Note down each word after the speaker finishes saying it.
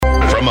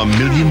a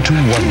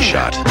 1,000,000-to-1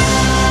 shot,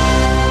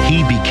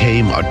 he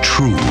became a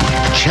true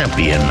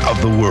champion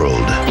of the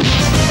world.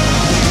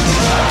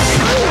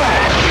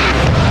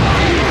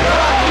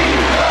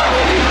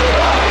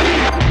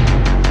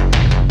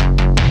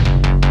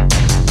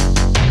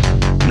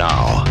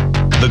 Now,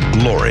 the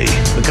glory.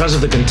 Because of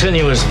the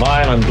continuous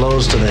violent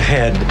blows to the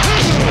head,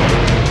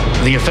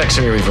 the effects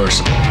are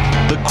irreversible.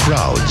 The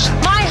crowds.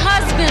 My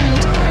husband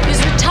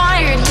is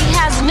retired. He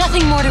has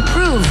nothing more to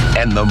prove.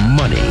 And the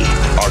money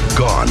are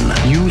gone.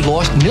 You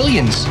lost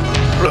millions.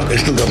 Look, I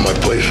still got my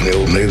place in the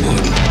old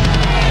neighborhood.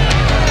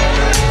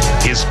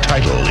 His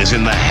title is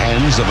in the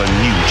hands of a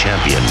new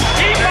champion.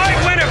 He might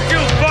win a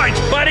few fights,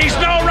 but he's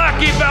no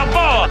Rocky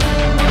Balboa.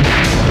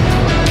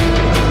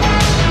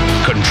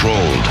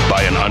 Controlled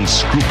by an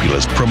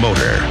unscrupulous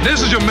promoter.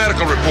 This is your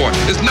medical report.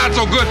 It's not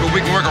so good, but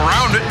we can work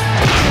around it.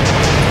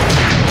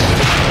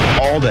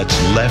 All that's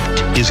left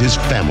is his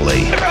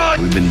family.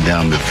 We've been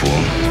down before.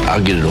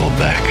 I'll get it all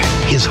back.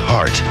 His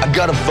heart. I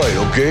gotta fight,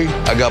 okay?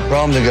 I got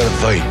problems, I gotta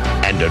fight.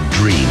 And a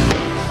dream.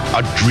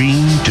 A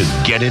dream to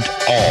get it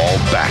all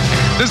back.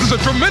 This is a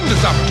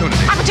tremendous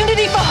opportunity.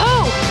 Opportunity for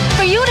who?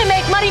 For you to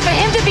make money for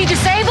him to be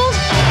disabled?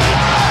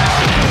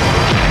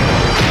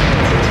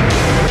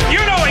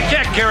 You know he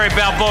can't carry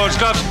Balboa's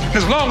stuff.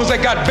 As long as they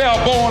got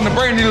Balboa on the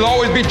brain, he'll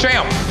always be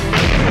champ.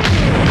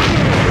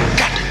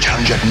 Got to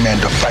challenge that man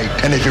to fight.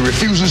 And if he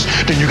refuses,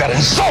 then you gotta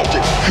insult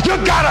him.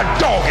 You gotta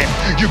dog him.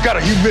 You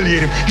gotta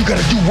humiliate him. You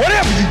gotta do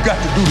whatever you got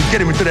to do to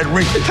get him into that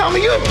ring. Hey,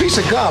 Tommy, you're a piece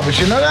of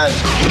garbage, you know that?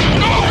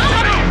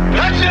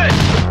 That's it.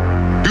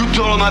 You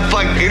told him I'd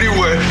fight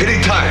anywhere,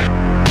 anytime.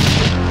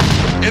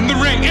 In the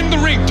ring.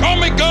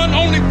 Tommy Gunn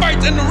only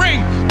fights in the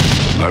ring.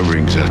 My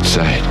ring's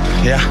outside.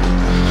 Yeah?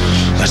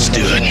 Let's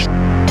do it.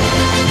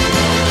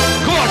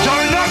 Come on,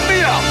 Tommy, knock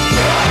me out.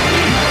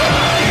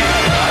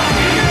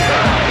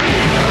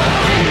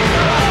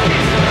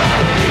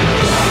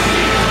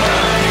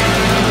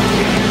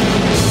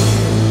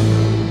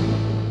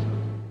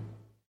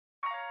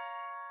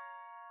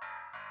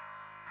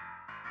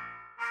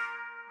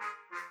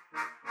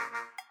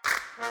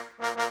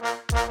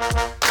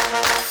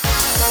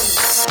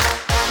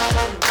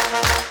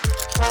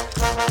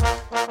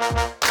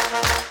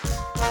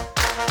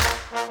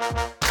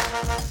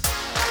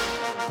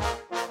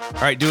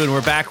 All right,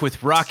 we're back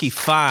with Rocky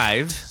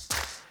V.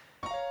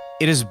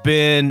 It has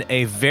been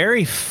a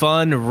very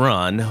fun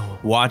run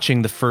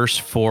watching the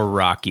first four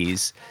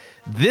Rockies.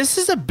 This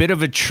is a bit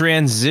of a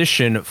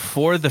transition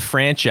for the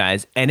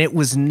franchise, and it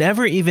was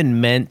never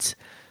even meant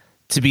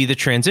to be the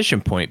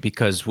transition point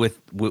because with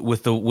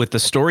the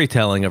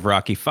storytelling of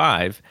Rocky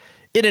V,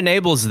 it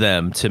enables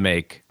them to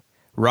make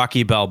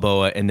Rocky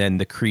Balboa and then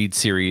the Creed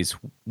series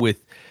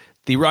with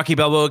the Rocky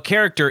Balboa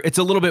character. It's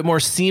a little bit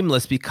more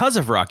seamless because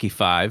of Rocky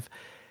V.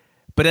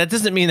 But that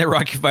doesn't mean that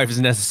Rocky V is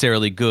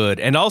necessarily good.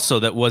 And also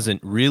that wasn't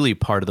really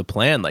part of the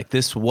plan. Like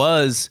this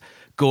was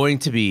going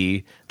to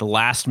be the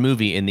last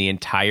movie in the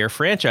entire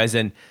franchise.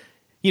 And,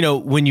 you know,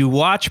 when you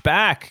watch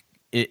back,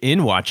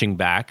 in watching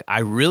back,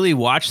 I really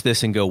watched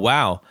this and go,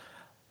 wow,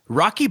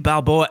 Rocky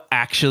Balboa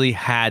actually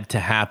had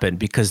to happen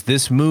because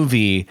this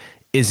movie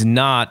is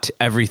not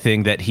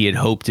everything that he had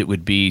hoped it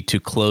would be to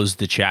close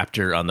the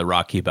chapter on the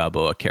Rocky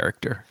Balboa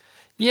character.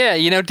 Yeah,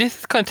 you know, this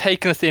is kind of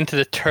taking us into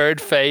the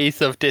third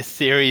phase of this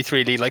series,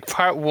 really. Like,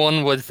 part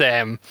one was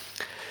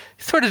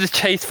sort of the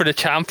chase for the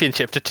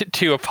championship, the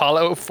two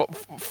Apollo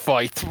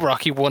fights,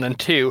 Rocky 1 and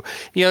 2.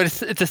 You know,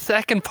 the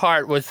second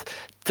part was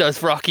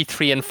Rocky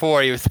 3 and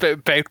 4. It was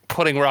about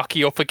putting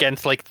Rocky up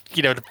against, like,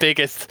 you know, the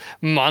biggest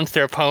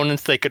monster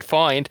opponents they could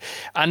find.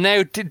 And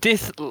now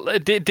this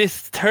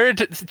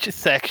third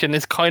section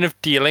is kind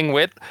of dealing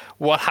with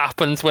what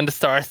happens when the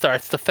star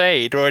starts to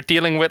fade, or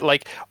dealing with,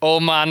 like,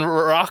 old man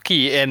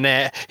Rocky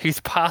who's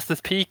past his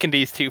peak in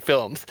these two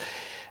films.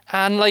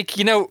 And, like,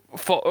 you know,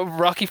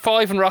 Rocky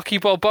 5 and Rocky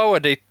Balboa,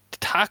 they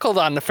tackled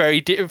on both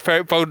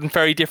in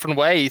very different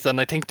ways, and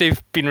I think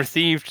they've been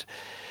received,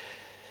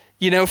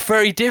 you know,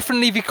 very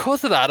differently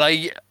because of that.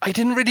 I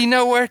didn't really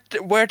know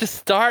where to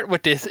start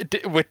with this,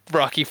 with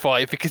Rocky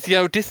 5, because, you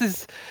know, this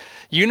is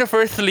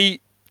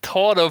universally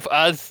thought of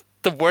as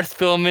the worst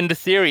film in the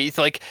series.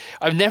 Like,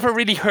 I've never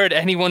really heard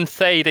anyone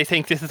say they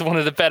think this is one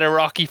of the better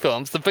Rocky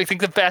films. I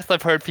think the best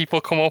I've heard people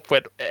come up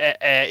with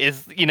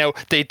is, you know,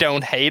 they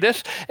don't hate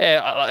it.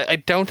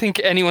 I don't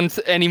think anyone's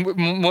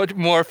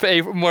more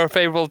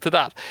favorable to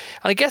that.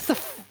 And I guess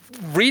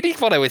really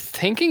what I was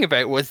thinking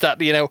about was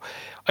that, you know,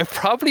 I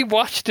probably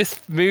watched this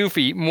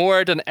movie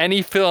more than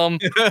any film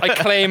I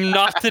claim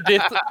not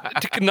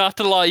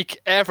to like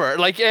ever.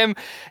 Like,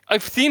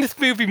 I've seen this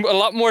movie a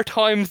lot more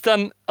times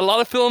than a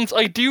lot of films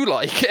I do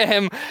like.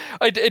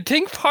 I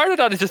think part of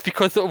that is just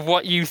because of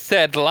what you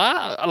said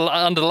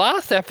on the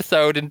last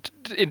episode,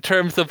 in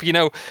terms of, you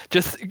know,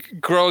 just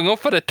growing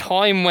up at a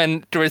time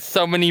when there was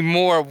so many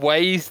more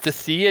ways to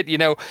see it. You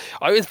know,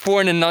 I was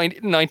born in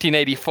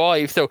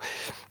 1985, so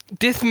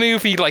this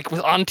movie, like,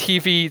 was on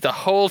TV the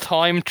whole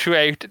time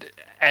throughout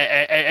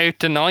out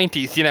the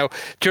 90s, you know,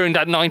 during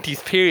that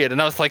 90s period.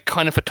 And that was, like,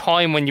 kind of a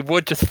time when you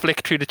would just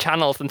flick through the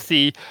channels and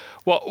see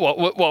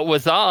what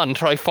was on,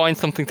 try find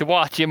something to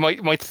watch. You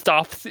might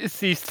stop,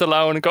 see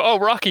Stallone and go, oh,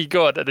 Rocky,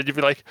 good. And then you'd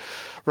be like,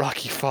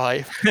 Rocky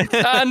 5.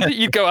 And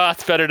you'd go,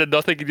 it's better than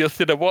nothing, and you'll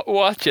sit and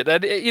watch it.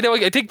 And,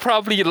 I think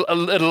probably a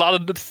lot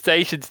of the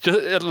stations, just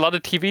a lot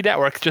of TV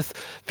networks, just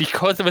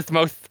because it was the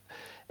most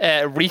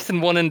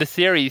recent one in the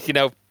series,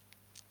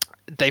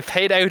 they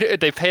paid out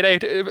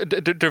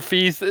their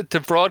fees to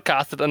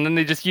broadcast it, and then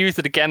they just used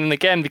it again and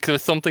again because it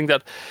was something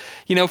that,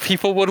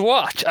 people would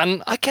watch.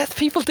 And I guess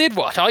people did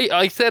watch.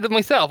 I said it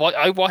myself.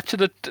 I watched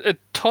it a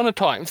ton of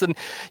times, and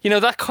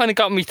that kind of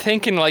got me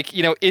thinking, like,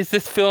 is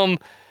this film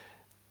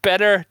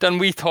better than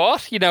we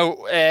thought?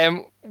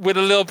 With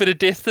a little bit of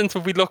distance,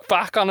 if we look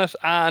back on it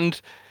and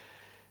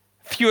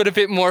view it a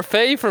bit more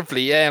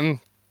favourably,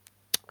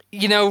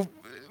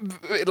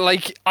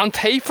 like on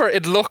paper,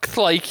 it looks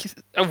like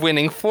a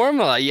winning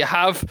formula. You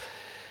have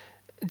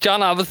John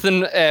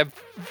Avildsen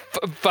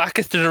back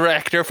as the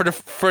director for the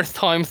first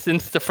time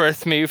since the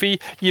first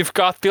movie. You've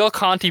got Bill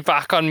Conti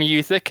back on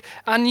music,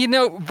 and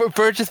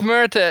Burgess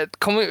Meredith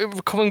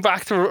coming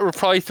back to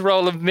reprise the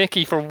role of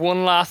Mickey for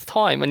one last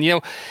time,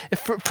 and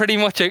pretty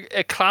much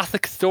a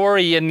classic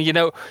story, and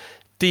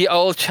the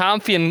old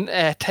champion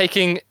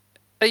taking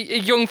a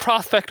young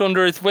prospect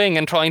under his wing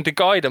and trying to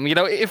guide him.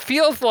 It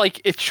feels like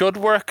it should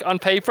work on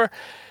paper.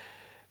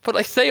 But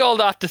I say all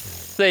that to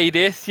say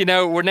this,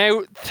 we're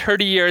now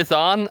 30 years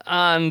on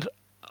and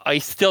I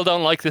still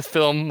don't like this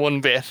film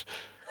one bit.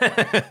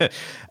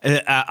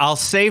 I'll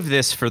save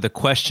this for the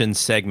question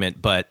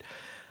segment, but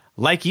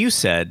like you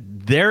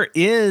said, there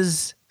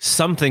is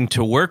something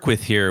to work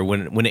with here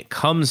when it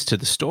comes to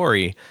the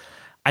story.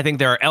 I think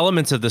there are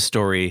elements of the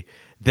story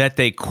that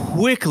they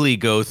quickly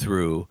go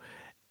through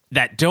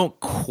that don't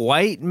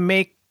quite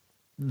make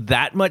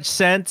that much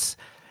sense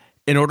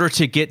in order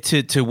to get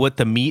to what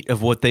the meat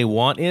of what they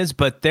want is.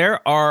 But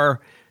there are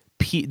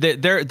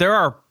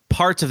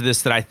parts of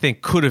this that I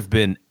think could have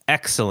been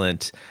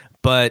excellent.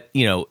 But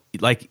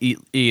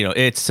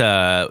it's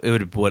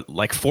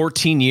like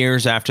 14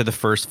 years after the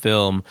first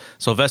film.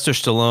 Sylvester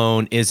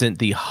Stallone isn't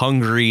the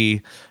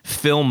hungry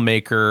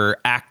filmmaker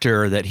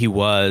actor that he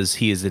was.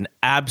 He is an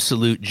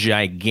absolute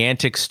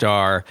gigantic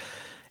star.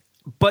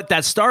 But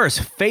that star is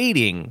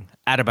fading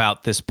at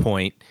about this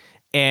point,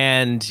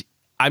 and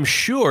I'm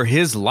sure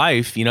his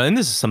life, and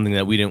this is something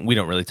that we don't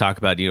really talk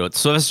about.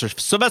 Sylvester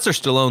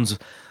Stallone's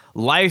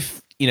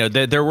life,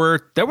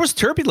 there was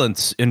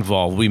turbulence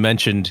involved. We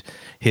mentioned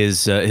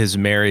his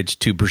marriage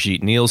to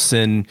Brigitte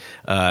Nielsen,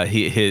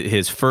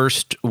 his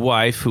first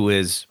wife, who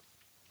is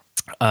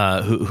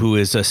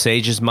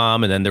Sage's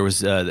mom, and then there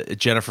was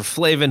Jennifer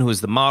Flavin, who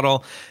is the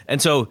model.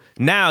 And so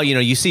now,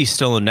 you see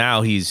Stallone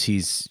now,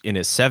 he's in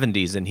his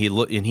 70s, and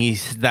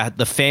he's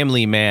the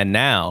family man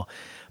now.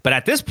 But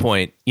at this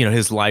point,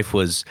 his life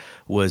was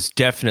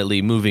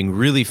definitely moving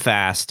really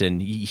fast,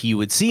 and you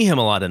would see him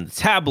a lot in the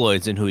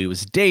tabloids and who he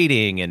was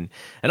dating and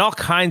all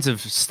kinds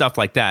of stuff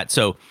like that.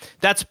 So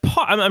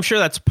I'm sure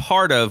that's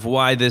part of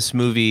why this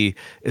movie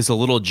is a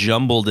little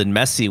jumbled and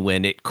messy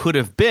when it could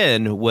have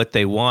been what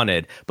they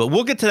wanted. But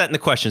we'll get to that in the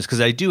questions,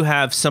 because I do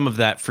have some of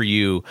that for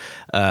you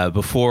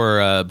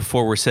before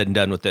we're said and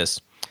done with this.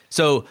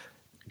 So.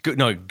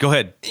 No, go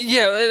ahead.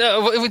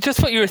 Yeah,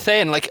 just what you were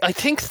saying. Like, I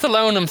think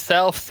Stallone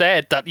himself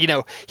said that,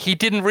 he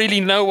didn't really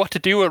know what to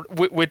do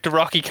with the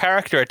Rocky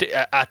character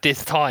at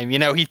this time.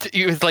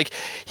 He was like,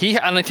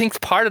 and I think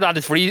part of that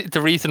is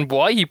the reason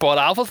why he brought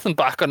Avildsen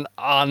back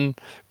on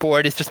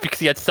board is just because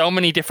he had so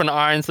many different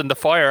irons in the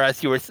fire,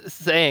 as you were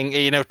saying.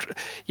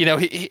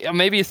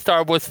 Maybe his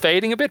star was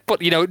fading a bit,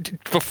 but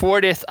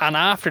before this and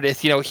after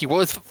this, he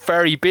was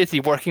very busy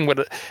working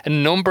with a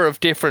number of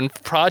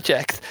different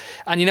projects,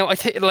 and I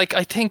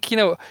think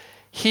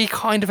he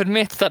kind of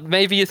admits that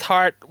maybe his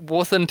heart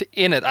wasn't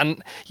in it.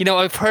 And,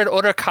 I've heard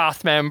other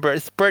cast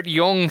members, Burt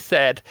Young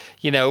said,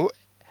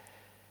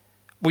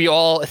 we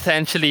all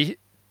essentially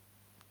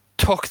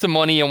took the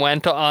money and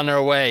went on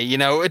our way.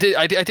 And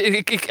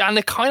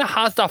it kind of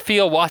has that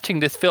feel watching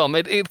this film.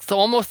 It's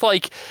almost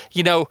like,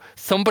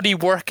 somebody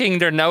working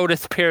their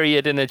notice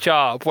period in a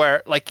job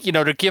where,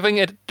 they're giving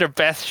it their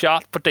best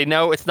shot, but they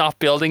know it's not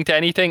building to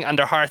anything and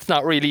their heart's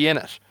not really in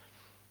it.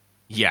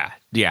 Yeah.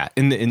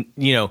 And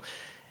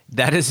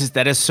that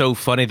is so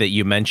funny that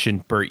you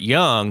mentioned Burt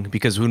Young,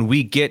 because when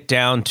we get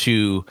down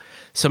to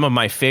some of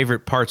my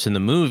favorite parts in the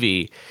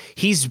movie,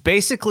 he's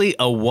basically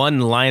a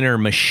one-liner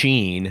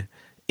machine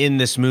in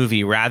this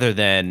movie rather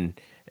than,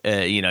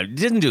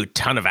 didn't do a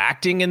ton of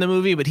acting in the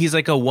movie, but he's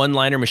like a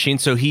one-liner machine.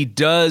 So he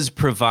does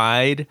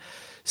provide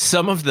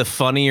some of the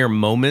funnier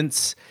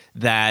moments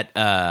that,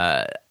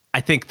 I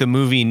think the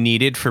movie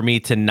needed for me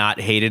to not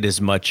hate it as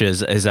much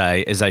as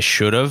I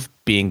should have,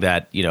 being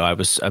that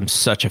I'm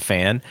such a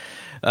fan.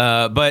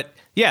 But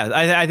yeah,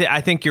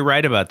 I think you're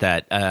right about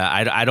that.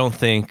 I don't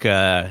think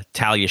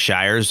Talia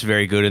Shire is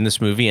very good in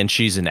this movie, and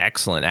she's an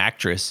excellent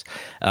actress.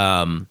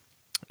 I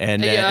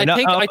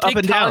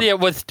think Talia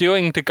was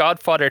doing The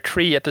Godfather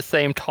 3 at the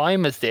same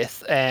time as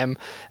this, and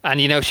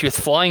she was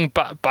flying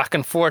back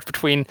and forth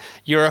between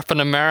Europe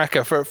and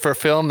America for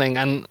filming,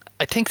 and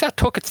I think that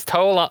took its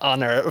toll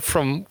on her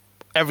from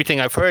everything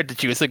I've heard,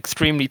 that she was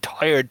extremely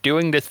tired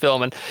doing this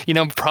film, and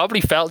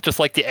probably felt just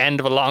like the end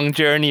of a long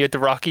journey of the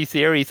Rocky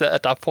series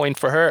at that point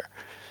for her.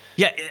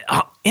 Yeah,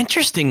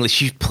 interestingly,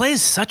 she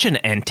plays such an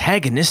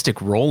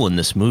antagonistic role in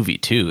this movie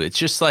too. It's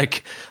just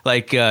like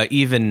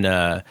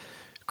even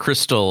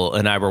Crystal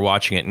and I were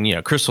watching it,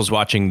 and Crystal's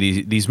watching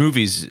these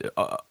movies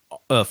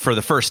for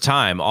the first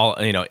time, all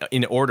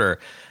in order.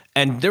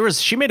 And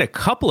she made a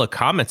couple of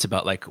comments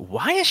about like,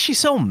 why is she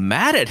so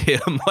mad at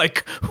him?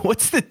 Like,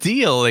 what's the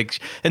deal? Like,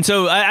 and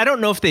so I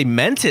don't know if they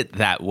meant it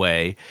that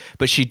way,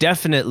 but she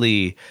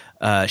definitely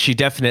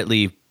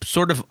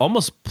sort of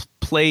almost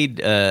played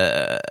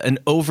an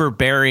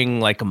overbearing,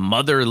 like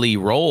motherly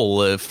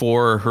role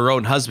for her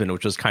own husband,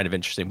 which was kind of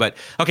interesting. But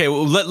okay,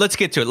 well, let's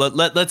get to it.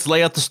 Let's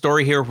lay out the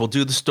story here. We'll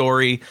do the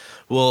story.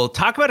 We'll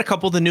talk about a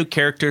couple of the new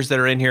characters that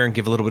are in here and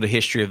give a little bit of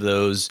history of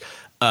those.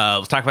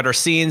 We'll talk about our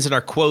scenes and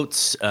our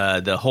quotes.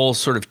 The whole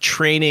sort of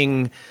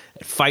training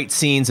fight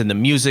scenes and the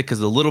music is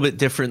a little bit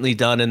differently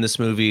done in this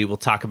movie. We'll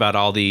talk about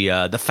all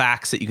the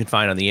facts that you can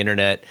find on the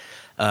internet.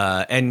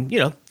 And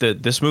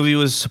this movie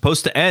was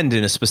supposed to end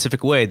in a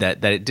specific way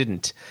that it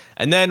didn't.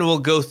 And then we'll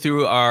go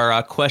through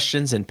our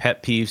questions and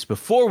pet peeves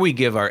before we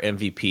give our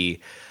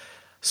MVP.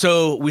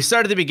 So we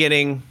start at the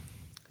beginning,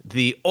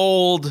 the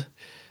old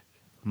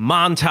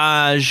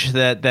montage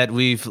that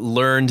we've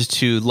learned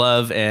to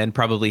love and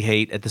probably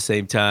hate at the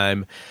same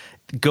time.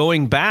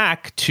 Going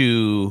back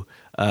to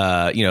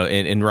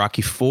in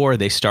Rocky IV,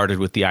 they started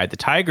with the Eye of the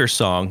Tiger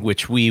song,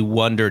 which we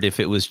wondered if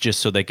it was just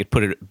so they could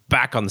put it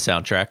back on the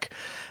soundtrack.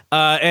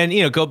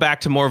 And go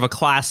back to more of a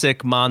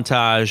classic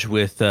montage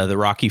with the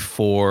Rocky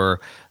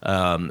IV,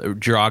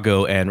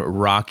 Drago and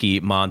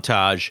Rocky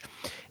montage.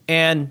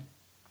 And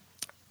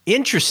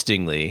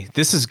interestingly,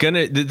 this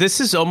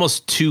is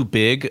almost too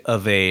big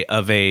of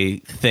a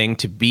thing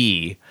to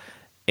be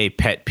a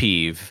pet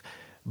peeve,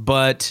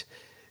 but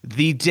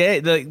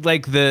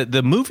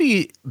the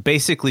movie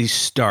basically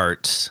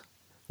starts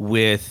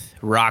with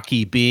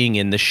Rocky being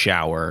in the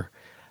shower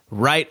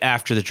right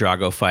after the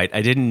Drago fight.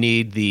 I didn't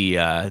need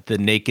the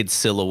naked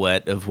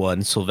silhouette of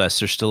one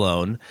Sylvester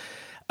Stallone,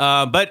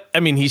 but I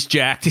mean, he's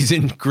jacked, he's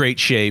in great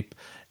shape,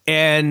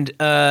 and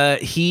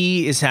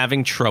he is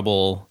having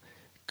trouble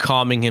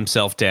calming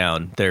himself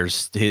down.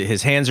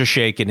 His hands are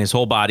shaking, his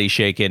whole body's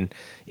shaking.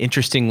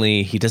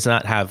 Interestingly, he does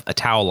not have a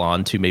towel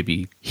on to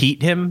maybe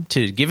heat him,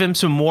 to give him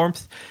some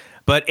warmth.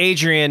 But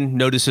Adrian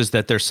notices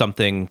that there's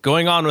something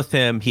going on with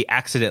him. He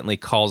accidentally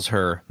calls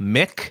her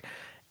Mick.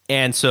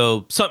 And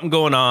so something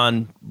going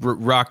on.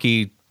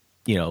 Rocky,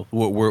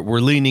 we're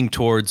leaning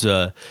towards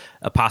a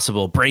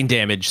possible brain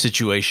damage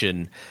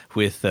situation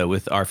with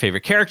our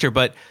favorite character.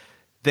 But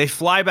they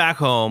fly back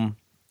home.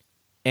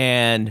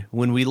 And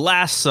when we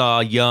last saw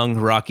young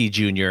Rocky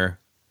Jr.,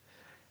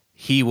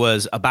 he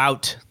was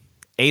about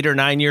 8 or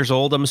 9 years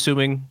old, I'm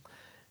assuming.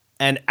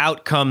 And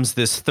out comes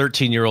this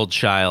 13-year-old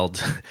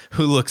child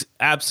who looks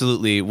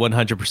absolutely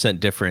 100%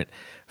 different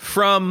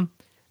from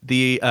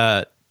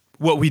the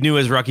what we knew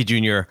as Rocky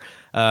Jr.,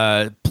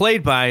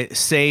 played by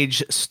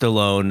Sage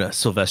Stallone,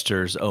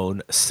 Sylvester's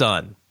own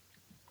son.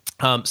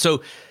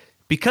 So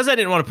because I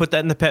didn't want to put that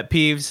in the pet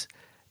peeves,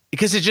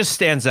 because it just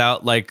stands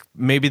out like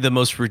maybe the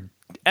most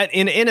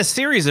in a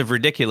series of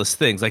ridiculous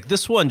things. Like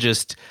this one,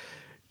 just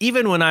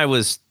even when I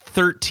was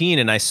 13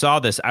 and I saw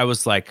this, I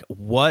was like,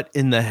 what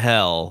in the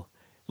hell?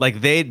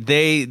 Like the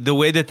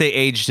way that they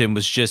aged him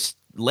was just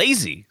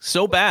lazy,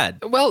 so bad.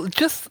 Well,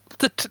 just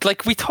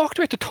like we talked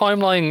about the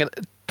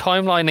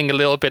timelining a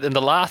little bit in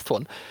the last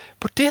one,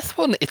 but this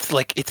one,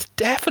 it's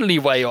definitely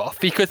way off,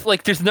 because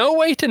like there's no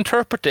way to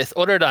interpret this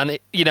other than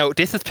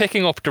this is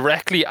picking up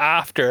directly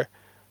after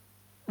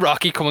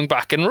Rocky coming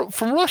back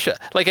from Russia.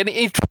 Like, and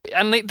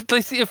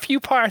they see a few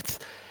parts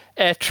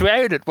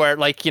throughout it where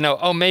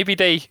maybe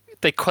they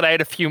cut out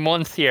a few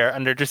months here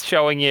and they're just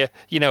showing you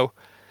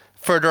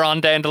further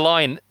on down the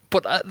line.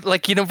 But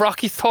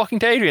Rocky's talking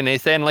to Adrian and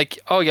he's saying like,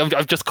 oh,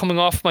 I'm just coming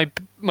off my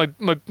one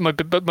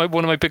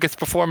of my biggest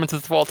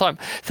performances of all time.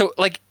 So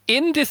like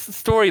in this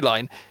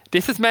storyline,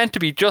 this is meant to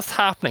be just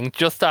happening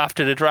just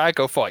after the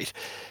Drago fight.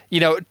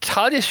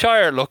 Talia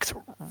Shire looks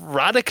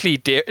radically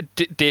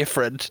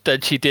different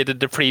than she did in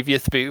the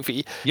previous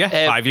movie. Yeah,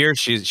 5 years.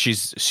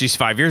 She's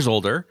 5 years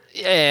older.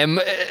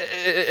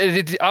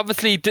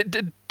 Obviously,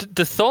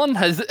 the son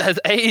has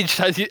aged,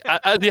 as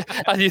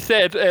you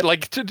said,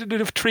 like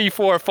 3,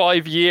 4,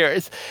 5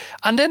 years.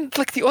 And then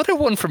like the other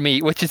one for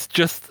me, which is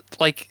just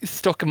like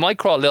stuck in my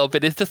craw a little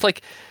bit, is just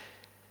like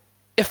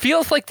it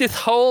feels like this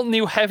whole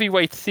new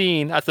heavyweight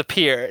scene has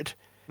appeared.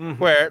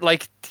 Mm-hmm. Where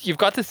like you've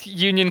got this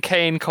Union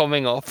Cane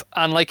coming up,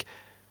 and like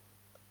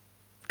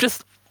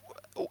just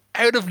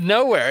out of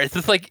nowhere, it's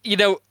just like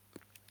and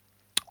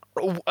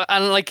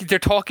like they're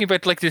talking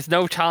about like there's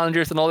no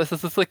challengers and all this.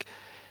 It's just like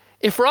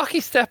if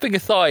Rocky's stepping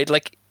aside,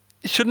 like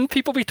shouldn't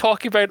people be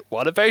talking about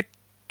what about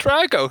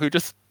Drago, who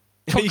just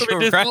took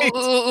him in this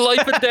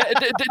life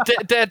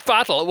and dead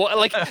battle?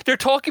 Like they're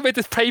talking about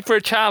this paper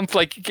champ,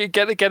 like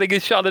getting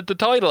his shot at the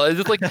title. It's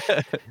just like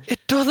it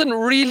doesn't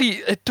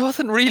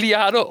really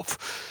add up.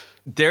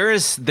 There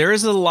is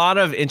a lot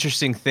of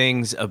interesting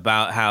things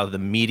about how the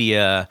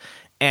media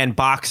and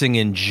boxing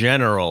in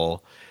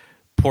general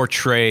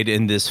portrayed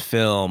in this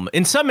film.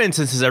 In some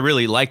instances, I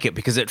really like it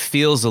because it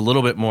feels a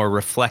little bit more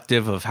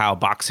reflective of how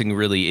boxing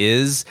really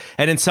is.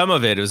 And in some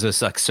of it was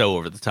just like so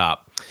over the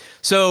top.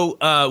 So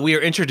we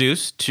are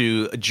introduced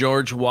to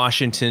George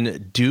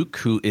Washington Duke,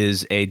 who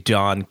is a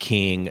Don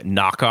King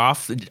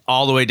knockoff,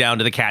 all the way down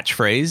to the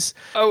catchphrase.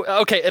 Oh,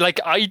 okay. Like,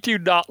 I do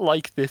not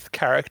like this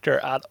character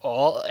at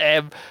all.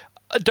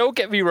 Don't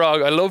get me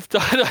wrong. I love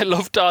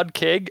Don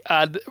King,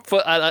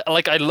 but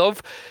I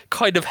love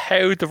kind of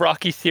how the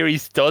Rocky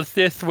series does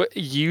this.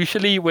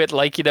 Usually with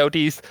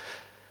these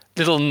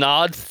little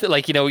nods,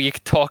 you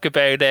could talk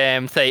about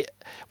say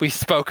we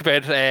spoke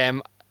about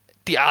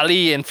the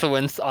Ali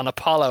influence on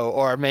Apollo,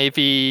 or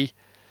maybe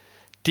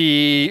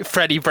the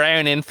Freddie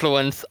Brown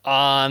influence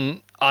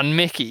on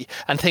Mickey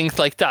and things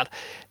like that.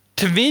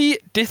 To me,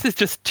 this is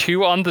just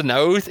too on the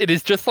nose. It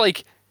is just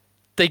like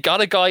they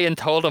got a guy and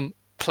told him,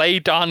 play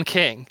Don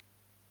King.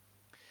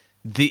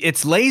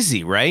 It's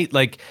lazy, right?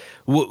 Like,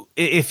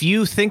 if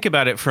you think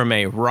about it from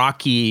a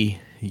Rocky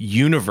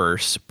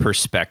universe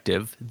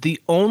perspective, the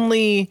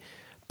only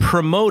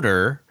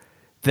promoter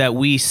that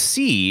we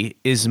see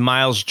is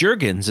Miles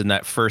Juergens in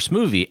that first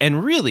movie.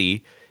 And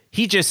really,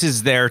 he just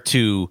is there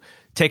to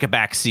take a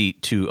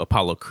backseat to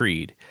Apollo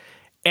Creed.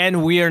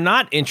 And we are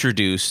not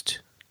introduced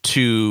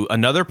to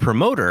another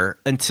promoter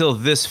until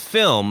this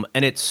film,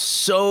 and it's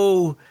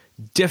so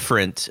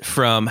different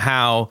from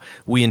how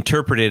we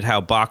interpreted how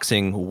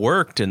boxing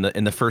worked in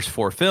the first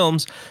four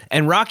films.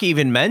 And Rocky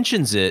even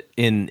mentions it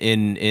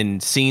in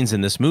scenes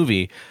in this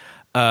movie,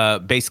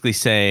 basically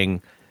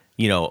saying,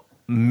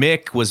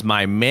 Mick was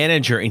my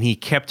manager and he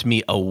kept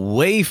me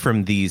away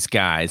from these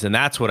guys, and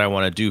that's what I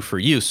want to do for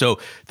you. So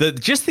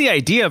the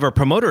idea of a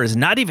promoter is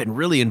not even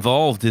really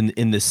involved in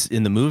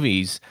the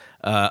movies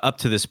up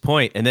to this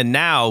point. And then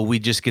now we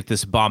just get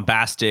this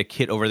bombastic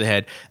hit over the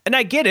head. And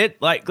I get it.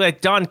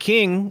 Like Don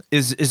King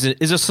is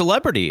a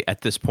celebrity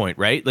at this point,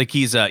 right? Like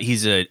he's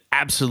a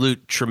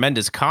absolute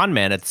tremendous con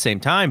man at the same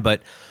time,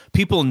 but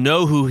people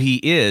know who he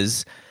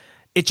is.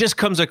 It just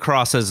comes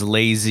across as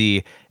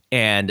lazy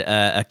and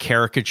a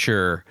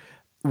caricature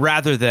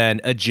rather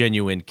than a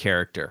genuine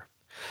character.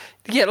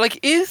 Yeah, like,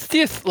 is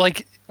this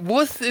like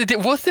was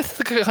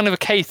this kind of a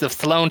case of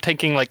Stallone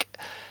thinking like,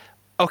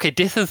 okay,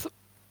 this is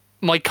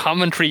my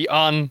commentary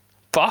on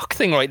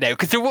boxing right now?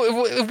 Because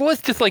it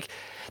was just like,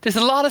 there's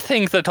a lot of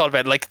things that I thought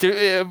about, like,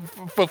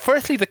 but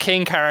firstly the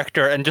King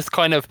character and just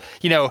kind of,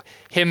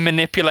 him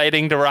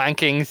manipulating the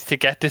rankings to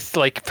get this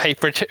like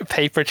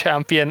paper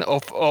champion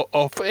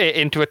up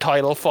into a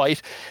title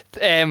fight.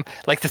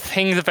 Like the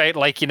things about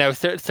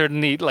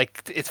certainly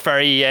like it's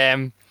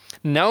very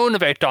known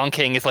about Don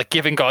King is like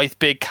giving guys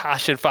big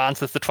cash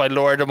advances to try to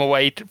lure them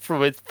away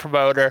from his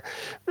promoter,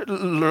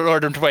 lure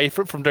them away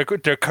from their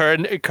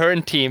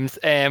current teams,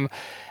 and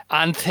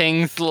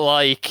things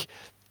like,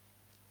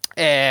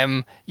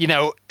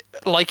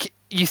 like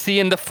you see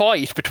in the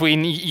fight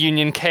between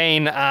Union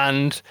Kane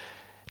and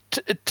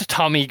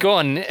Tommy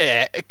Gunn,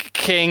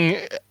 King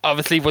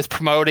obviously was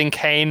promoting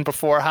Kane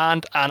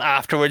beforehand, and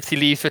afterwards he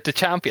leaves with the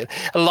champion.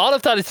 A lot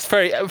of that is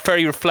very,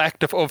 very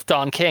reflective of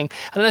Don King.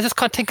 And I was just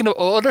kind of thinking of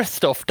other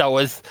stuff that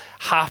was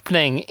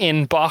happening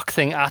in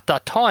boxing at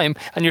that time.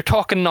 And you're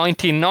talking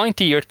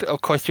 1990,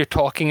 of course you're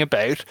talking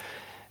about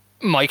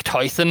Mike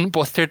Tyson,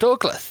 Buster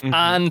Douglas. Mm-hmm.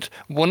 And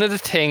one of the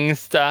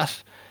things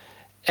that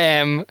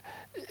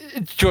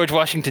George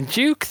Washington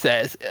Duke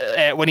says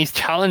when he's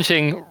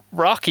challenging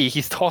Rocky,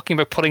 he's talking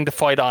about putting the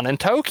fight on in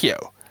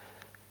Tokyo.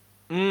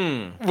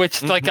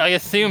 Which, like, I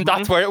assume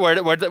that's where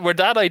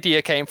that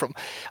idea came from.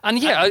 And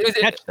yeah, I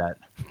catch that.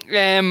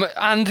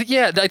 And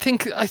yeah,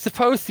 I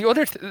suppose the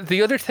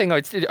other thing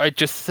I'd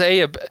just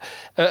say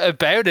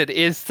about it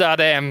is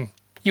that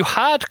you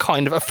had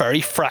kind of a very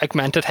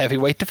fragmented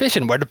heavyweight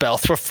division where the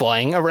belts were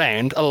flying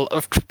around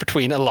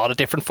between a lot of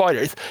different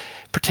fighters,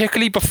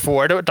 particularly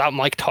before that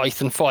Mike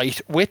Tyson fight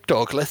with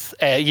Douglas,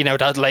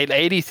 that late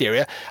 80s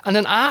era. And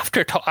then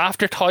after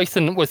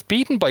Tyson was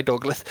beaten by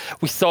Douglas,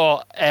 we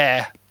saw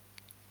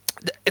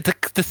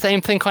the same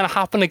thing kind of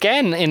happen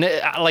again in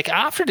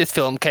after this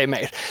film came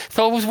out.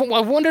 So I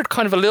wondered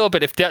kind of a little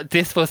bit if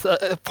this was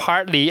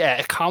partly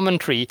a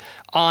commentary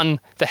on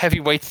the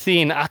heavyweight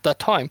scene at that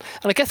time.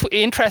 And I guess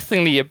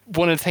interestingly,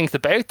 one of the things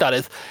about that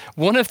is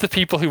one of the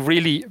people who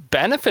really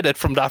benefited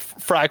from that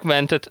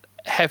fragmented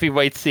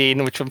heavyweight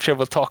scene, which I'm sure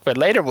we'll talk about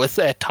later, was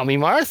Tommy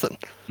Morrison.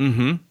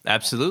 Mm-hmm.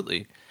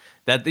 Absolutely.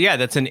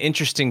 That's an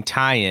interesting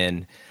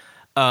tie-in.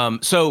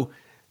 So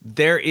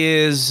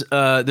there's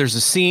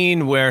a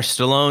scene where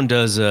Stallone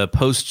does a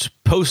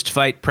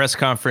post-fight press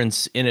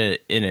conference in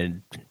a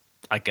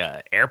like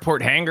a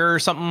airport hangar or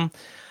something.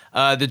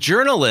 The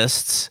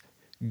journalists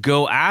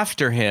go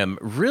after him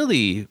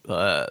really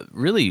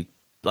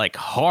like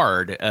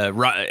hard.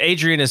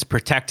 Adrian is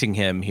protecting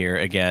him here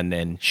again,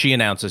 and she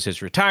announces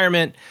his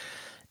retirement.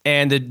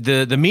 And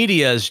the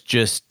media is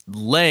just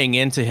laying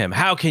into him.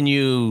 How can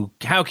you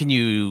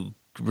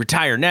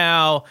retire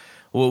now?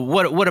 well,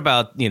 what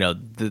about,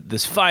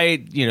 this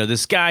fight,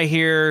 this guy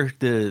here,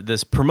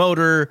 this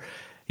promoter,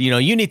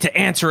 you need to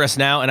answer us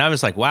now. And I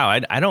was like, wow,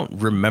 I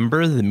don't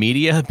remember the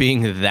media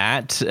being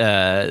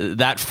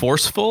that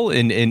forceful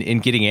in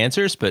getting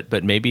answers,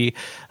 but maybe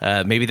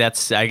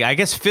that's, I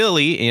guess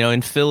Philly,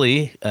 in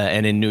Philly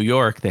and in New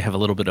York, they have a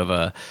little bit of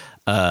a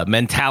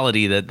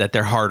mentality that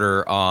they're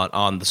harder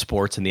on the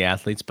sports and the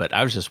athletes. But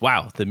I was just,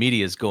 wow, the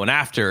media is going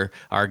after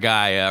our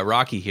guy,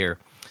 Rocky here.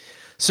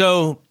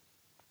 So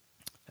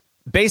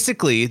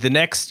basically, the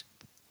next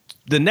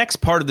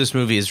part of this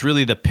movie is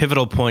really the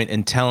pivotal point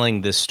in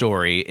telling this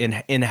story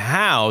in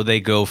how they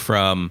go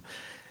from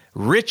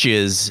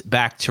riches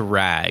back to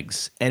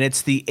rags. And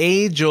it's the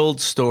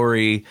age-old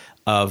story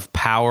of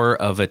power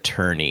of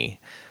attorney.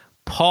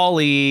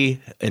 Paulie,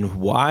 and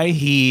why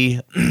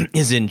he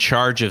is in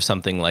charge of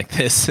something like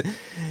this,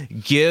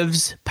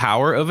 gives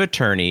power of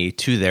attorney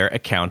to their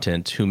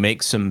accountant who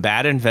makes some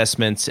bad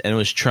investments and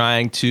was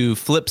trying to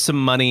flip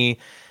some money.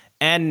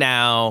 And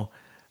now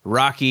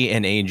Rocky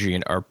and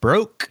Adrian are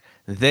broke.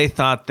 They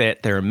thought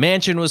that their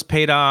mansion was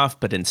paid off,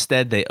 but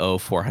instead they owe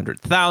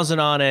 $400,000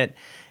 on it.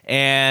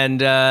 And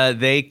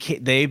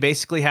they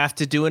basically have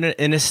to do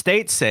an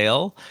estate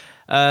sale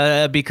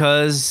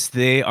because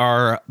they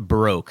are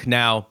broke.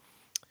 Now,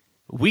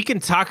 we can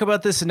talk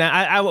about this now.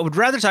 I would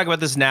rather talk about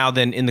this now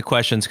than in the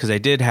questions, because I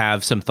did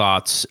have some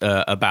thoughts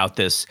about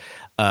this.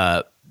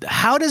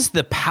 How does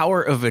the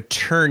power of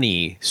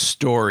attorney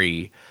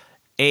story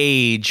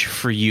age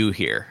for you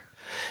here?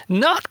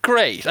 Not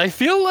great. I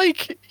feel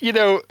like,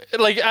 and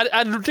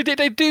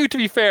they do, to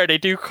be fair, they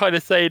do kind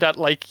of say that,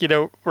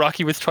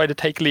 Rocky was trying to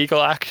take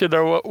legal action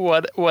or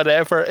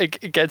whatever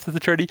against his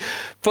attorney.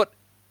 But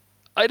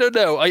I don't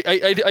know.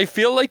 I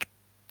feel like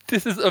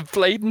this is a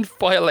blatant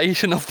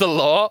violation of the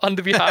law on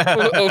the behalf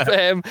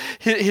of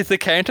his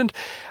accountant.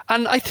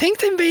 And I think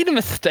they made a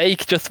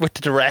mistake just with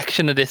the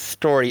direction of this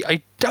story.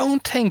 I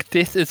don't think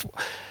this is...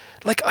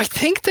 I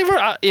think they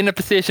were in a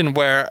position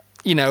where,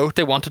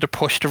 they wanted to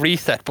push the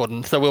reset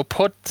button. So we'll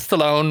put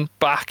Stallone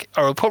back,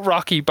 or we'll put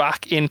Rocky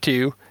back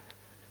into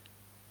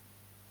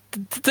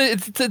the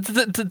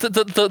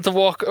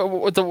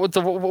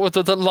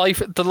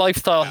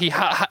lifestyle he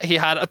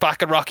had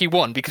back at Rocky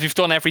 1, because we've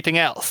done everything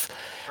else.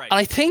 Right. And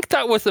I think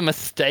that was a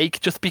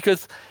mistake, just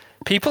because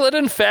people had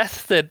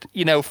invested,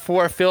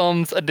 4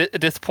 films at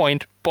this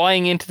point,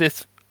 buying into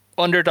this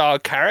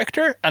underdog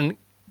character and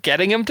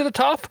getting him to the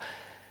top.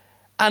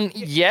 And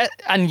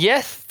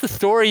yes, the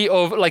story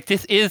of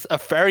this is a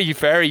very,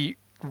 very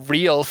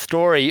real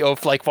story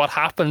of what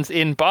happens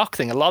in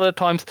boxing. A lot of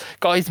times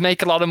guys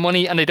make a lot of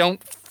money and they don't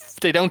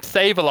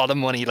save a lot of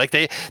money.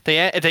 They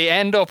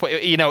end up,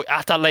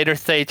 at that later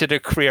stage of their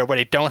career where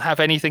they don't have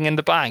anything in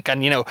the bank,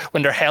 and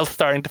when their health's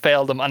starting to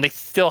fail them, and they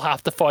still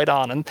have to fight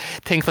on and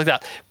things like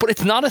that. But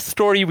it's not a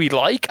story we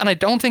like, and I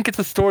don't think it's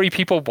a story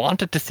people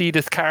wanted to see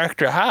this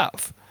character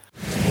have.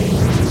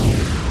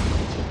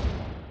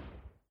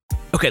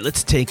 Okay,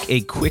 let's take a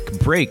quick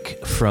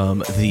break from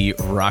the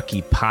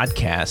Rocky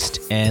podcast,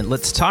 and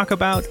let's talk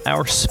about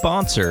our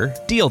sponsor,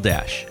 Deal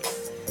Dash.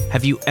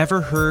 Have you ever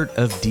heard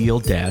of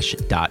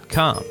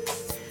DealDash.com?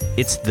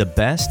 It's the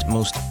best,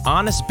 most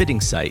honest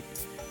bidding site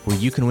where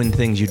you can win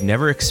things you'd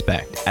never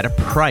expect at a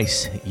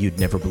price you'd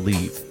never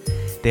believe.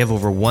 They have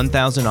over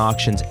 1,000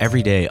 auctions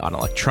every day on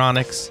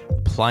electronics,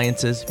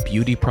 appliances,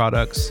 beauty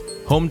products,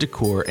 home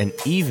decor, and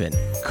even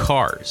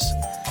cars.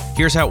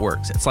 Here's how it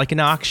works. It's like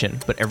an auction,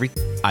 but every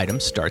item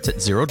starts at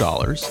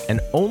 $0 and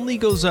only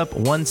goes up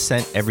 1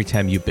 cent every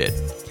time you bid.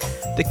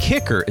 The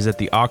kicker is that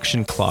the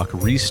auction clock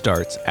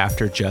restarts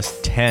after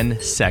just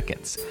 10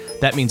 seconds.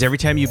 That means every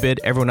time you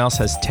bid, everyone else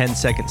has 10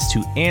 seconds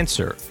to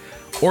answer,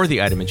 or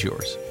the item is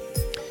yours.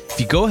 If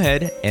you go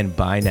ahead and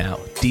buy now,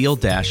 Deal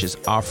Dash is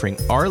offering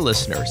our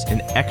listeners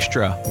an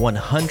extra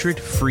 100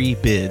 free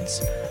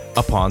bids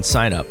upon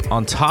sign up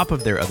on top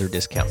of their other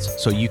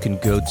discounts. So you can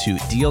go to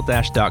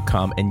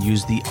DealDash.com and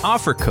use the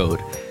offer code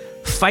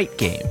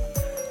FIGHTGAME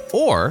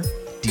or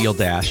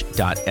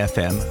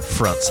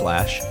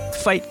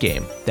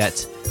DealDash.fm/FightGame.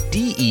 That's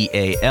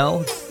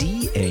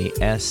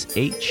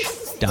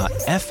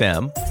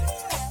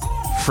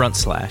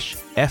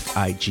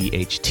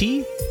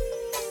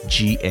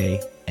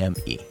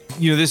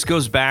This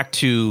goes back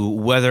to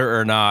whether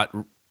or not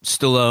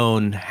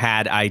Stallone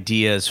had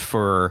ideas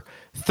for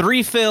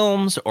 3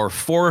 films or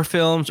 4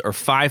 films or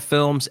 5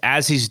 films.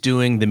 As he's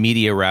doing the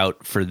media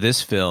route for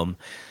this film,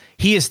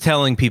 he is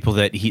telling people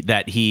that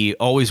he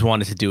always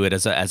wanted to do it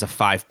as a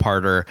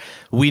 5-parter.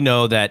 We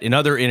know that in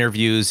other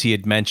interviews he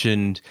had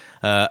mentioned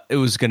it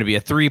was going to be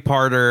a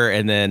 3-parter,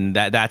 and then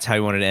that's how he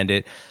wanted to end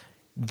it.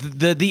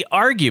 The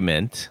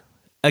argument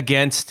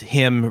against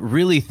him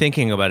really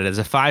thinking about it as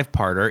a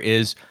 5-parter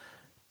is,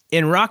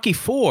 in Rocky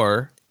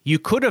IV, you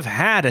could have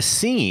had a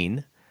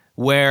scene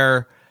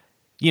where,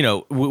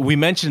 we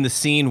mentioned the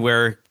scene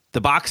where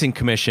the boxing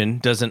commission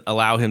doesn't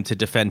allow him to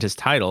defend his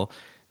title.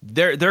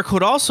 There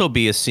could also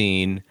be a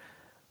scene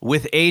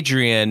with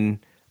Adrian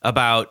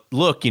about,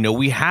 look,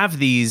 we have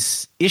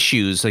these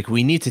issues,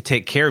 we need to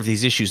take care of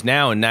these issues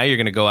now, and now you're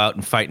going to go out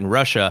and fight in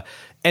Russia.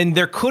 And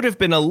there could have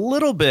been a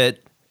little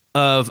bit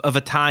of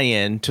a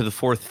tie-in to the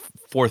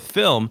fourth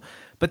film,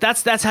 but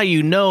that's how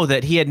you know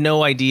that he had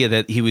no idea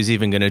that he was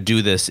even going to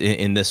do this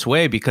in this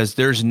way, because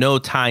there's no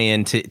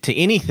tie-in to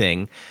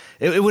anything.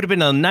 It would have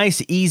been a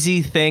nice,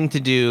 easy thing to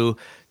do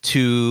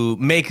to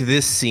make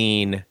this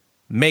scene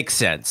make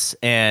sense.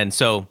 And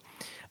so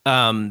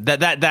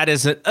that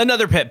is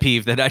another pet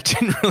peeve that I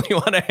didn't really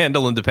want to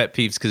handle into pet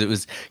peeves, because it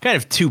was kind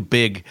of too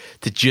big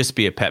to just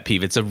be a pet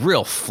peeve. It's a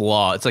real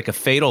flaw. It's like a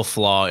fatal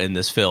flaw in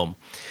this film.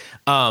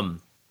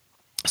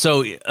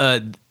 So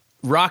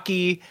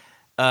Rocky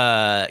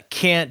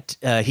can't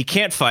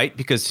fight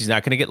because he's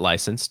not going to get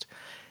licensed,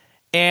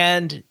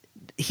 and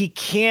he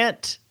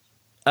can't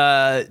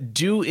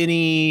do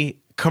any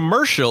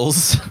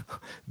commercials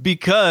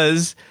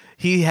because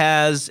he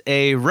has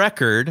a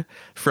record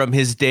from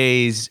his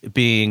days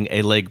being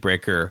a leg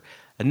breaker.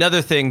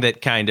 Another thing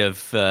that kind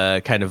of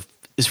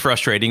is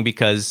frustrating,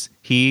 because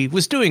he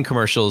was doing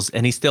commercials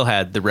and he still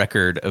had the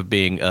record of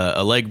being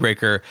a leg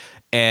breaker.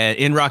 And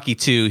in Rocky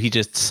 2, he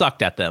just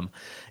sucked at them.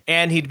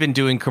 And he'd been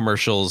doing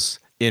commercials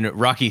in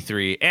Rocky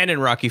 3 and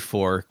in Rocky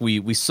 4.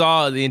 We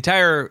saw the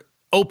entire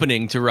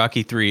opening to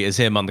Rocky 3 as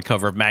him on the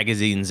cover of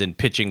magazines and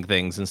pitching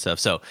things and stuff.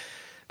 So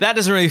that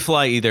doesn't really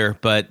fly either,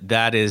 but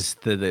that is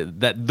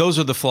those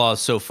are the flaws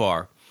so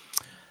far.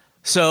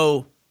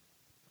 So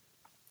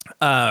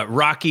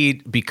Rocky,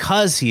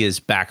 because he is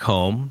back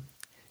home,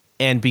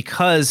 and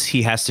because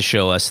he has to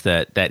show us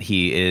that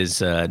he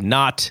is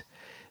not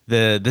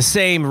the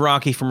same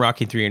Rocky from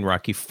Rocky 3 and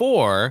Rocky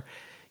 4,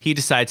 he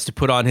decides to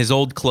put on his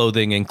old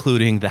clothing,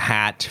 including the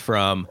hat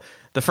from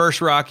the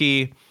first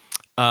Rocky.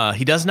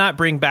 He does not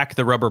bring back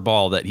the rubber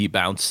ball that he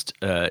bounced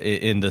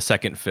in the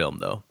second film,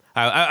 though.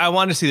 I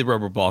want to see the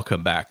rubber ball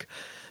come back.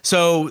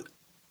 So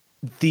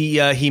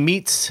he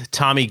meets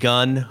Tommy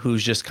Gunn,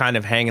 who's just kind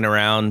of hanging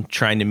around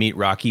trying to meet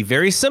Rocky,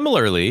 very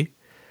similarly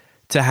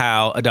to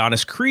how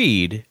Adonis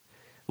Creed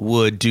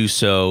would do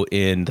so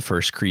in the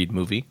first Creed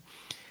movie.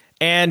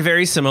 And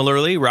very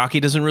similarly,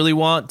 Rocky doesn't really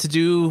want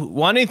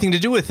anything to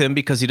do with him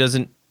because he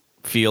doesn't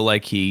feel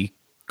like he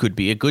could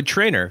be a good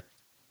trainer.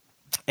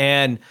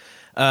 And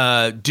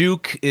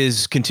Duke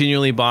is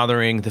continually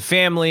bothering the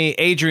family.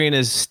 Adrian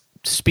is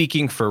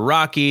speaking for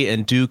Rocky,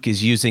 and Duke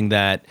is using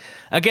that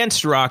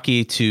against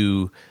Rocky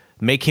to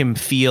make him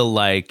feel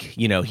like,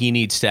 he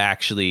needs to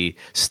actually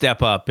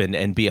step up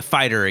and be a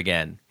fighter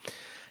again.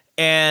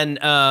 And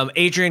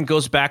Adrian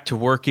goes back to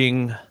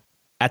working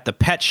at the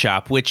pet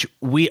shop, which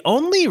we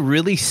only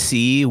really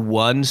see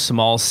one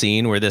small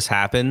scene where this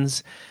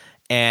happens.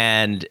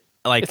 And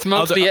like it's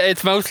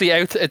mostly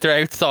out.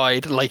 They're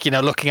outside, like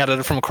looking at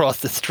it from across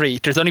the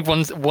street. There's only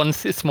one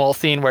small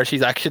scene where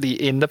she's actually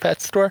in the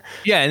pet store.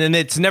 Yeah, and then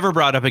it's never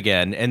brought up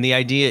again. And the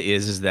idea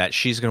is that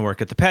she's going to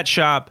work at the pet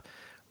shop.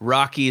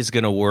 Rocky is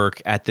going to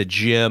work at the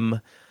gym.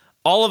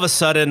 All of a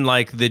sudden,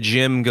 like, the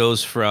gym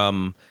goes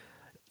from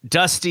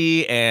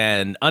dusty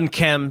and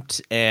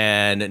unkempt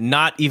and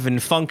not even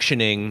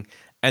functioning,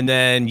 and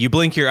then you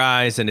blink your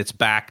eyes and it's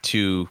back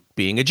to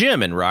being a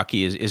gym, and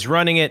Rocky is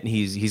running it, and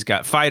he's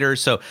got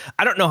fighters. So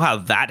I don't know how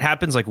that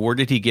happens. Like, where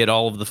did he get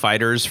all of the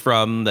fighters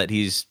from that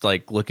he's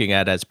like looking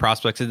at as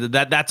prospects?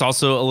 That's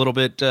also a little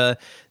bit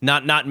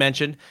not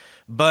mentioned,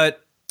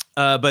 but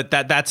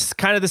that's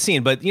kind of the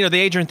scene. But the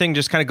Adrian thing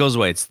just kind of goes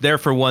away. It's there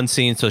for one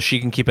scene so she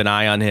can keep an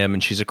eye on him,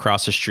 and she's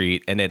across the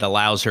street, and it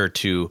allows her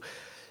to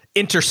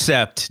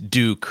intercept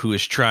Duke, who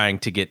is trying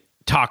to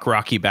talk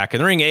Rocky back in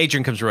the ring.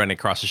 Adrian comes running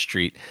across the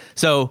street.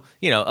 So,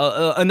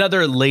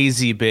 another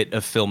lazy bit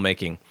of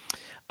filmmaking.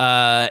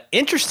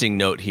 Interesting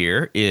note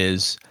here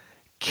is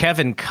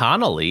Kevin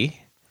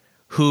Connolly,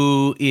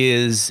 who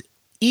is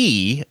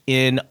E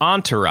in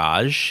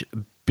Entourage,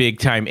 big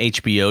time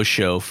HBO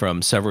show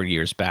from several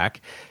years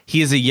back.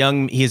 He is a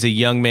young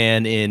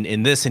man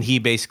in this, and he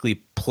basically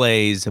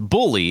plays a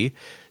bully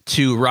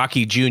to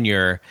Rocky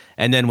Jr.,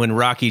 and then when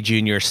Rocky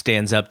Jr.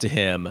 stands up to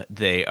him,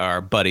 they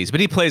are buddies. But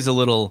he plays a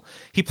little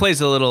rebellious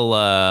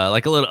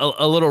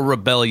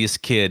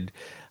kid,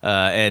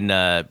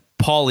 and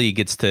Paulie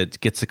gets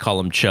to call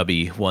him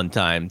Chubby one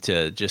time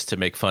to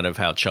make fun of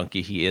how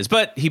chunky he is.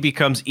 But he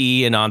becomes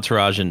E in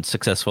Entourage and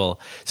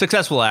successful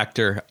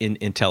actor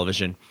in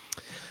television.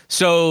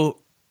 So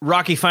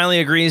Rocky finally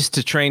agrees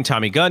to train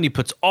Tommy Gunn. He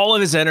puts all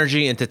of his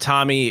energy into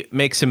Tommy,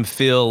 makes him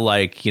feel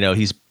like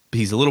he's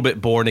a little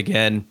bit born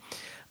again.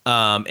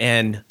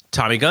 And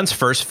Tommy Gunn's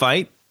first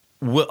fight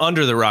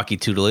under the Rocky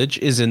tutelage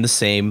is in the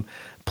same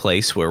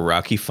place where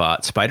Rocky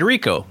fought Spider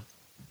Rico.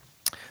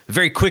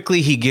 Very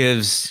quickly, he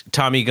gives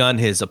Tommy Gunn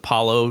his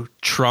Apollo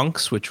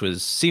trunks, which I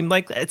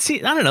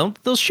don't know,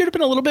 those should have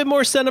been a little bit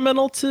more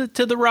sentimental to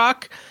The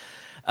Rock.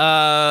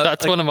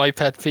 That's one of my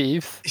pet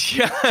peeves.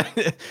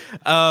 Yeah.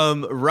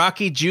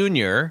 Rocky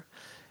Jr.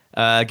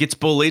 Gets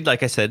bullied,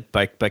 like I said,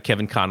 by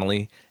Kevin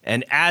Connolly.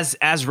 And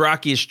as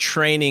Rocky is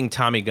training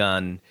Tommy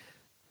Gunn,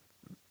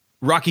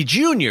 Rocky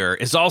Jr.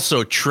 is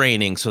also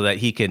training so that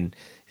he can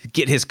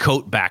get his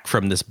coat back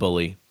from this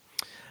bully.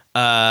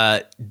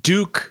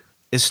 Duke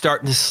is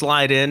starting to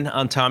slide in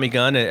on Tommy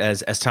Gunn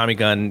as Tommy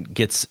Gunn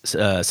gets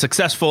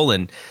successful,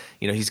 and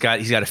he's got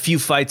a few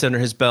fights under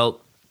his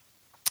belt.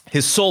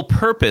 His sole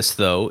purpose,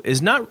 though,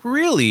 is not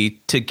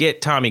really to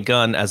get Tommy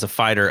Gunn as a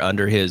fighter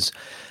under his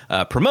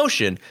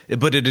promotion,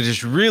 but it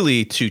is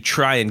really to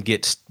try and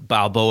get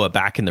Balboa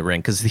back in the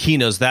ring, because he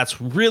knows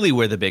that's really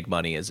where the big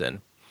money is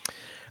in.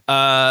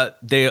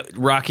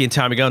 Rocky and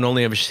Tommy Gunn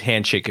only have a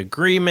handshake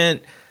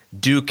agreement.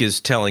 Duke is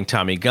telling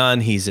Tommy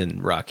Gunn he's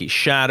in Rocky's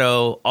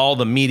shadow. All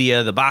the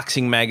media, the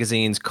boxing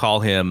magazines call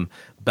him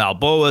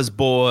Balboa's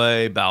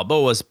boy,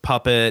 Balboa's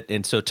puppet.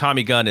 And so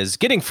Tommy Gunn is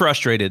getting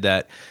frustrated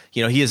that,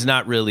 he is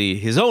not really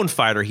his own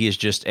fighter. He is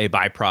just a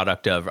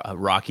byproduct of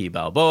Rocky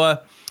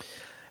Balboa.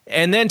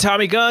 And then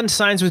Tommy Gunn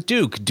signs with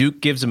Duke.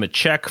 Duke gives him a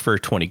check for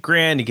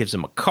 $20,000. He gives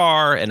him a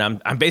car. And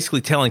I'm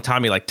basically telling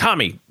Tommy, like,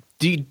 Tommy,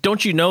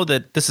 don't you know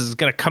that this is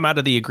going to come out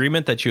of the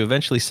agreement that you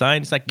eventually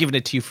signed? He's not giving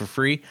it to you for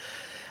free.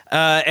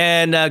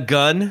 And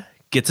Gunn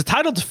gets a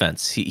title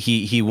defense.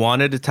 He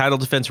wanted a title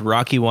defense.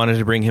 Rocky wanted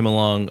to bring him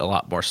along a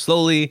lot more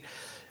slowly.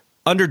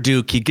 Under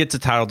Duke, he gets a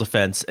title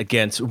defense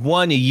against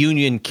one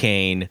Union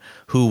Kane,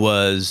 who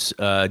was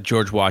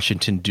George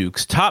Washington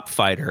Duke's top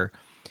fighter.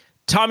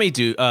 Tommy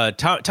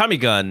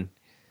Gunn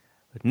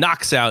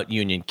knocks out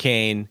Union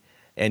Kane,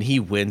 and he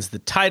wins the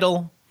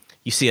title.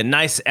 You see a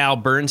nice Al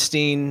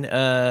Bernstein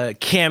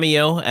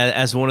cameo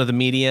as one of the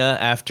media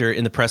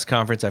in the press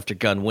conference after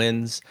Gunn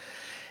wins.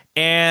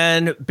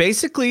 And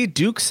basically,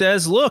 Duke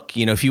says, look,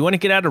 if you want to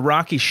get out of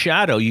Rocky's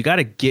shadow, you got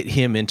to get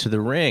him into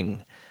the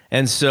ring.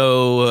 And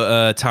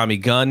so Tommy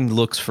Gunn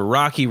looks for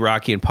Rocky.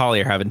 Rocky and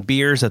Paulie are having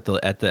beers at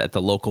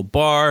the local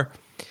bar.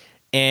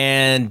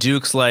 And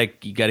Duke's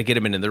like, you got to get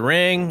him into the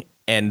ring.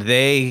 And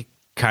they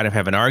kind of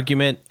have an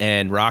argument.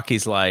 And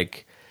Rocky's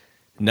like,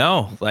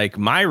 no, like,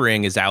 my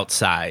ring is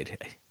outside.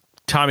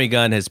 Tommy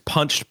Gunn has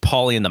punched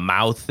Paulie in the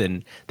mouth,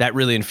 and that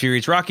really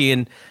infuriates Rocky.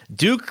 And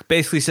Duke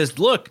basically says,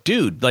 look,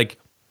 dude, like,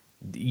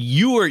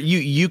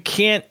 you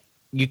can't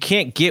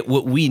get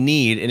what we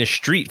need in a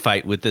street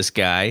fight with this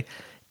guy.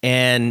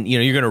 And,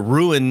 you're going to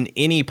ruin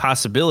any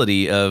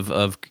possibility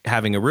of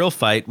having a real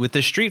fight with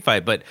this street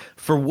fight. But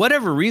for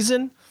whatever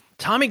reason,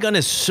 Tommy Gunn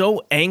is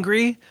so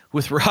angry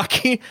with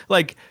Rocky.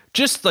 Like,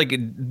 just like,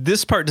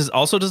 this part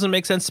also doesn't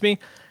make sense to me.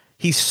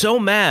 He's so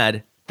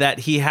mad that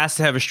he has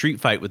to have a street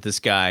fight with this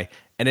guy.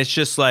 And it's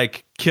just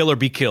like, kill or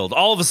be killed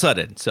all of a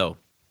sudden. So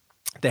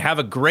they have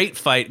a great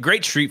fight,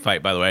 great street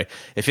fight, by the way.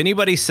 If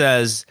anybody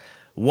says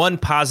one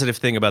positive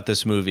thing about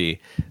this movie,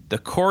 the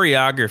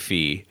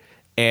choreography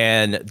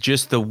and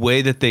just the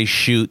way that they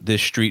shoot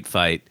this street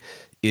fight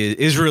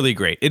is really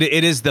great. It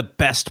is the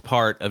best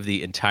part of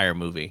the entire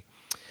movie.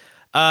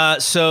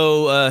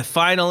 So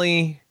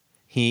finally,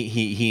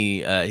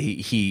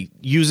 he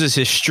uses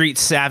his street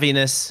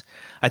savviness.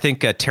 I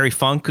think Terry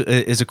Funk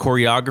is a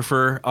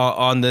choreographer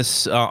on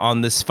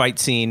this fight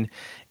scene.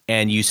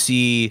 And you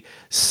see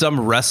some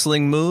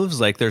wrestling moves,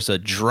 like there's a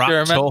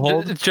drop toe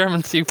hold.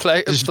 German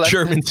suplex.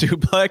 German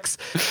suplex.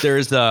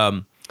 There's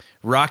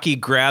Rocky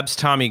grabs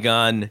Tommy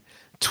Gunn,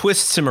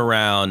 twists him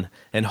around,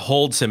 and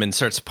holds him and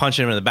starts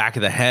punching him in the back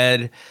of the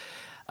head.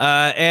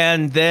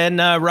 And then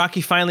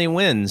Rocky finally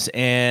wins.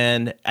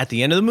 And at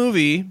the end of the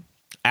movie,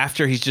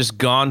 after he's just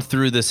gone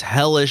through this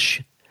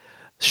hellish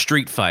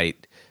street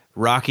fight,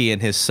 Rocky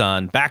and his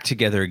son back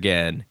together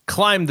again,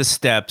 climb the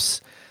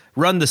steps,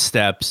 run the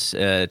steps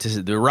to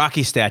the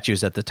Rocky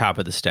statues at the top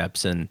of the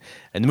steps, and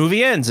the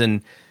movie ends.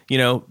 And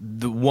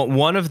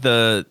one of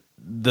the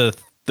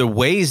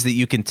ways that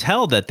you can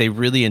tell that they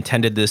really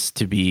intended this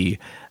to be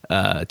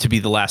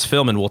the last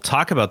film, and we'll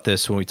talk about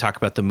this when we talk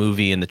about the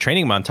movie and the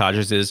training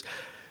montages, is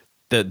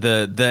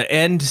the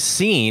end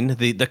scene,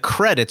 the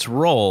credits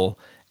roll,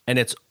 and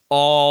it's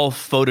all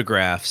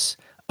photographs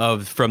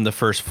from the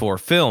first four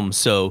films.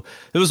 So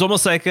it was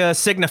almost like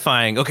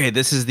signifying, okay,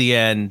 this is the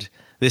end.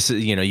 This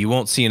is, you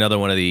won't see another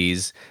one of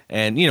these.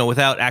 And,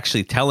 without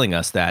actually telling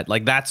us that,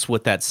 like, that's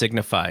what that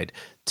signified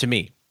to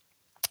me.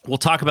 We'll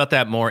talk about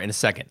that more in a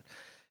second.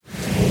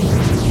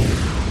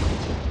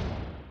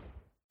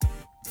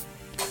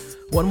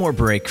 One more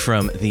break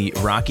from the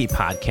Rocky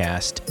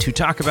podcast to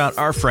talk about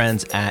our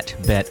friends at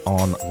Bet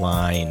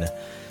Online.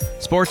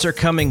 Sports are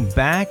coming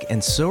back,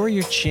 and so are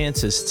your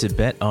chances to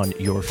bet on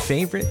your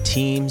favorite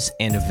teams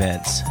and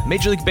events.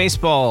 Major League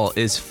Baseball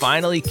is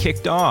finally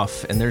kicked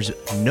off, and there's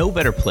no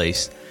better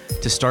place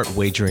to start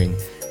wagering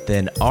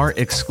than our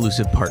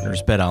exclusive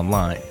partners, Bet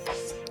Online.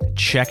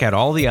 Check out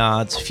all the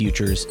odds,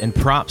 futures, and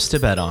props to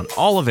bet on,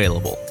 all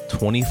available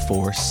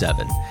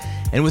 24/7.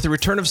 And with the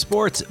return of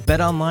sports,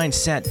 Bet Online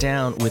sat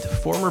down with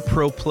former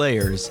pro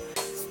players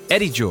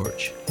Eddie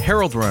George,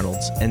 Harold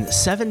Reynolds, and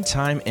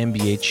 7-time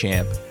NBA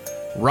champ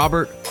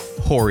Robert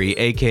Horry,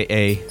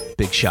 a.k.a.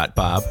 Big Shot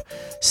Bob.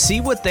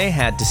 See what they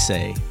had to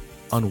say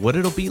on what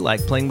it'll be like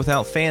playing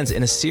without fans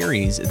in a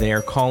series they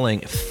are calling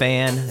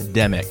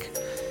Fandemic.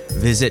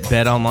 Visit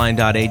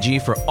betonline.ag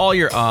for all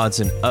your odds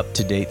and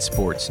up-to-date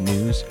sports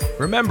news.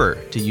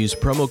 Remember to use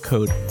promo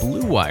code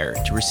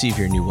BLUEWIRE to receive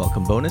your new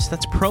welcome bonus.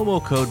 That's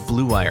promo code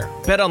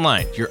BLUEWIRE.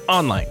 BetOnline, your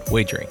online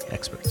wagering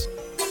experts.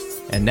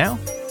 And now,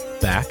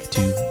 back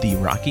to the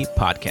Rocky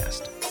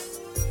Podcast.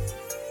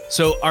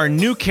 So our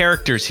new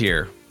characters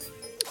here,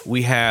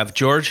 we have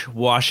George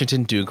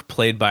Washington Duke,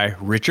 played by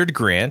Richard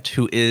Grant,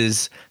 who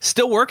is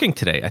still working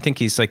today. I think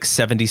he's like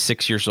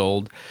 76 years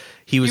old.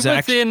 He was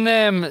actually in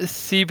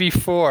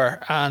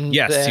CB4. And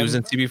yes, he was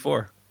in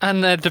CB4.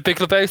 And The Big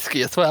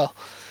Lebowski as well.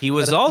 He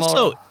was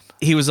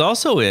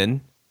also in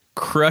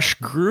Crush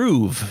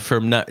Groove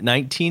from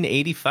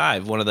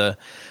 1985, one of the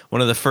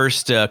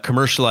first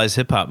commercialized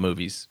hip hop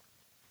movies.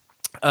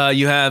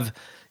 You have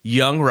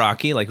young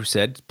Rocky, like we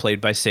said, played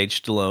by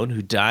Sage Stallone,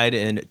 who died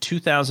in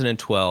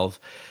 2012.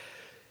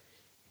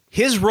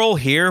 His role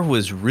here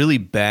was really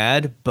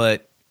bad,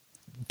 but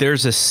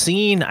there's a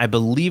scene, I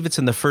believe it's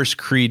in the first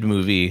Creed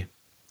movie,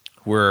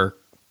 where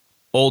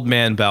old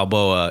man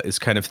Balboa is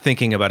kind of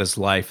thinking about his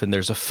life, and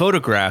there's a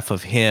photograph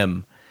of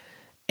him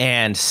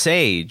and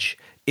Sage.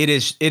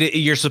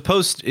 You're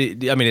supposed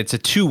to, I mean, it's a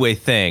two-way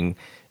thing.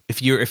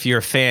 If you're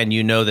a fan,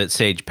 you know that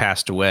Sage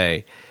passed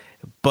away.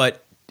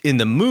 But in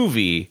the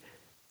movie,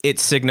 it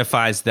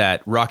signifies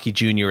that Rocky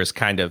Jr. is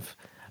kind of,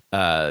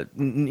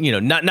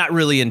 not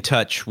really in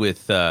touch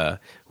with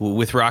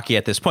Rocky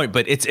at this point.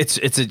 But it's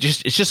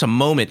just a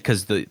moment,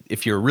 because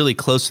if you're really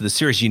close to the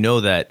series, you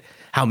know that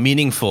how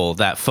meaningful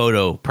that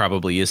photo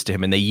probably is to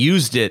him, and they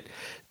used it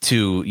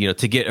to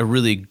get a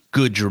really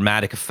good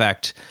dramatic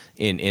effect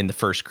in the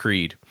first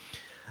Creed.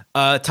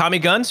 Tommy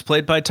Guns,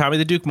 played by Tommy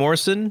the Duke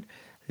Morrison.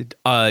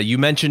 You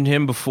mentioned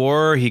him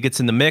before. He gets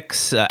in the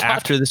mix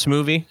after this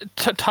movie.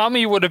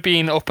 Tommy would have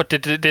been up at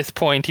this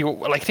point.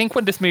 I think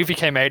when this movie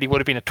came out, he would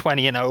have been a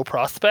 20-0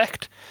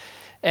 prospect.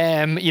 He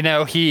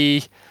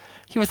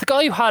was the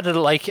guy who had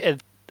a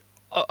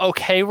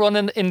okay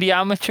run in the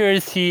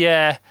amateurs. He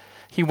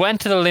went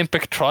to the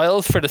Olympic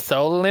trials for the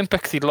Seoul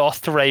Olympics. He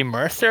lost to Ray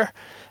Mercer.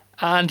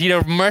 And,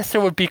 Mercer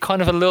would be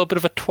kind of a little bit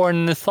of a thorn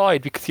in the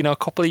side, because, a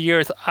couple of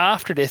years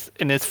after this,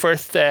 in his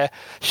first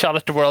shot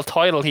at the world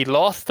title, he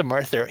lost to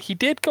Mercer. He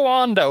did go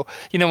on, though,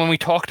 when we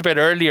talked about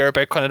earlier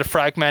about kind of the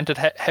fragmented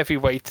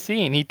heavyweight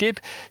scene, he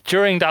did,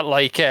 during that,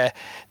 I think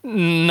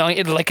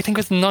it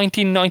was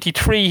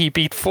 1993, he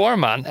beat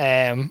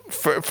Foreman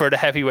for the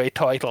heavyweight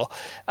title.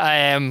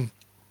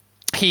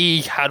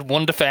 He had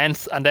one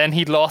defense, and then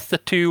he lost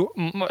it to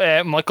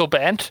Michael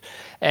Bent.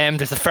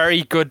 There's a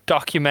very good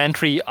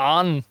documentary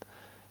on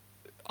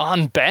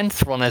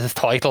Bent's run as his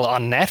title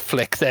on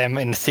Netflix in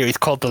a series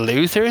called The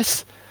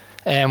Losers,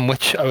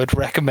 which I would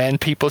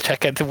recommend people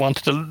check out if they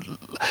wanted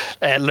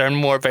to learn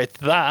more about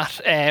that.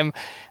 And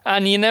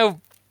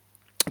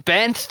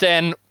Bent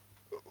then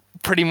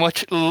pretty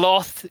much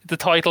lost the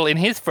title in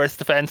his first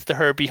defense to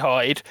Herbie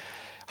Hyde.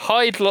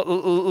 Hyde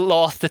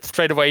lost it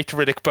straight away to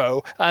Riddick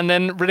Bowe, and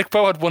then Riddick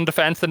Bowe had one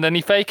defense, and then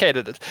he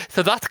vacated it.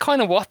 So that's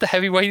kind of what the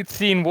heavyweight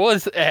scene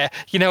was,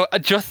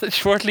 just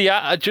shortly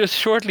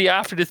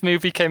after this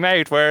movie came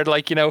out, where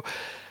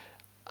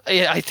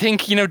I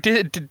think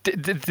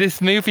this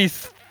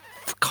movie's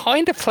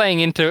kind of playing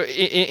into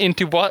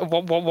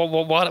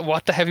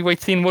what the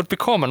heavyweight scene would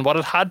become, and what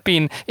it had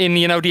been in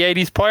the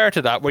 80s prior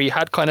to that, where you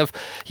had kind of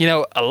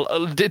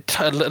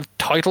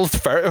titles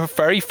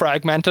very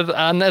fragmented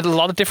and a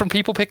lot of different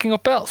people picking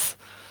up belts.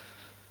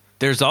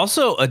 There's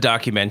also a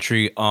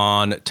documentary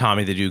on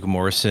Tommy the Duke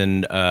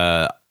Morrison,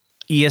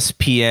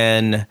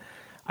 ESPN.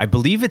 I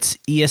believe it's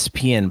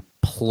ESPN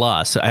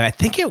Plus. I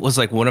think it was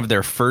like one of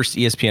their first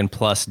ESPN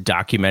Plus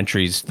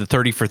documentaries, the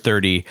 30 for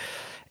 30,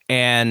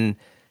 and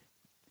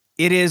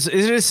it is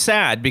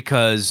sad,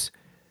 because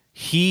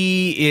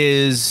he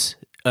is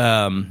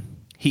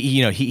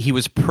he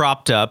was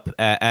propped up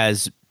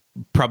as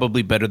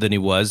probably better than he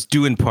was,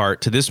 due in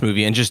part to this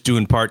movie, and just due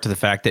in part to the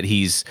fact that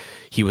he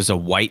was a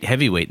white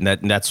heavyweight,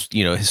 and that's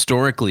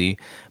historically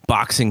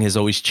boxing has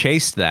always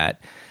chased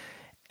that.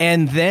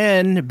 And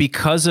then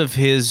because of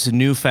his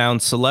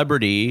newfound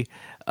celebrity,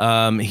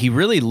 he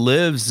really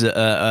lives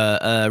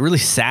a really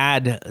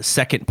sad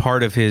second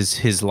part of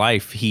his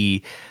life.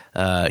 He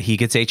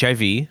gets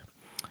HIV.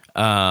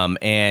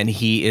 And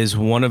he is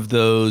one of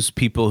those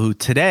people who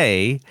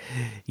today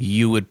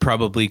you would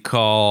probably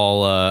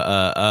call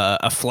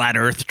a flat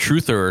earth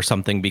truther or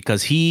something,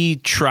 because he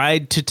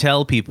tried to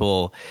tell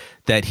people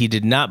that he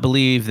did not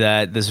believe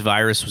that this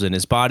virus was in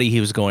his body. He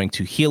was going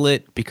to heal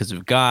it because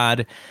of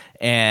God,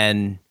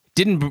 and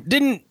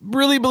didn't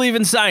really believe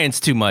in science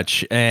too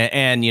much.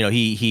 And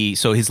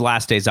so his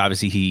last days,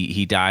 obviously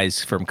he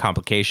dies from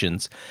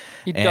complications.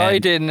 He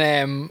died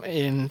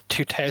in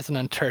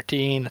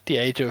 2013 at the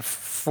age of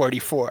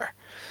 44.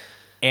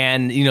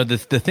 And the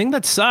thing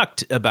that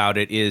sucked about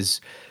it is,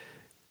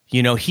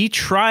 he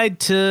tried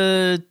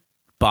to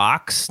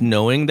box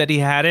knowing that he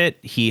had it.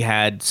 He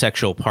had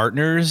sexual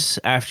partners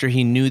after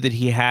he knew that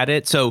he had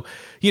it. So,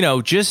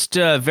 just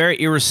a very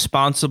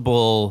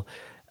irresponsible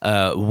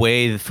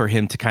way for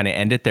him to kind of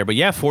end it there. But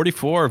yeah,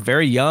 44,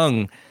 very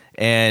young.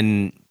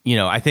 And,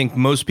 I think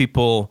most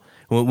people,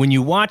 when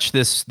you watch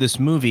this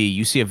movie,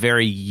 you see a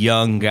very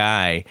young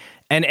guy.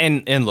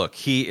 And look,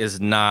 he is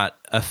not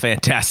a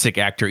fantastic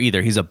actor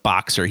either. He's a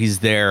boxer. He's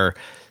there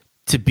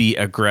to be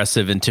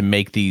aggressive and to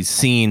make these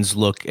scenes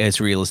look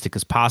as realistic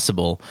as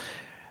possible.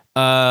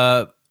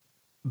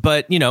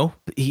 But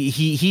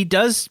he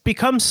does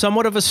become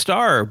somewhat of a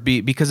star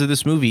because of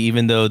this movie,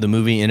 even though the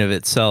movie in of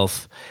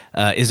itself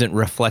isn't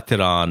reflected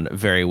on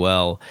very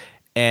well.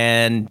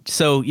 And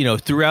so,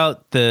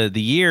 throughout the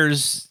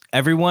years,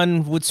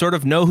 everyone would sort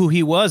of know who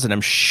he was, and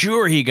I'm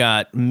sure he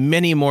got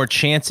many more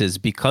chances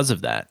because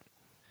of that.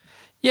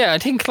 Yeah, I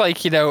think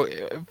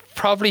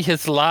probably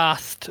his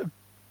last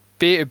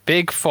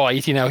big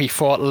fight, he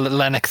fought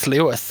Lennox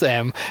Lewis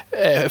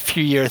a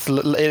few years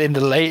later in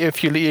the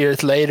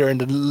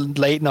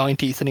late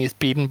 90s, and he was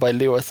beaten by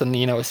Lewis,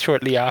 and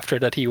shortly after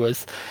that he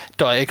was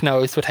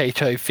diagnosed with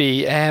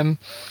HIV.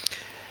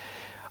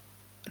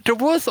 There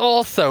was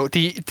also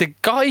the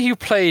guy who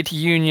played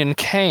Union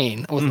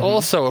Kane was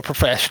also a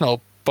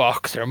professional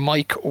boxer,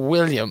 Mike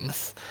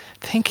Williams.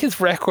 I think his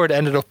record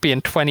ended up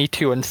being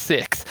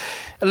 22-6.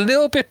 A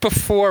little bit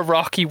before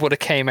Rocky would have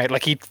came out,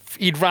 like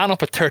he'd ran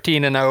up a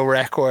 13-0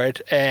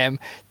 record.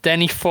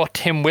 Then he fought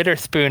Tim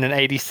Witherspoon in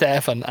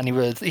 '87,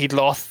 and he'd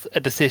lost a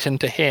decision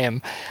to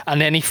him.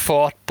 And then he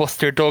fought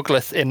Buster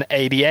Douglas in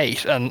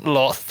 '88 and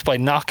lost by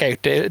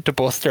knockout to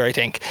Buster, I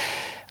think.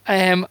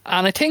 And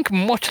I think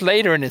much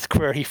later in his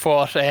career he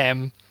fought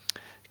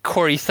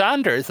Corey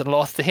Sanders and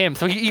lost to him.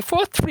 So he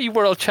fought 3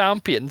 world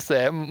champions,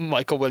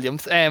 Michael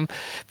Williams.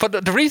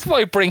 But the reason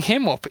why I bring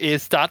him up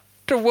is that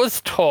there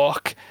was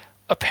talk,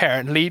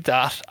 apparently,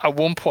 that at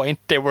one point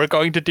they were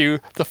going to do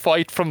the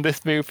fight from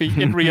this movie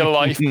in real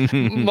life.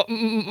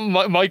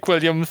 Mike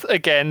Williams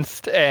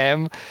against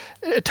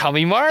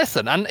Tommy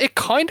Morrison. And it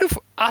kind of,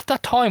 at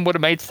that time, would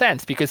have made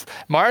sense because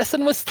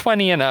Morrison was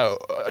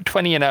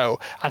 20-0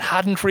 and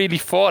hadn't really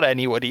fought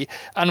anybody.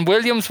 And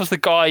Williams was the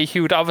guy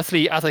who'd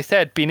obviously, as I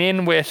said, been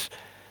in with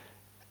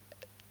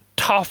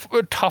top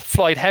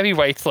flight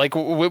heavyweights like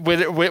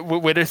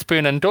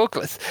Witherspoon and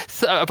Douglas,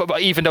 but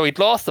even though he'd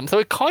lost them. So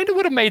it kind of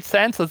would have made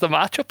sense as a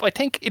matchup. I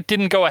think it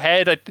didn't go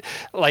ahead.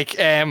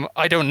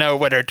 I don't know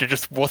whether there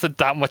just wasn't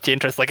that much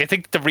interest. Like, I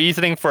think the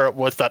reasoning for it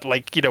was that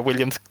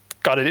Williams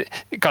got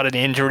an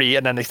injury,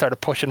 and then they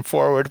started pushing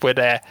forward with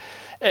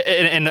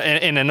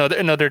in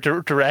another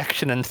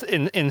direction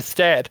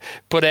instead.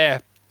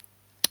 But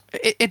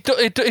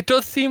it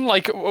does seem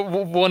like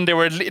one they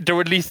were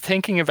at least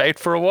thinking about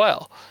for a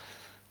while.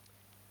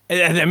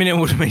 I mean, it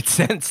would have made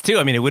sense too.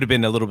 I mean, it would have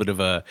been a little bit of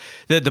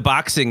the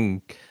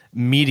boxing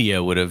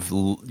media would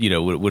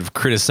have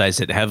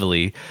criticized it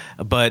heavily,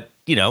 but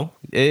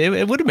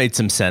it would have made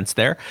some sense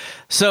there.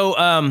 So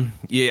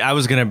I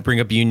was going to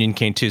bring up Union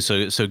Kane too.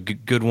 So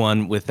good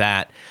one with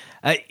that.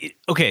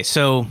 Okay,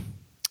 so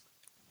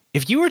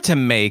if you were to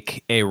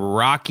make a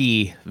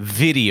Rocky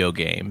video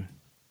game,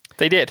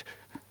 they did.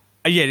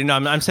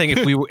 I'm saying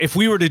if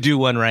we were to do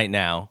one right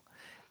now,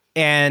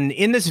 and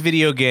in this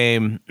video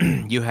game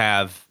you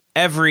have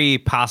every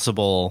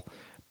possible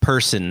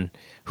person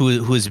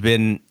who has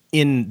been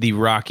in the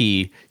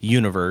Rocky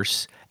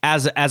universe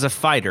as a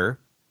fighter.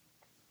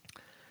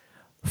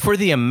 For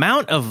the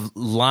amount of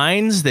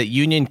lines that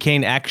Union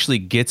Kane actually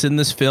gets in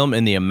this film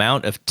and the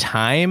amount of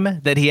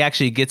time that he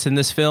actually gets in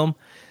this film,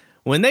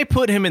 when they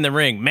put him in the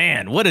ring,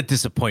 man, what a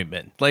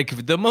disappointment.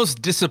 Like the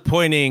most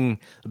disappointing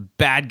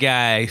bad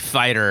guy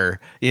fighter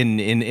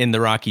in the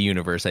Rocky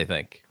universe, I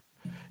think.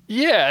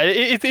 Yeah,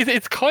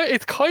 it's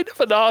kind of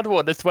an odd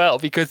one as well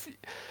because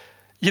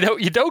you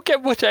don't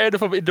get much out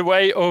of him in the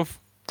way of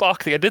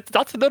boxing, and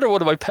that's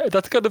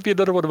going to be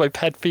another one of my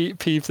pet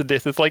peeves in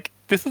this. It's like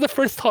this is the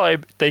first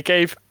time they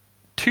gave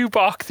 2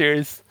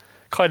 boxers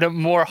kind of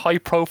more high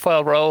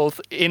profile roles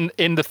in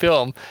the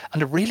film,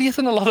 and there really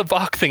isn't a lot of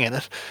boxing in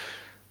it.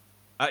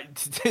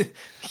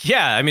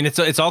 Yeah, I mean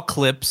it's all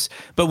clips,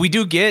 but we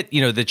do get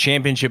the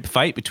championship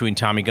fight between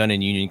Tommy Gunn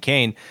and Union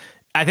Kane.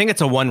 I think it's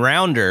a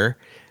 1-rounder.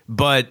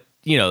 But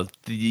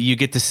you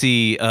get to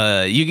see.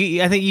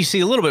 I think you see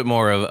a little bit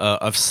more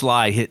of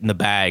Sly hitting the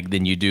bag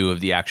than you do of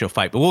the actual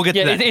fight. But we'll get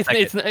to that.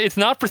 It's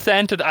not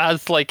presented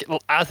as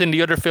in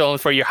the other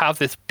films where you have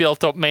this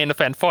built up main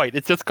event fight.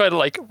 It's just kind of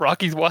like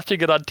Rocky's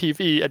watching it on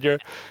TV, and you're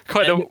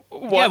kind of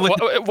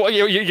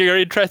you're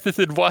interested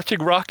in watching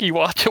Rocky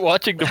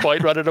watching the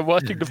fight rather than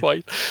watching the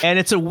fight. And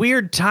it's a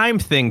weird time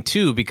thing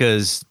too,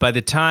 because by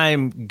the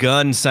time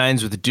Gunn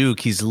signs with Duke,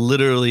 he's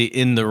literally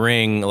in the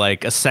ring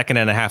like a second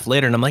and a half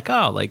later, and I'm like,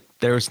 oh, like.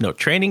 There was no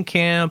training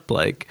camp,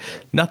 like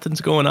nothing's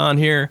going on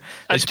here.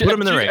 I just put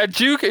him in the ring.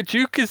 Duke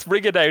is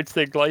ring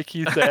announcing like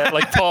he's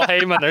like Paul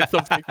Heyman or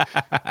something.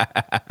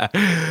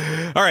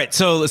 All right,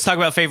 so let's talk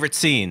about favorite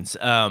scenes.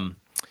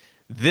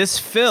 This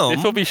film,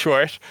 this will be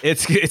short.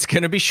 It's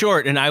going to be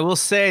short, and I will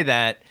say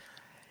that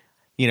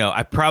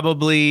I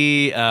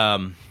probably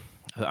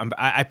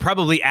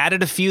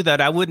added a few that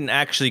I wouldn't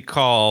actually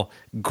call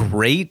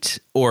great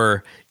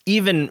or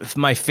even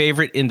my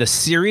favorite in the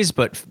series,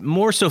 but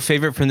more so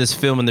favorite from this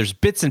film. And there's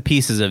bits and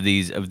pieces of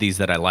these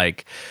that I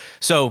like.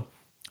 So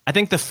I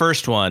think the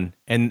first one,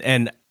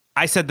 and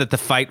I said that the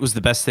fight was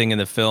the best thing in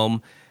the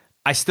film.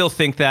 I still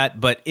think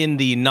that, but in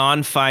the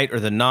non-fight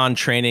or the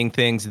non-training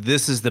things,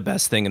 this is the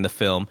best thing in the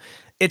film.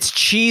 It's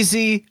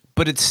cheesy,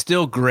 but it's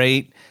still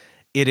great.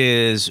 It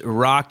is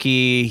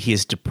Rocky. He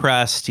is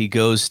depressed. He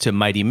goes to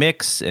Mighty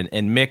Mick's, and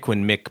Mick,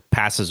 when Mick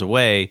passes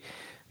away,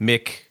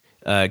 Mick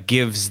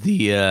gives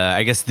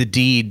the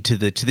deed to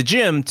the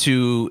gym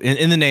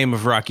in the name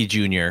of Rocky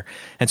Jr.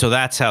 And so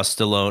that's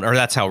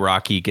how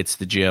Rocky gets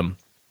the gym.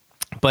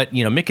 But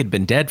Mick had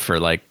been dead for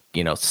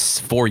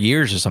 4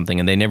 years or something,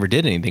 and they never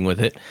did anything with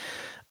it.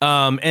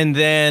 And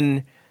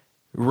then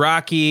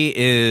Rocky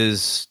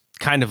is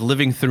kind of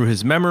living through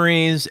his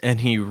memories, and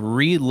he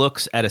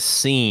re-looks at a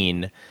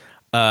scene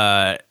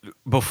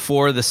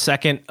before the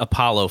second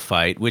Apollo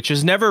fight, which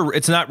it's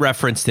not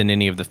referenced in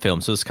any of the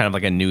films, so it's kind of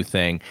like a new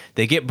thing.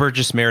 They get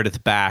Burgess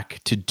Meredith back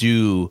to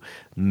do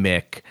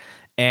Mick,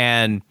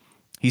 and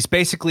he's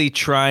basically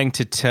trying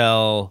to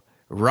tell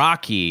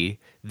Rocky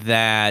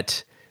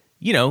that,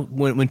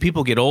 when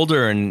people get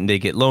older and they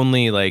get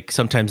lonely,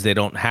 sometimes they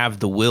don't have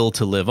the will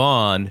to live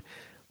on,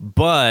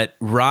 but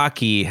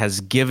Rocky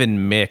has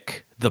given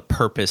Mick the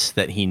purpose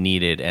that he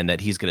needed, and that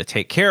he's going to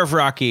take care of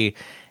Rocky,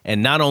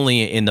 and not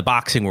only in the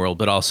boxing world,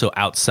 but also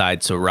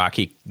outside, so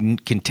Rocky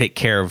can take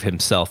care of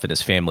himself and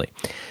his family.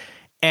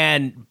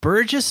 And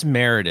Burgess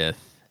Meredith,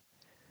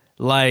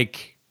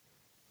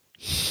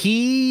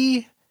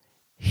 he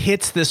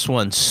hits this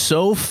one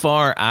so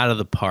far out of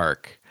the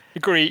park.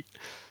 Agree.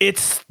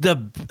 It's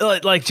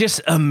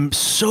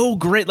so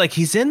great.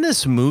 He's in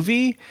this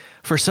movie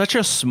for such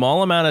a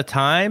small amount of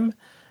time,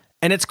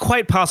 and it's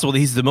quite possible that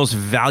he's the most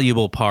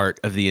valuable part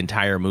of the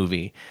entire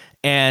movie.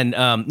 And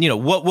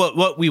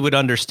what we would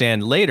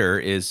understand later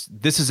is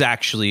this is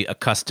actually a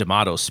Cus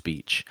D'Amato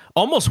speech,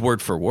 almost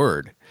word for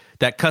word,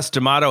 that Cus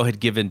D'Amato had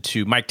given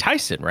to Mike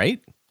Tyson,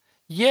 right?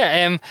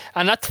 Yeah,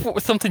 and that's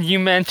something you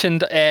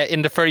mentioned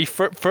in the very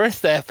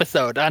first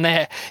episode.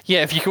 And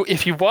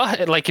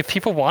if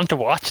people want to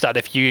watch that,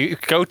 if you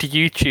go to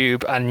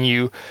YouTube and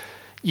you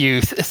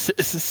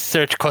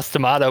search Cus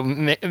D'Amato,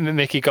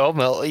 Mickey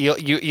Goldmill,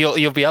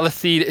 you'll be able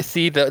to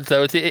see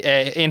those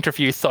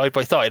interviews side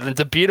by side, and it's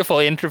a beautiful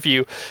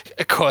interview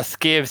Cus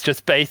gives,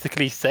 just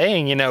basically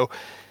saying,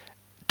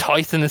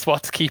 Tyson is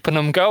what's keeping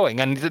him going,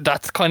 and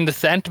that's kind of the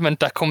sentiment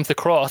that comes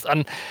across.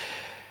 And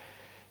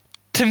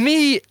to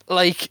me,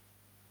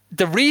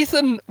 the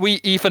reason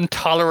we even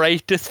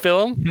tolerate this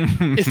film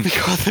is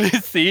because of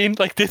this scene.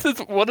 This is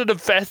one of the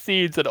best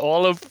scenes in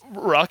all of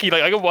Rocky.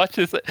 I can watch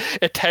this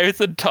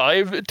 1,000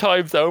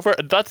 times over,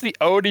 and that's the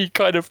only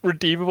kind of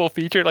redeemable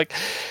feature.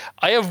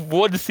 I have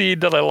one scene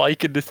that I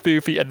like in this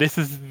movie, and this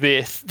is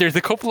this. There's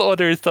a couple of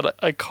others that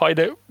I kind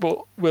of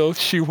will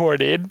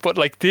shoehorn in, but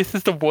this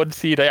is the one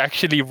scene I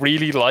actually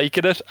really like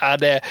in it,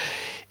 and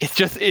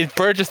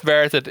Burgess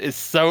Meredith is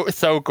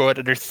so good,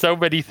 and there's so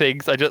many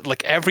things. I just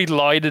every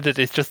line in it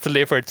is just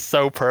delivered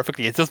so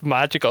perfectly. It's just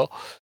magical.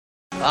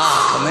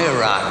 Come here,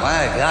 Rock.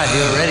 My God,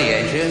 you're ready,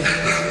 ain't you?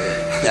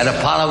 That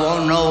Apollo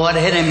won't know what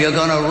hit him. You're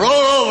gonna roll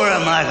over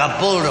him like a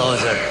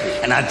bulldozer,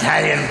 an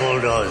Italian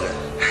bulldozer.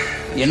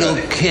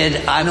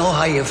 Kid, I know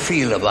how you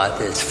feel about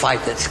this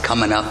fight that's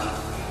coming up,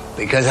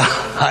 because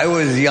I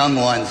was young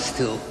once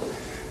too.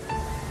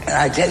 And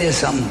I tell you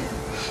something.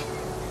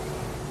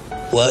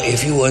 Well,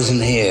 if you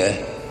wasn't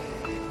here,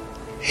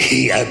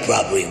 I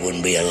probably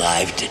wouldn't be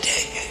alive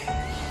today.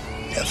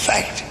 The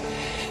fact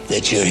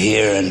that you're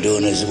here and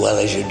doing as well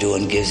as you're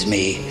doing gives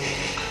me,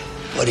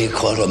 what do you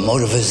call it, a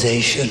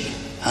motivation,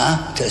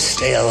 to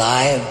stay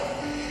alive?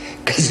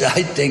 Because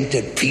I think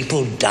that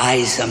people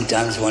die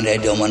sometimes when they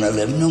don't want to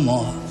live no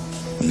more.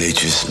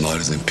 Nature's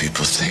smarter than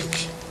people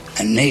think.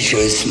 And nature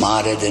is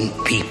smarter than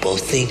people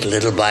think.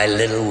 Little by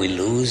little, we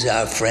lose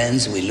our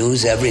friends, we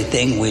lose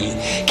everything. We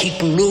keep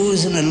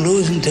losing and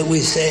losing till we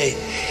say,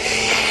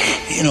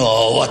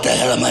 what the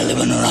hell am I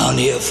living around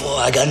here for?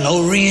 I got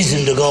no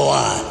reason to go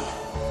on.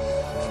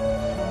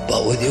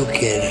 But with you,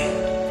 kid,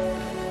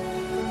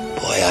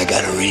 boy, I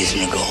got a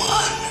reason to go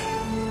on.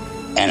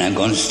 And I'm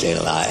going to stay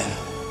alive.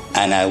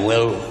 And I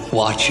will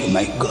watch you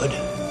make good.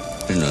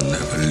 And I'll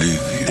never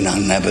leave you. And I'll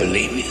never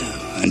leave you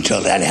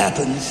until that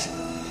happens.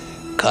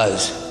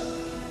 Because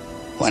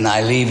when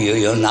I leave you,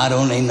 you'll not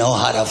only know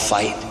how to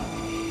fight,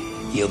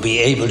 you'll be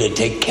able to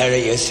take care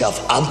of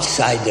yourself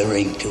outside the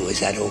ring, too. Is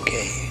that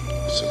okay?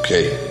 It's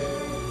okay.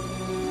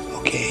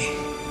 Okay.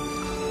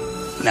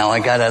 Now, I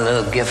got a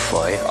little gift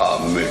for you. Oh,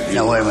 man.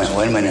 No, wait a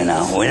minute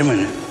now. Wait a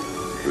minute.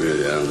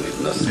 Really, I don't need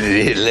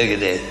nothing. Look at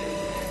this.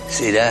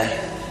 See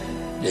that?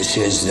 This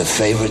is the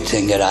favorite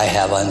thing that I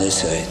have on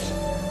this earth.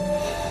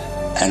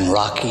 And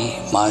Rocky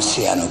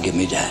Marciano gave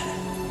me that.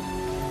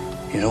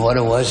 You know what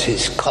it was?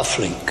 His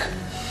cufflink.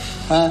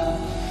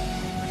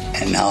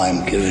 And now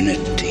I'm giving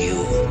it to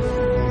you.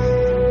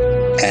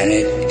 And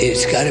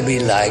it's got to be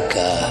like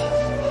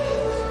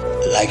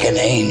an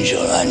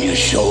angel on your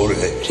shoulder,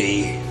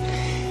 see?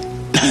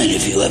 And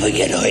if you ever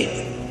get hurt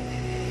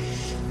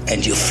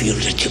and you feel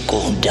that you're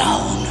going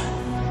down,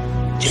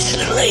 this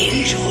little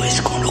angel is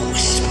going to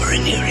whisper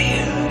in your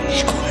ear.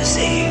 He's going to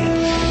say,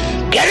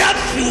 "Get up,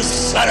 you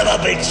son of a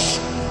bitch!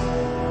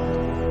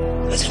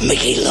 Because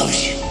Mickey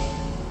loves you."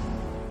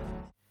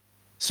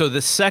 So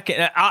the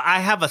second, I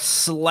have a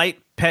slight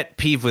pet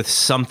peeve with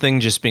something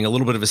just being a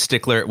little bit of a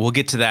stickler. We'll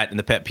get to that in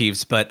the pet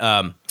peeves, but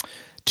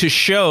to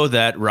show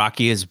that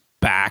Rocky is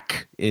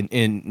back in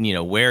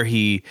where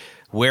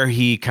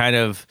he kind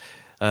of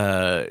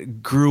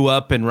grew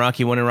up in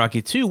Rocky 1 and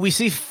Rocky 2, we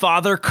see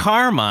Father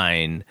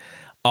Carmine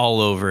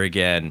all over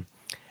again.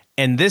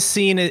 And this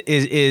scene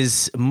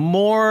is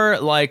more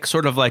like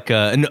sort of like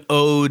an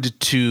ode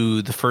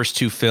to the first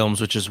two films,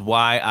 which is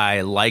why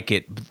I like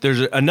it.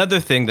 There's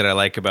another thing that I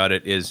like about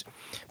it is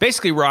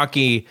basically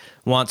Rocky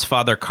wants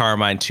Father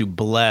Carmine to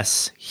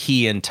bless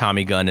he and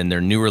Tommy Gunn in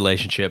their new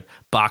relationship.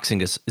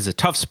 Boxing is a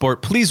tough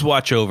sport. Please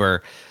watch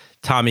over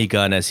Tommy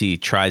Gunn as he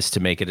tries to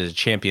make it as a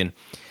champion.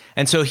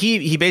 And so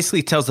he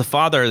basically tells the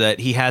father that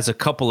he has a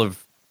couple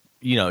of,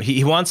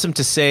 he wants him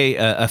to say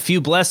a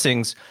few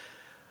blessings.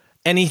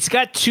 And he's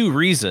got two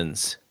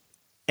reasons,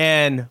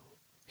 and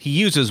he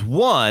uses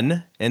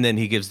one, and then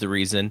he gives the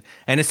reason.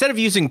 And instead of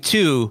using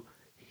two,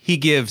 he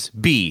gives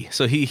B.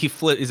 So he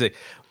flips. He's like,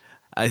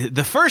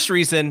 the first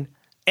reason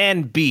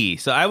and B.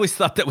 So I always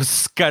thought that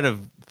was kind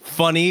of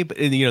funny. But,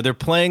 they're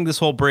playing this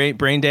whole brain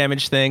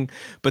damage thing,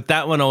 but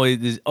that one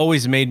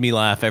always made me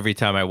laugh every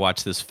time I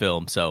watch this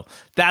film. So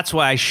that's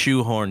why I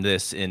shoehorned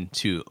this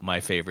into my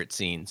favorite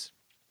scenes.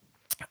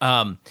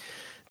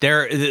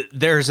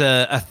 There's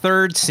a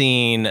third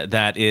scene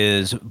that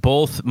is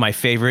both my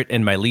favorite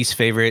and my least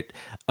favorite,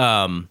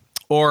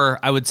 or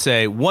I would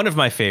say one of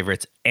my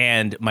favorites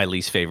and my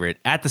least favorite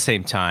at the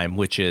same time,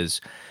 which is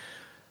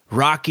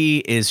Rocky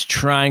is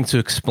trying to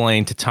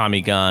explain to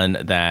Tommy Gunn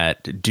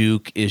that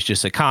Duke is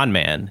just a con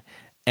man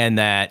and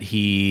that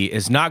he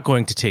is not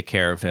going to take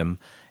care of him.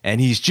 And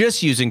he's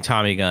just using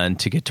Tommy Gunn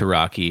to get to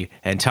Rocky.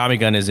 And Tommy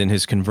Gunn is in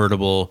his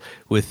convertible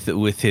with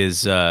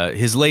his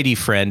lady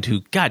friend,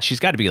 who, God, she's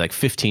got to be like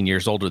 15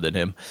 years older than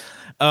him.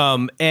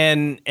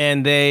 And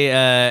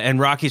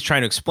Rocky's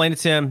trying to explain it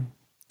to him.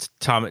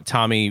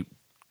 Tommy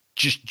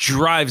just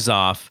drives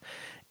off,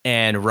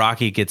 and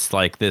Rocky gets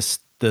like this.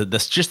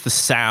 Just the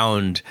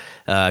sound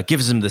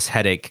gives him this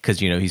headache because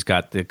he's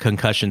got the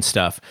concussion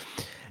stuff.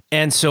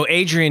 And so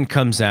Adrian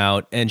comes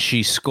out and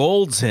she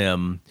scolds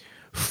him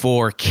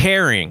for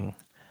caring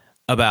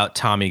about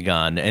Tommy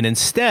Gunn, and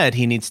instead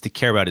he needs to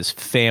care about his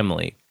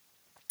family.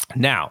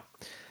 Now,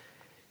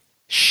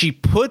 she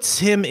puts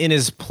him in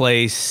his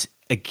place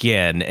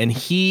again, and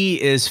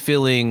he is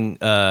feeling,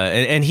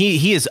 and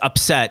he is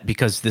upset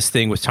because this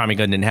thing with Tommy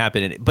Gunn didn't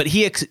happen. But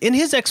in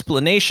his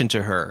explanation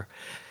to her,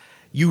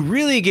 you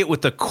really get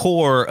what the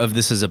core of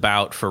this is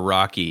about for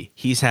Rocky.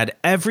 He's had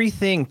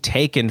everything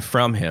taken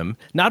from him,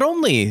 not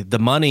only the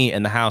money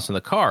and the house and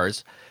the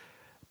cars,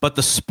 but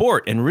the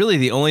sport, and really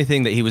the only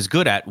thing that he was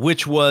good at,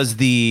 which was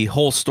the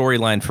whole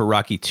storyline for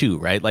Rocky 2,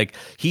 right? Like,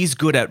 he's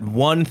good at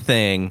one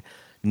thing,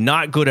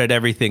 not good at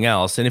everything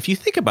else. And if you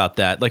think about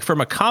that, like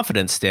from a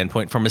confidence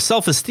standpoint, from a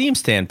self-esteem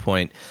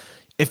standpoint,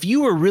 if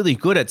you were really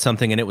good at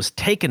something and it was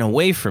taken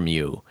away from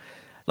you,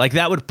 like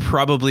that would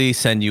probably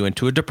send you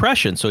into a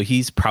depression. So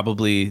he's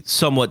probably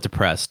somewhat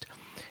depressed.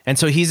 And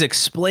so he's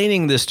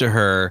explaining this to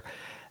her.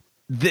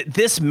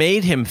 This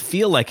made him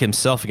feel like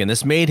himself again.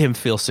 This made him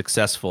feel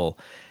successful.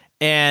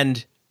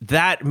 And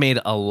that made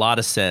a lot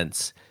of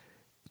sense.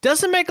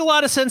 Doesn't make a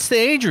lot of sense to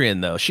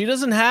Adrian, though. She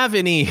doesn't have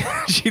any,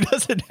 she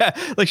doesn't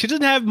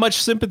have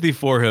much sympathy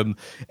for him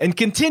and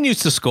continues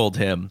to scold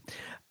him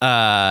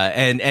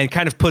and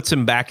kind of puts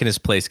him back in his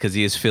place because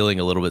he is feeling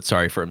a little bit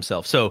sorry for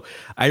himself. So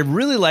I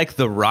really like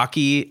the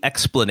Rocky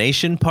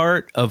explanation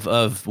part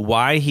of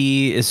why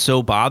he is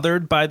so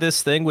bothered by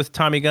this thing with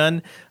Tommy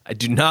Gunn. I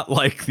do not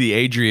like the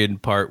Adrian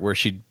part where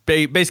she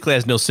basically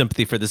has no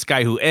sympathy for this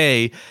guy who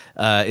A,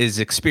 is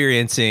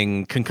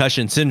experiencing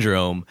concussion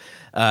syndrome,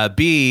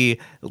 B,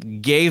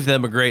 gave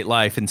them a great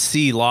life, and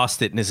C,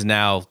 lost it and is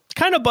now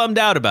kind of bummed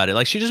out about it.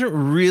 Like, she doesn't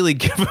really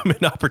give him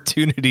an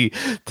opportunity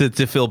to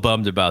feel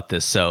bummed about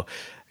this. So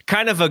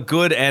kind of a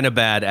good and a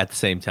bad at the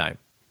same time.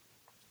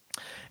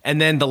 And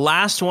then the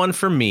last one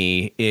for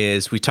me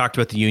is, we talked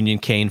about the Union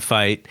Cane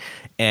fight,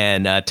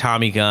 and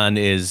Tommy Gunn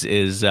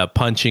is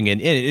punching.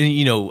 And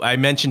I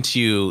mentioned to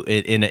you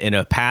in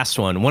a past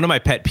one of my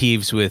pet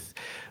peeves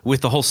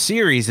with the whole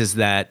series is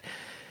that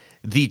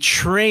the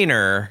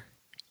trainer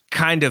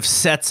kind of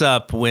sets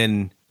up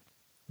when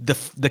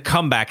the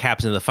comeback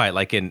happens in the fight.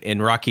 Like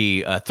in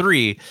Rocky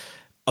 3,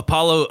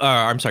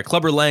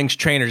 Clubber Lang's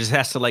trainer just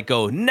has to like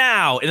go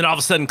now, and then all of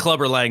a sudden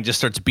Clubber Lang just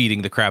starts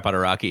beating the crap out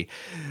of Rocky.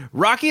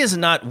 Rocky is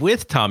not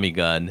with Tommy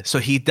Gunn, so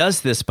he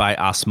does this by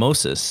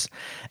osmosis,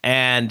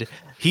 and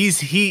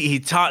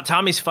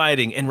Tommy's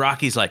fighting, and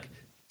Rocky's like,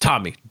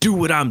 Tommy, do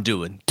what I'm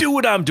doing,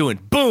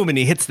 boom, and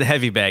he hits the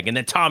heavy bag, and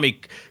then Tommy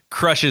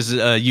crushes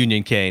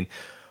Union Cane.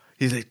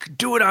 He's like,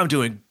 do what I'm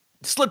doing,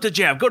 slip the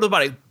jab, go to the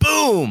body,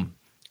 boom.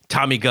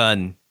 Tommy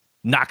Gunn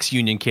knocks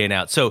Union Cane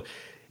out. So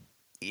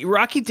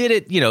Rocky did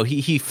it,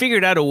 he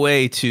figured out a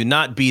way to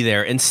not be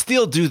there and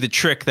still do the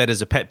trick that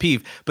is a pet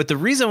peeve. But the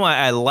reason why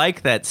I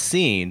like that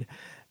scene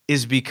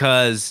is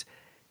because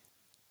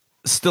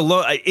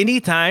Stallone,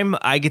 anytime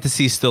I get to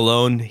see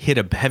Stallone hit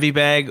a heavy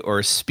bag or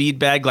a speed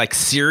bag, like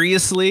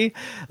seriously,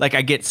 like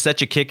I get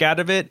such a kick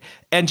out of it.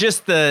 And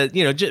just the,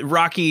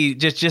 Rocky,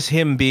 just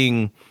him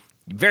being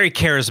very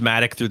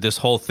charismatic through this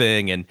whole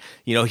thing. And,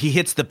 he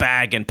hits the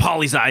bag and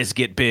Paulie's eyes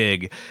get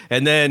big.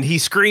 And then he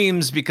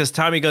screams because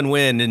Tommy Gunn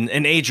win.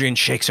 And Adrian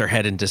shakes her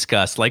head in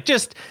disgust. Like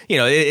just,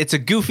 it's a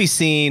goofy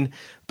scene,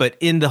 but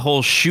in the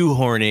whole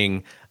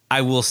shoehorning, I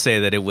will say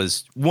that it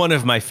was one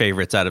of my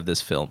favorites out of this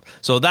film.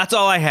 So that's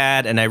all I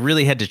had, and I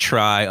really had to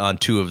try on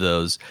 2 of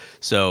those.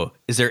 So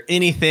is there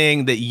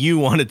anything that you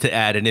wanted to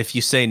add? And if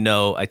you say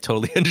no, I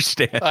totally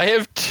understand. I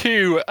have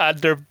 2, and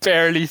they're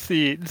barely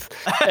scenes.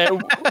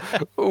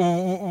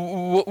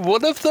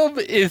 One of them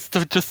is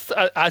just,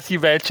 as you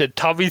mentioned,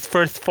 Tommy's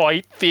first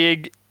fight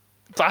being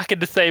back in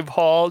the same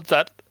hall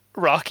that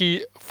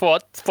Rocky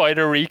fought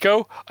Spider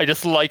Rico. I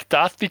just like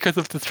that because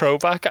of the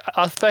throwback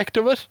aspect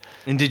of it.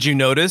 And did you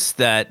notice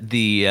that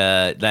the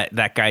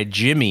that guy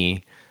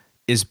Jimmy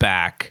is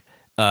back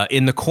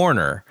in the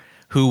corner?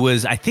 Who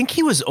was, I think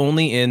he was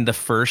only in the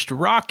first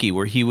Rocky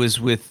where he was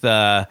with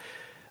Mick.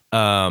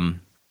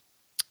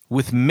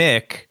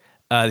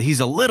 He's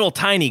a little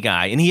tiny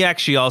guy, and he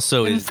actually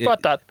also is. Spot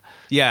that.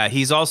 Yeah,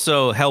 he's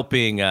also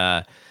helping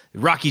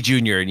Rocky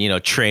Jr.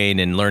 Train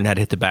and learn how to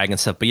hit the bag and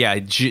stuff. But yeah,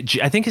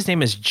 I think his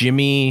name is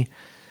Jimmy.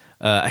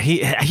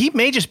 He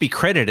may just be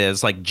credited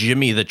as like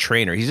Jimmy the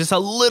Trainer. He's just a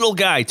little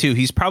guy too.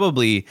 He's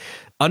probably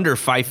under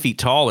 5 feet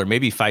tall or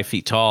maybe 5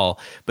 feet tall.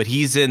 But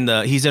he's in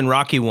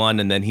Rocky 1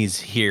 and then he's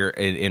here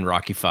in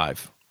Rocky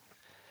 5.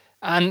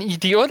 And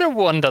the other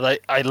one that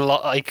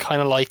I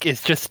kind of like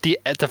is just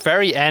at the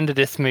very end of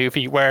this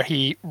movie where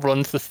he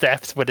runs the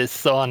steps with his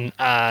son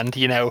and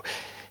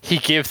he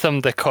gives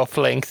him the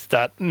cufflinks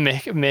that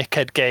Mick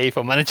had gave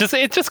him, and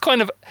it just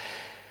kind of,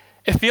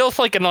 it feels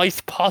like a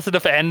nice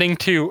positive ending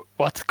to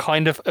what's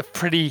kind of a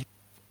pretty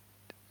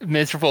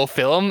miserable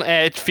film.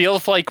 It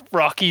feels like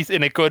Rocky's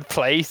in a good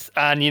place,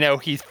 and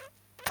he's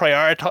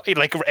prioritizing,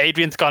 like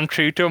Adrian's gone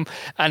through to him,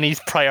 and he's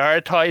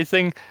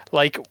prioritizing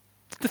like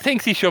the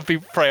things he should be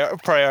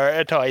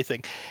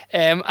prioritizing.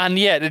 And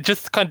yeah, it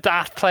just kind of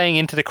that playing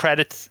into the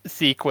credits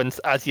sequence,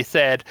 as you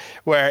said,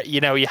 where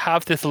you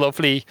have this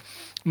lovely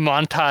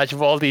montage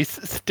of all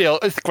these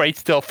great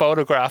still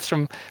photographs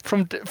from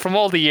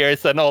all the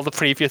years and all the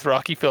previous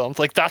Rocky films.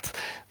 Like that's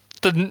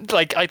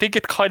I think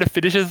it kind of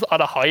finishes on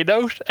a high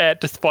note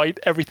despite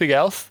everything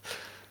else.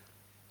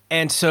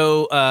 And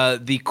so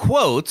the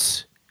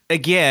quotes,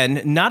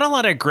 again, not a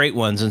lot of great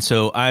ones, and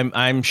so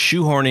I'm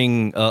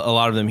shoehorning a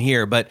lot of them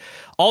here, but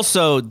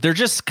also they're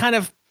just kind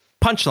of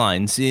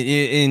punchlines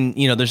in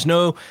there's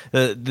no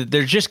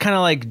they're just kind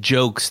of like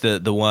jokes,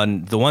 the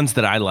ones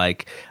that I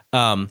like.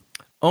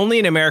 Only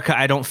in America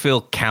I don't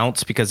feel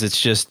counts because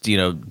it's just,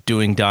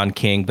 doing Don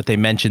King, but they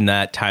mention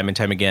that time and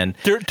time again.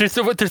 There's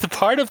a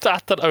part of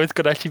that I was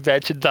going to actually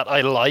mention that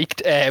I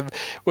liked, and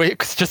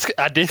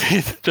this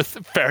is just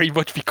very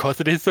much because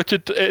it is such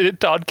a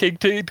Don King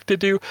to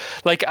do.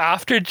 Like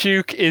after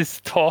Duke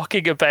is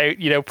talking about,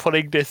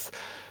 putting this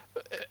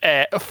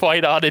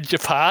fight on in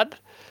Japan,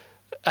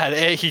 and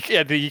he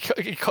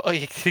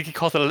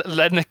calls it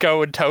letting it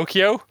go in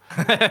Tokyo.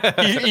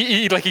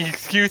 he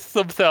excuses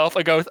himself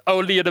and goes,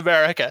 only in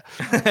America.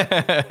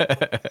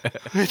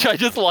 Which I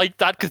just like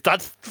that because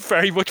that's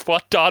very much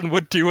what Don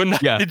would do in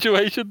that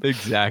situation.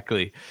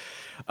 Exactly.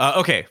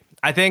 Okay,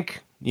 I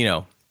think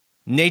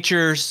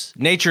nature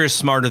is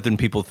smarter than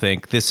people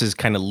think. This is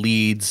kind of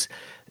leads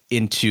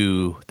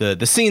into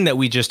the scene that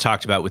we just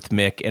talked about with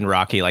Mick and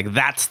Rocky. Like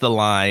that's the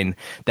line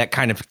that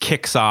kind of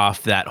kicks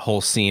off that whole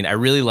scene. I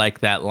really like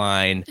that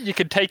line. You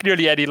can take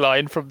nearly any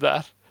line from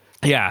that.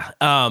 Yeah.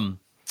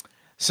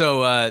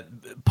 So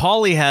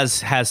Paulie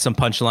has some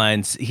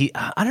punchlines.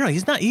 I don't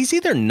know. He's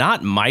either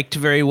not mic'd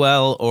very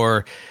well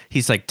or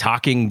he's like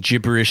talking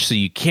gibberish, so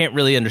you can't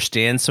really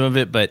understand some of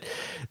it. But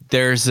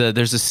there's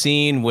a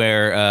scene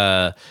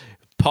where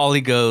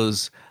Paulie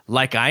goes,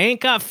 like, I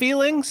ain't got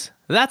feelings.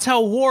 That's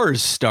how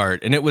wars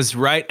start. And it was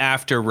right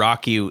after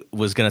Rocky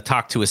was going to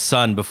talk to his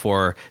son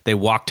before they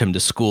walked him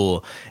to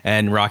school.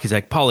 And Rocky's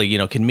like,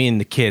 Paulie, can me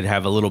and the kid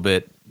have a little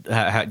bit,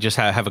 just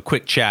have a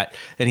quick chat?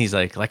 And he's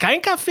like, I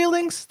ain't got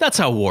feelings. That's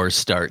how wars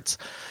starts.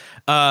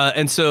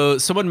 And so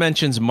someone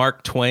mentions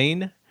Mark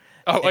Twain.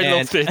 Oh, I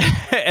loved it.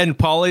 And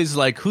Paulie's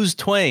like, who's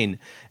Twain?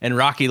 And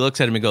Rocky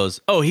looks at him and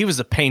goes, oh, he was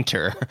a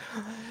painter.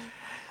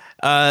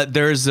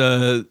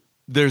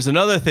 There's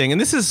another thing, and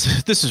this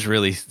is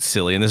really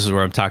silly, and this is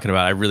where I'm talking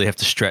about I really have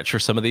to stretch for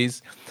some of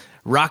these.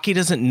 Rocky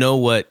doesn't know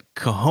what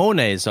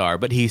cojones are,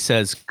 but he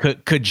says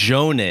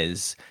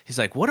cajones. He's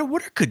like, what are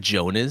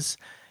cajones?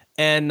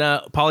 And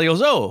Paulie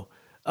goes,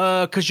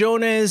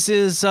 cajones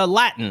is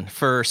Latin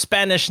for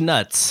Spanish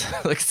nuts.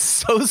 Like,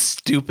 so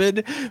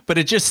stupid, but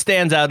it just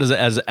stands out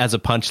as a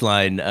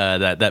punchline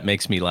that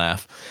makes me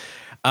laugh.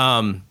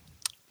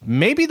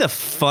 Maybe the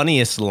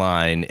funniest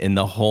line in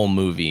the whole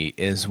movie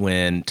is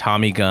when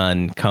Tommy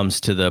Gunn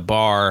comes to the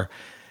bar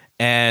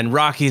and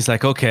Rocky's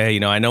like, okay,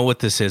 I know what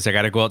this is. I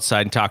got to go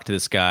outside and talk to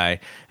this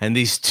guy. And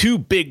these two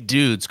big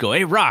dudes go,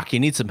 hey, Rock, you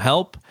need some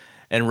help?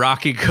 And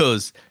Rocky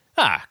goes,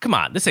 come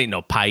on, this ain't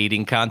no pie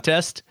eating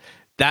contest.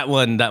 That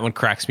one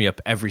cracks me up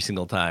every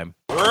single time.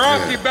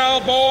 Rocky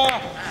Balboa.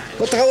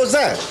 What the hell was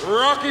that?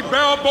 Rocky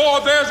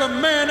Balboa, there's a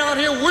man out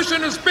here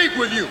wishing to speak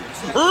with you.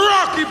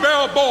 Rocky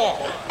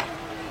Balboa.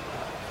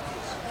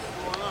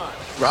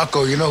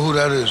 Rocco, you know who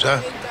that is,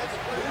 huh?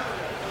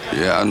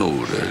 Yeah, I know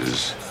who that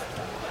is.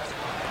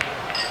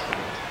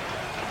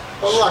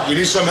 Oh, look, you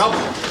need some help?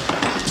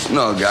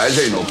 No, guys,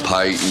 ain't no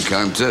pie eating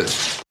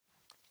contest.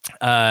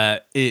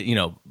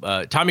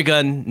 Tommy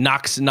Gunn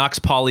knocks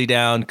Paulie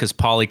down because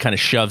Paulie kind of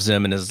shoves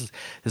him and is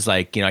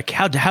like,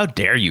 how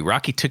dare you?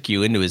 Rocky took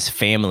you into his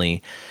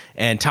family.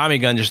 And Tommy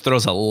Gunn just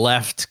throws a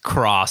left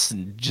cross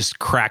and just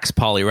cracks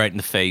Paulie right in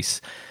the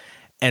face.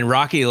 And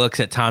Rocky looks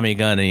at Tommy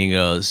Gunn and he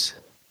goes,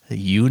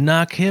 you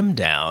knock him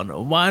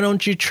down. Why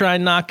don't you try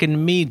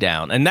knocking me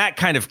down? And that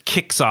kind of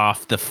kicks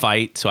off the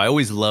fight. So I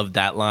always loved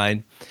that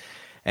line.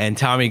 And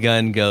Tommy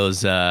Gunn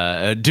goes,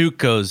 Duke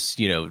goes,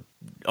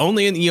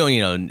 only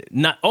in,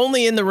 not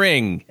only in the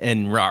ring.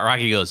 And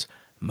Rocky goes,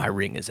 my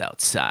ring is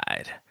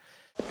outside.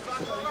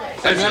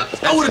 Hey, man,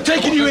 I would have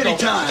taken you any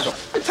time.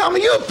 Hey,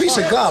 Tommy, you're a piece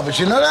of garbage,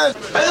 you know that?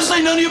 Hey, this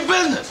ain't none of your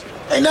business.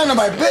 Ain't none of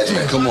my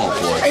business. Come on,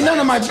 Floyd. Ain't none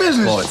of my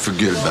business. Floyd,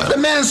 forget about it.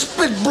 The man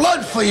spit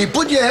blood for you.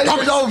 Put your head in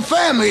his own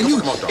family, and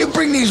you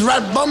bring these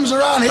rat bums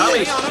around here.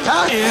 Tommy.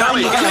 Huh?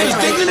 Tommy, You got any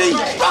dignity?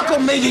 Rocco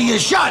made you your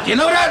shot. You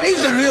know that?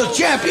 He's the real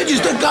champ. You're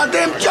just a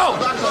goddamn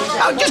joke.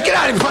 Now, just get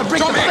out of here before I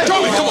break the man.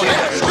 Tommy, come on.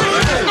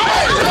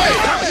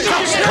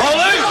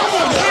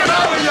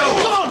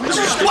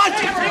 What?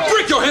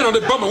 Break your hand on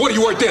that bummer. What are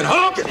you right then,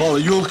 huh? Paul, are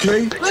you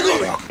okay? Let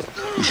go.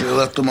 You should have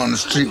left him on the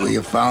street where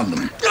you found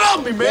him. Get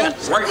off me, man.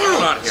 Right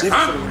out of here,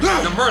 huh?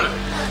 The murder.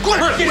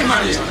 Get him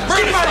out of here.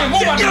 Get him out of here.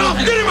 Move on. Get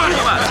him out of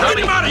here. Get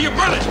him out of here,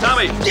 brother.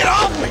 Tommy. Get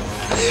off me.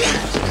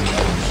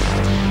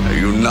 Now,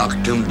 you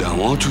knocked him down.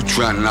 Why don't you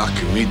try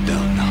knocking me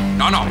down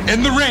now? No.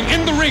 In the ring.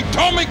 In the ring.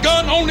 Tommy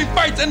Gunn only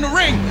fights in the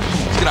ring.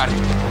 Get out of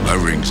here. My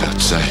ring's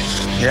outside.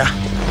 Yeah.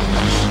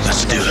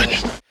 Let's do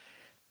it.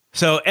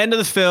 So end of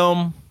the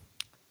film,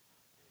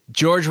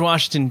 George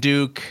Washington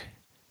Duke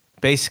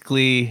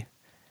basically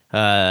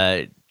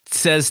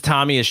says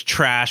Tommy is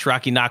trash.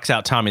 Rocky knocks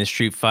out Tommy in the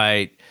street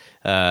fight.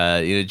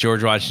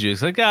 George Washington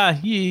Duke's like,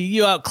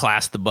 you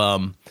outclassed the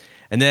bum.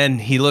 And then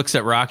he looks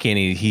at Rocky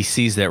and he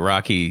sees that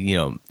Rocky,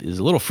 is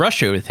a little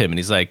frustrated with him. And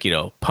he's like,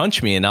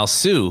 punch me and I'll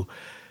sue.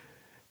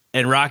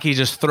 And Rocky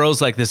just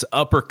throws like this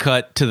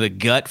uppercut to the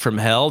gut from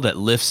hell that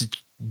lifts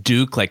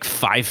Duke like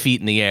 5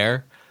 feet in the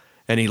air.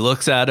 And he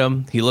looks at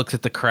him. He looks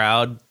at the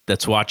crowd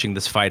that's watching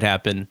this fight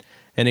happen.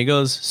 And he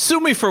goes, sue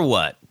me for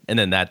what? And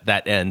then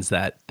that ends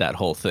that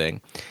whole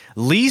thing.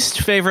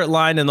 Least favorite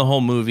line in the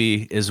whole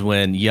movie is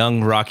when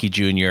young Rocky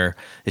Jr.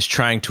 is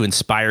trying to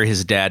inspire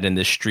his dad in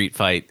this street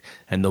fight.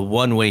 And the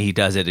one way he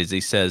does it is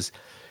he says,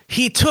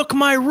 he took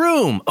my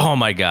room. Oh,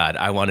 my God.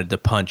 I wanted to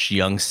punch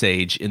young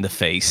Sage in the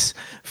face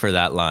for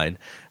that line.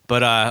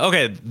 But,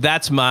 okay,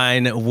 that's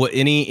mine. What,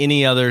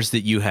 any others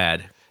that you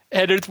had?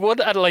 There's one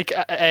at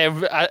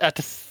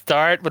the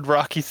start when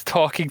Rocky's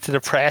talking to the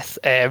press.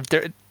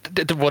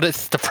 What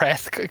is the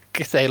press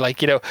say?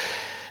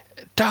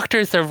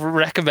 Doctors are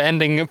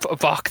recommending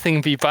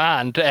boxing be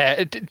banned.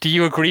 Do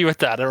you agree with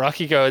that? And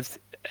Rocky goes,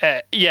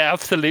 yeah,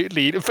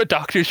 absolutely. But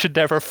doctors should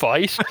never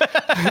fight.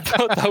 I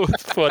thought that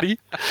was funny.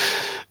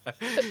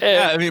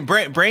 Yeah, I mean,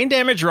 Brain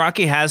Damage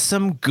Rocky has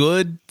some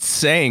good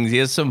sayings. He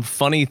has some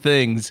funny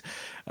things.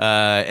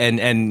 And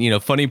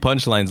funny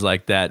punchlines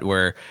like that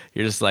where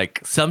you're just like,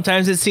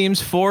 sometimes it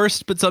seems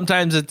forced, but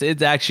sometimes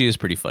it actually is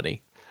pretty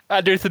funny.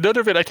 And there's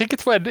another bit, I think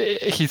it's when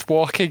he's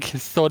walking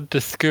his son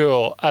to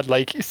school and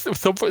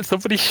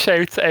somebody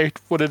shouts out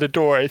one of the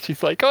doors.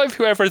 She's like, I'm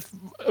whoever's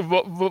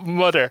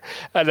mother.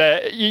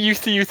 And he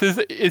used to use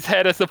his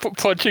head as a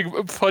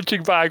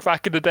punching bag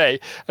back in the day.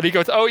 And he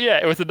goes, oh yeah,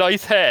 it was a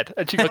nice head.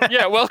 And she goes,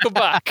 yeah, welcome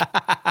back.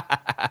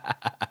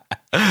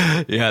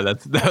 Yeah,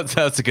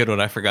 that's a good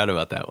one. I forgot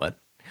about that one.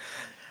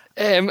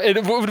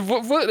 Another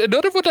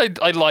one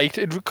I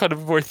liked, kind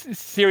of more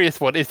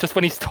serious one, is just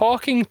when he's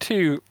talking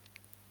to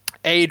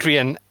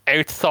Adrian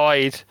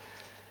outside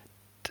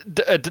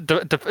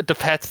the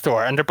pet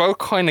store, and they're both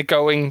kind of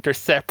going their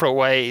separate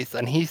ways,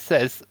 and he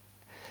says,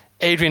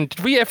 Adrian, did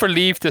we ever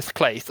leave this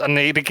place? And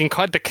they can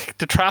kind of,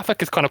 the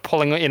traffic is kind of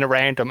pulling in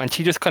around them, and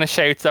she just kind of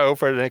shouts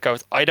over and it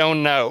goes, I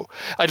don't know.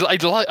 I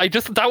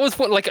just that was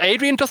what,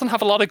 Adrian doesn't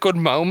have a lot of good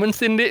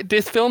moments in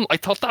this film. I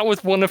thought that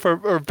was one of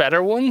her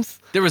better ones.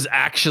 There was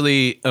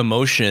actually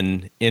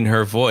emotion in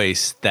her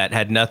voice that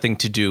had nothing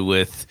to do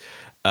with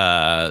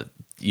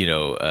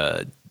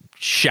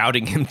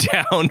shouting him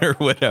down or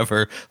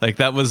whatever.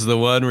 That was the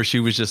one where she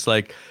was just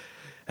like,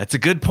 that's a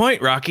good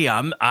point, Rocky.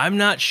 I'm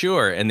not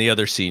sure. And the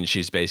other scene,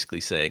 she's basically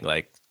saying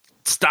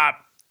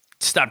stop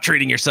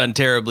treating your son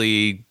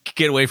terribly.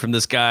 Get away from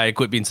this guy.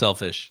 Quit being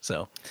selfish.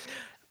 So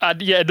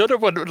And yeah, another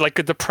one,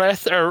 like the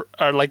press are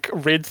like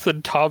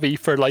rinsing Tommy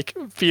for like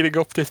beating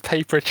up this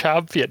paper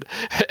champion.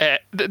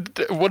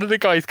 One of the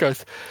guys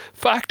goes,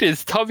 "Fact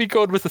is, Tommy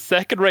Gunn was a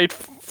second-rate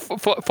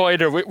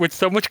fighter with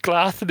so much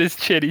glass in his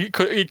chin.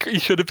 He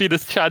should have been a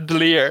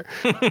chandelier."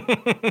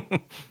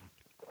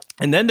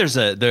 And then there's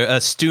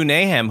a Stu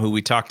Naham, who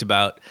we talked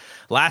about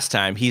last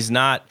time. He's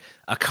not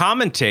a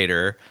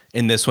commentator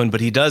in this one,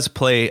 but he does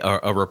play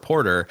a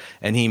reporter,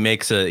 and he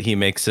makes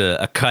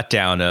a cut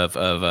down of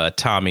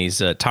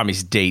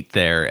Tommy's date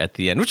there at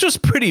the end, which was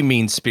pretty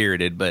mean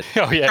spirited, but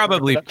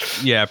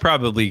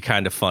probably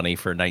kind of funny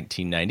for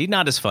 1990.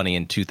 Not as funny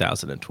in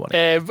 2020.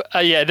 Then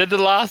the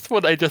last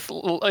one I just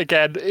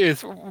again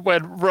is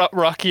when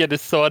Rocky and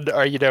his son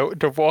are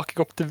they're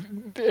walking up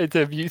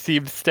the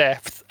museum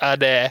steps,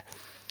 and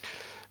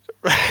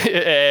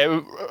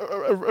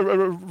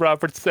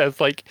Robert says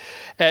like,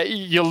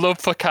 "You'll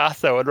love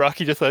Picasso," and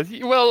Rocky just says,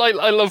 "Well,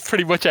 I love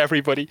pretty much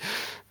everybody."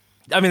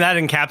 I mean, that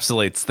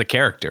encapsulates the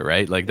character,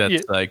 right? Like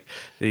that's like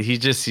he's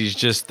just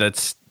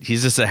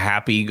a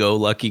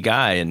happy-go-lucky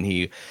guy, and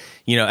he,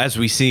 as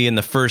we see in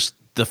the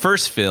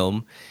first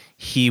film,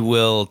 he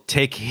will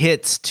take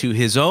hits to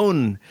his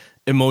own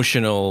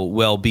emotional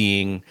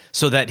well-being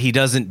so that he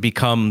doesn't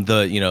become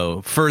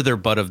the further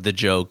butt of the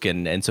joke,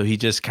 and so he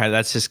just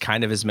that's just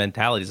kind of his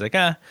mentality. He's like,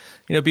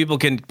 people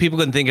can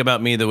think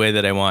about me the way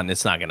that I want, and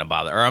it's not going to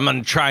bother, or I'm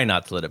going to try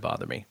not to let it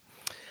bother me.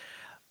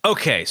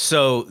 Okay,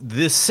 so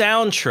the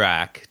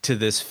soundtrack to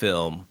this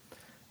film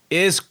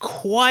is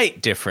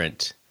quite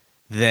different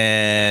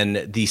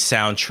than the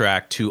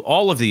soundtrack to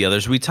all of the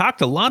others. We talked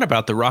a lot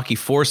about the Rocky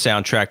IV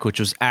soundtrack, which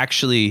was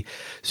actually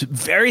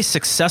very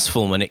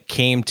successful when it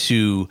came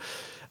to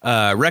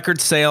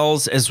record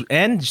sales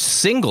and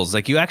singles.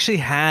 Like, you actually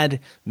had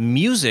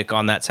music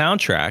on that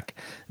soundtrack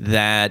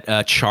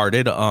that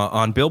charted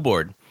on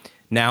Billboard.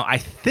 Now, I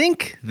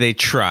think they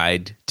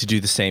tried to do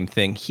the same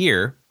thing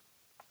here,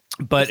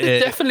 but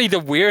it's definitely the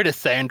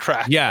weirdest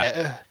soundtrack.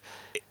 Yeah.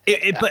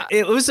 But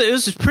it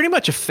was pretty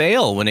much a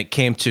fail when it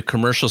came to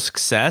commercial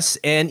success,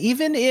 and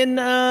even in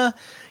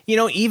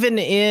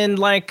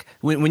like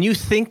when you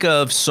think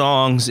of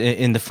songs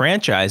in the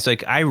franchise,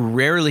 like I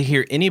rarely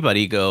hear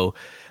anybody go,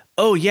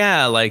 "Oh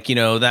yeah, like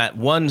that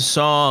one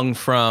song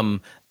from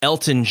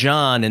Elton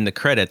John in the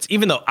credits,"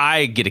 even though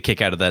I get a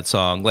kick out of that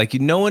song. Like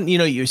no one,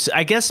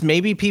 I guess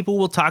maybe people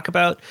will talk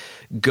about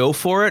 "Go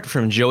For It"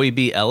 from Joey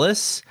B.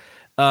 Ellis.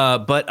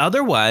 But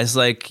otherwise,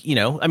 like,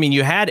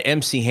 you had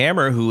MC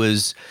Hammer, who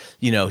was,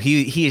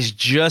 he is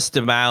just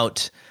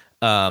about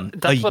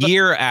a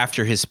year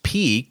after his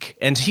peak,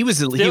 and he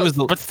was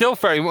but still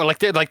very well. Like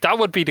that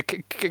would be the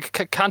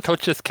Can't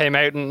Touch This came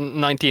out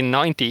in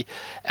 1990,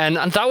 and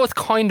that was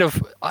kind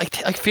of I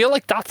feel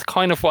like that's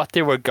kind of what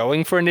they were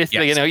going for in this.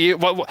 Yes.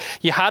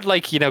 You had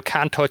like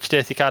Can't Touch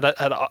This, you had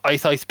an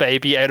Ice Ice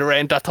Baby out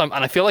around that time,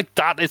 and I feel like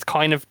that is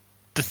kind of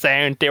the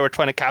sound they were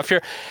trying to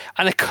capture,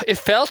 and it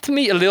felt to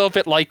me a little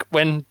bit like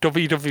when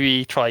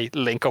WWE try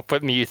link up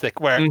with music,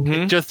 where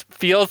it just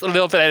feels a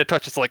little bit out of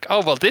touch. It's like,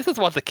 oh well, this is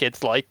what the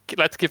kids like,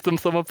 let's give them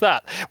some of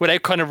that,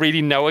 without kind of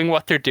really knowing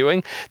what they're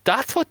doing.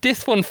 That's what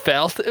this one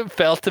felt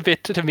a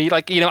bit to me.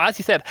 Like, as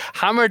you said,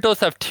 Hammer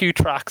does have 2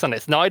 tracks on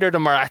this. Neither of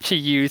them are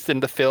actually used in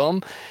the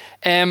film.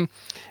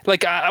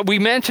 We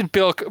mentioned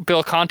Bill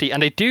Conti,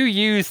 and they do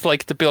use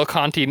like the Bill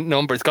Conti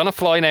numbers. Gonna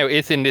Fly Now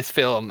is in this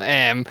film.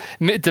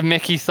 The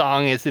Mickey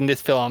song is in this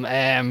film.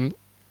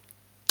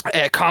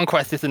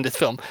 Conquest is in this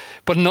film,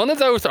 but none of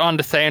those are on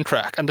the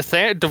soundtrack. And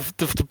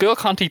the Bill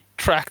Conti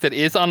track that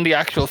is on the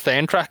actual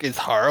soundtrack is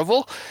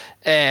horrible.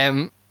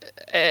 It's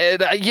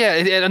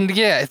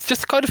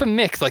just kind of a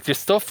mix. Like, there's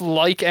stuff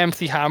like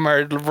MC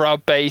Hammer,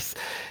 Rob Bass,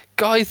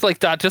 guys like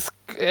that, just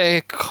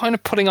kind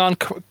of putting on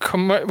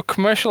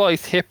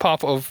commercialized hip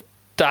hop of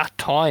that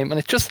time, and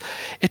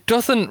it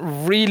doesn't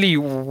really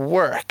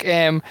work.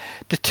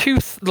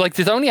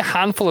 There's only a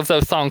handful of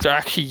those songs are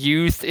actually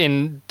used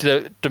in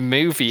the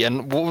movie,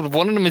 and one of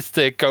them is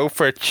the "Go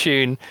For It"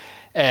 tune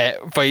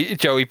by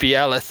Joey B.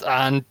 Ellis,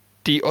 and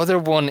the other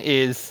one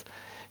is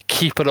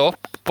 "Keep It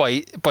Up"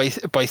 by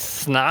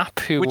Snap,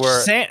 who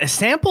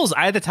samples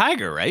Eye of the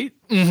Tiger, right?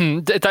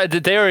 Mm-hmm.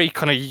 They're a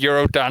kind of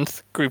Euro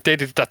dance group. They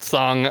did that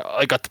song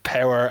 "I Got the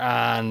Power,"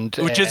 and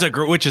which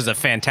is a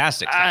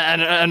fantastic song.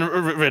 and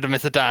 "Rhythm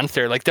Is a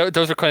Dancer." Like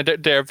those are kind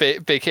of their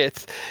big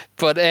hits.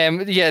 But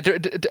and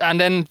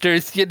then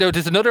there's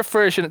another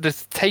version.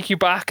 There's "Take You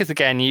Back" is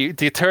again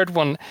the third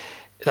one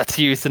that's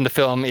used in the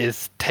film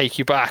is "Take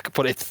You Back,"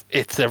 but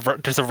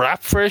there's a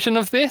rap version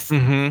of this.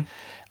 Mm-hmm.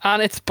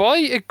 And it's by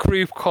a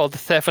group called the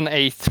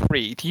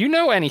 783. Do you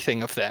know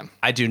anything of them?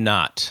 I do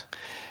not.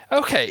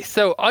 Okay,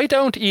 so I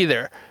don't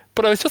either.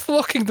 But I was just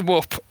looking them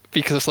up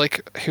because it's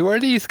like, who are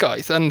these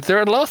guys? And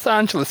they're Los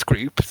Angeles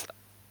groups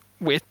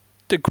with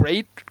the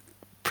great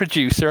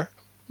producer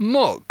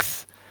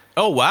Muggs.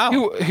 Oh, wow.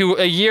 Who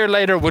a year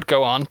later would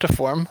go on to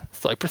form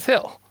Cypress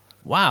Hill.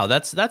 Wow,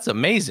 that's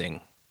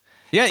amazing.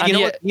 Yeah,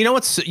 you know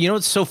what's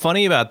so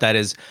funny about that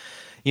is,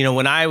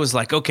 when I was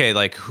like, okay,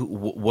 like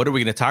what are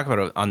we going to talk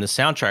about on the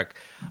soundtrack?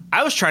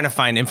 I was trying to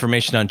find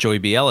information on Joey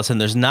B. Ellis,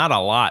 and there's not a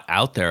lot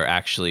out there,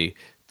 actually.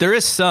 There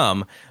is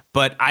some,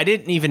 but I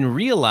didn't even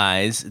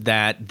realize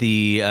that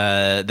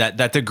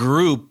that the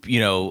group,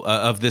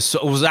 of this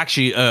was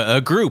actually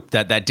a group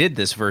that did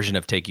this version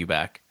of Take You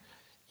Back.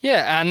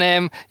 Yeah, and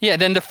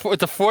then the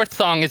fourth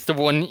song is the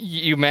one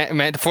you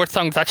the fourth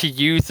song that's actually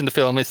used in the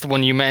film is the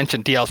one you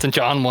mentioned, the Elton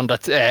John one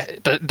that's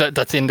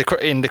in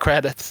the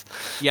credits.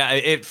 Yeah,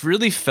 it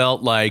really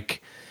felt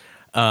like,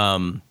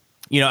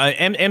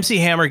 MC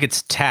Hammer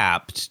gets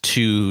tapped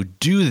to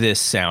do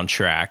this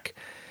soundtrack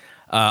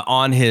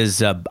on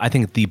his, I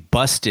think, the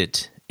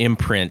Busted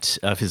imprint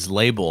of his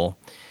label.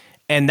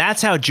 And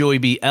that's how Joey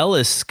B.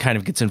 Ellis kind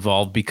of gets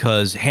involved,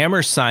 because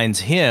Hammer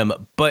signs him.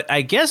 But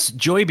I guess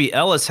Joey B.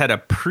 Ellis had a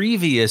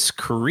previous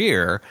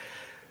career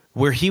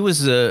where he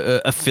was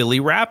a Philly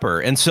rapper.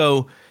 And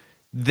so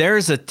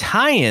there's a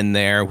tie-in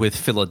there with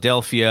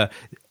Philadelphia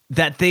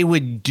that they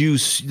would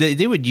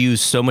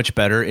use so much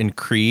better in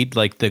Creed,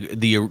 like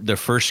the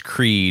first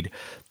Creed.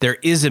 There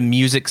is a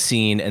music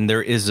scene, and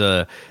there is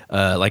a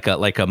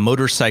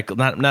motorcycle,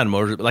 not a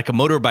motor, like a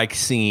motorbike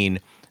scene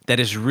that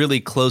is really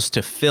close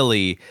to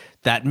Philly.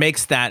 That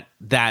makes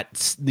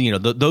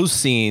those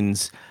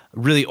scenes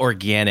really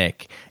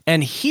organic.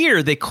 And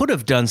here they could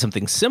have done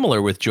something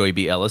similar with Joey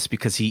B. Ellis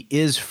because he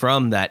is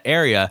from that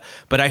area,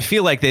 but I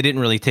feel like they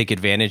didn't really take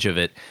advantage of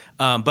it.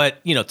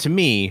 But to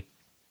me,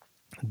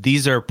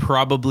 these are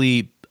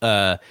probably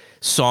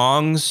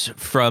songs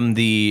from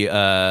the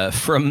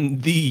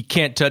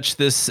Can't Touch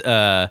This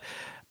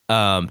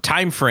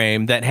time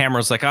frame that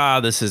Hammer's like,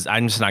 I'm just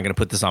not going to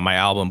put this on my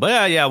album,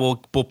 but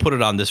we'll put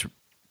it on this.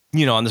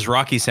 On this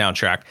Rocky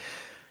soundtrack,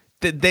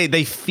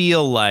 they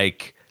feel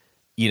like,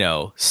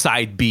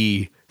 side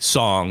B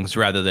songs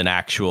rather than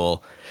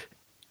actual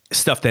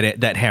stuff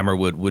that Hammer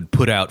would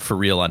put out for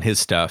real on his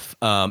stuff.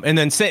 And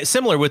then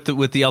similar with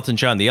the Elton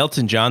John. The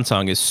Elton John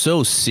song is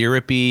so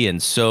syrupy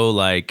and so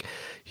like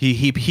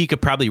he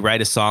could probably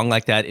write a song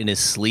like that in his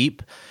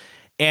sleep.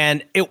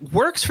 And it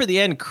works for the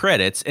end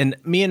credits. And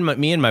me and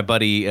my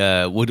buddy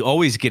would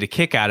always get a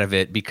kick out of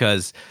it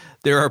because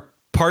there are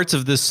parts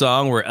of this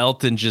song where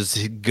Elton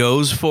just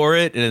goes for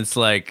it, and it's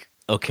like,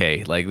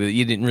 okay, like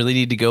you didn't really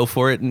need to go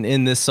for it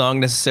in this song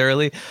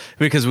necessarily,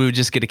 because we would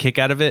just get a kick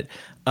out of it.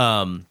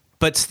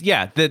 But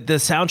yeah, the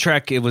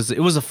soundtrack, it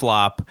was a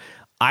flop.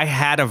 I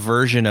had a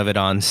version of it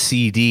on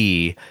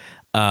CD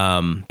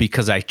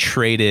because I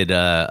traded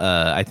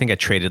I think I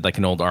traded like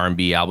an old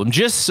R&B album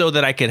just so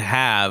that I could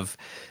have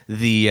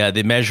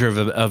the Measure of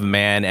a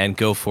Man and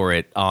Go For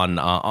It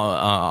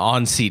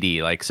on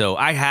CD. Like, so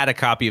I had a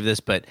copy of this,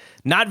 but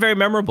not very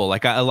memorable.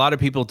 Like a lot of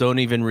people don't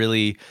even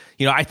really,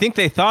 I think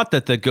they thought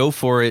that the Go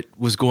For It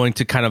was going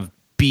to kind of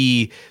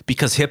be,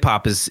 because hip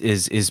hop is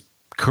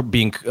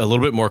being a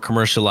little bit more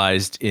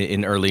commercialized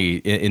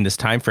in this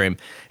time frame,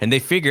 and they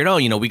figured,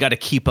 we got to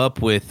keep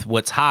up with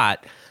what's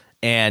hot.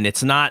 And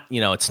it's not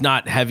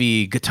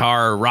heavy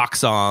guitar rock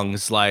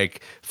songs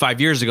like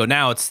 5 years ago.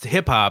 Now it's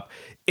hip hop.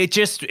 It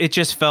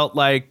just felt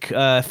like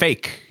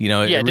fake,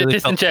 It really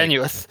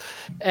disingenuous.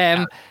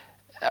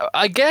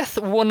 I guess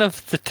one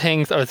of the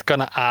things I was going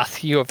to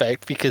ask you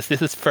about, because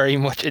this is very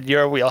much in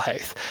your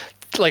wheelhouse,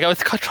 like I was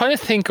trying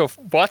to think of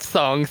what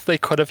songs they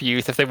could have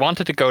used if they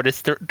wanted to go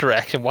this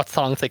direction. What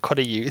songs they could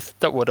have used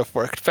that would have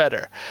worked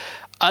better.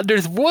 And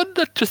there's one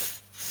that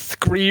just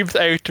screams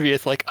out to me.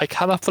 It's like, I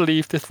cannot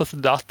believe this was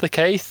not the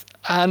case.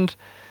 And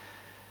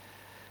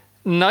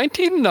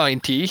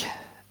 1990.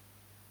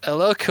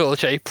 LL Cool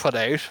J put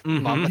out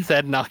Mama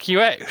Said Knock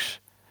You Out.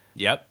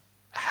 Yep.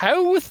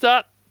 How was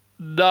that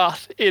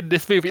not in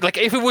this movie? Like,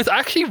 if it was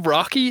actually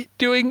Rocky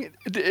doing,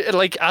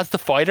 like, as the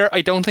fighter,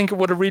 I don't think it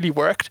would have really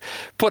worked.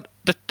 But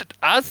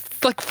as,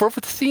 like, for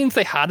the scenes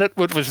they had it,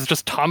 which was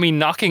just Tommy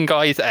knocking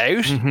guys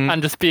out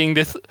and just being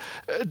this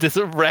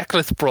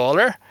reckless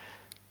brawler,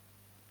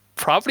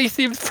 probably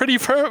seems pretty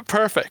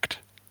perfect.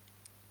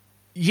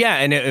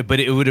 Yeah, but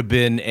it would have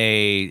been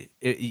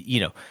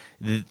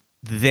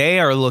they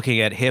are looking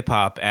at hip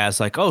hop as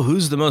like, oh,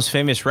 who's the most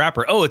famous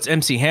rapper? Oh, it's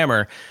MC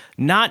Hammer,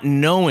 not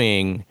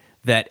knowing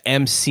that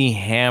MC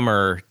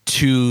Hammer,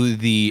 to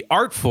the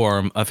art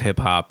form of hip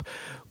hop,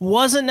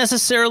 wasn't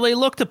necessarily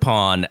looked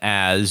upon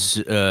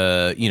as,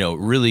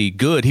 really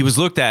good. He was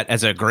looked at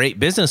as a great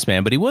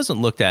businessman, but he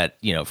wasn't looked at,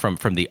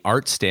 from the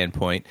art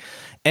standpoint.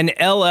 And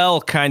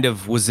LL kind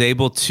of was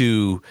able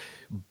to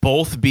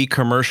both be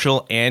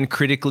commercial and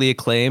critically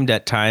acclaimed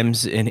at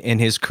times in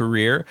his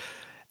career.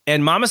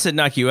 And Mama Said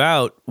Knock You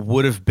Out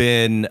would have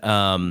been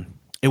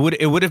it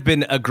would have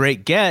been a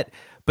great get,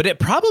 but it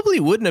probably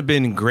wouldn't have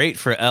been great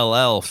for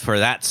LL for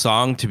that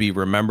song to be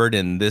remembered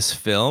in this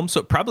film.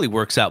 So it probably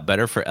works out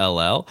better for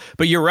LL.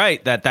 But you're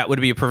right that would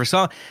be a perfect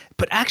song.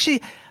 But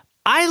actually,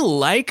 I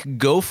like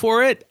Go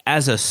For It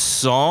as a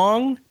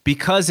song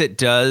because it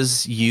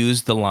does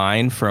use the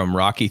line from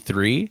Rocky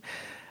 3.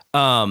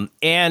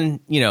 And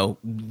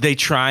they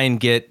try and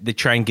get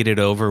it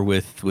over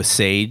with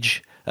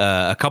Sage.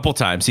 a couple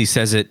times. He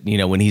says it,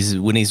 when he's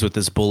with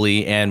this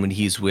bully and when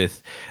he's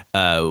with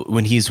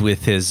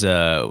his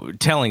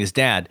telling his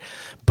dad.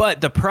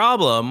 But the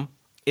problem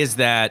is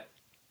that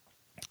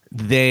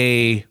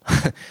they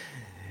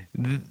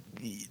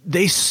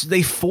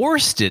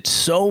forced it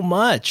so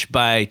much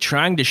by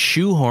trying to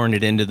shoehorn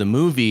it into the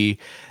movie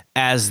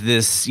as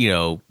this,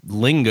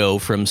 lingo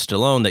from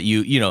Stallone that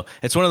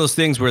it's one of those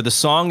things where the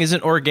song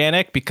isn't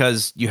organic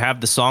because you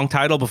have the song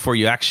title before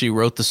you actually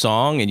wrote the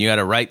song and you got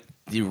to write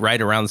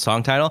around the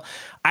song title.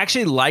 I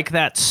actually like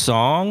that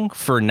song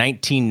for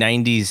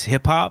 1990s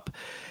hip hop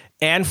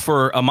and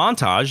for a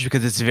montage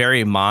because it's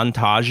very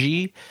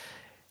montagey,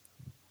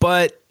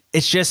 but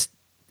it's just,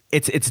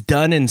 it's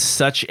done in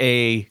such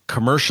a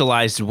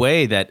commercialized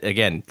way that,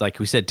 again, like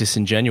we said,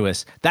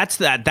 disingenuous. That's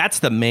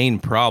the main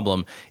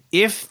problem.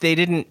 If they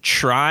didn't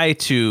try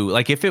to,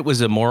 if it was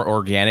a more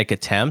organic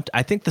attempt,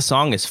 I think the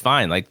song is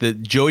fine. Like the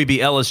Joey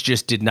B. Ellis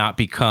just did not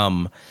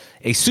become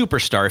a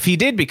superstar. If he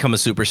did become a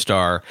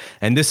superstar,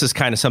 and this is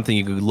kind of something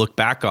you could look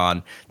back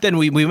on, then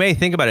we may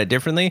think about it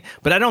differently.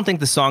 But I don't think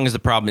the song is the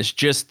problem. It's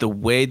just the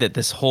way that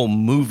this whole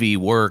movie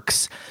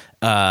works.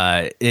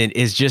 It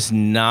is just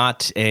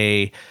not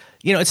a...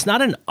 it's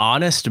not an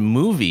honest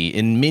movie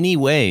in many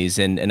ways,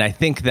 and I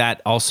think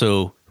that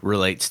also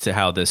relates to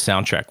how the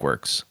soundtrack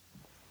works.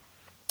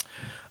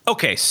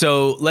 Okay,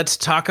 so let's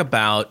talk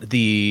about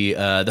the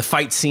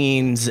fight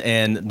scenes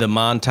and the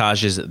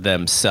montages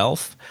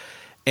themselves.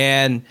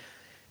 And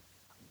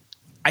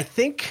I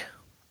think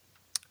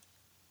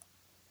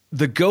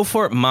the Go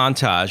For It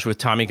montage with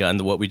Tommy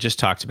Gunn, what we just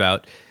talked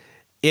about,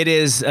 it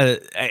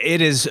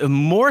is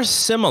more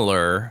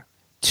similar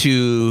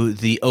to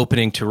the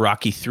opening to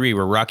Rocky 3,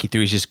 where Rocky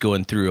 3 is just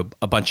going through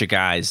a bunch of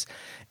guys.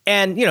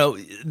 And,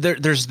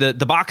 there's the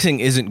boxing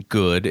isn't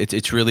good.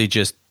 It's really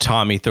just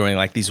Tommy throwing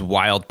like these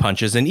wild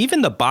punches. And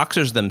even the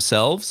boxers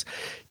themselves,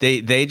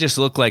 they just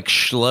look like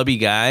schlubby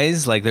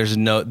guys. Like there's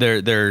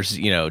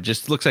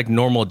just looks like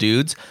normal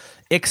dudes.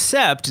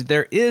 Except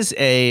there is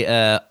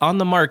on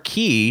the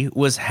marquee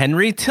was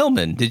Henry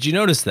Tillman. Did you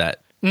notice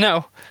that?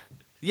 No.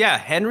 Yeah,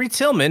 Henry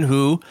Tillman,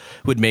 who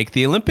would make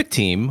the Olympic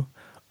team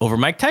over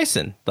Mike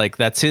Tyson. Like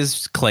that's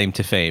his claim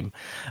to fame.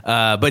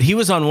 But he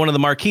was on one of the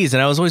marquees,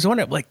 and I was always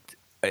wondering,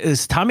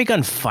 is Tommy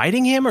Gunn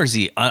fighting him, or is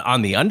he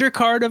on the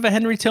undercard of a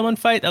Henry Tillman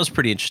fight? That was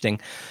pretty interesting.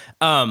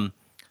 The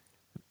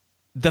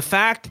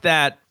fact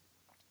that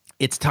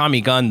it's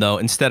Tommy Gunn, though,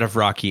 instead of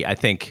Rocky, I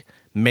think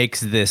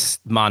makes this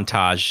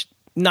montage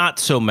not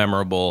so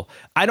memorable.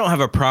 I don't have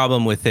a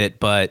problem with it,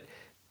 but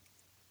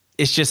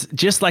it's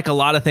just like a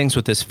lot of things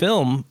with this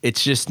film,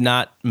 it's just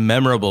not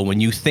memorable when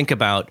you think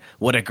about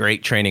what a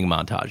great training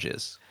montage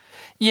is.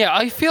 Yeah,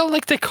 I feel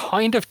like they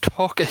kind of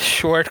took a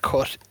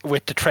shortcut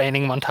with the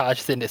training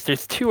montages in this.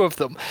 There's two of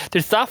them.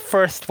 There's that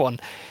first one,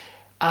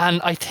 and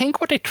I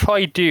think what they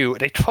try do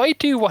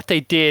what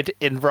they did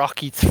in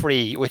Rocky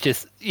 3, which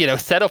is,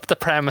 set up the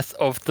premise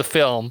of the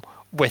film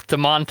with the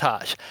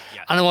montage.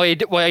 Yeah. And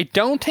why I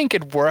don't think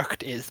it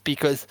worked is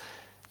because,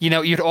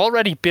 you'd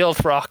already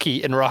built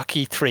Rocky in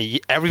Rocky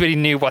 3. Everybody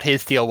knew what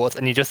his deal was,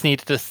 and you just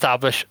needed to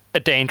establish a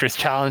dangerous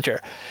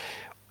challenger.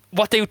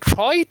 What they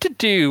tried to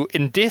do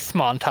in this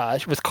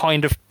montage was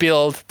kind of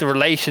build the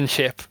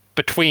relationship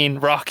between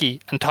Rocky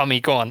and Tommy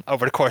Gunn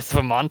over the course of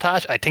a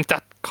montage. I think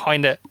that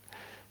kind of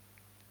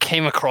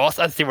came across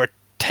as they were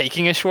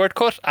taking a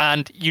shortcut,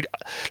 and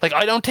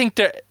I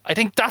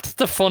think that's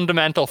the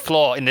fundamental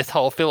flaw in this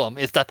whole film,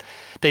 is that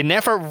they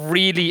never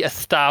really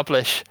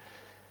establish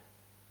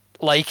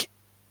a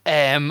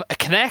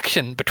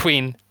connection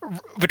between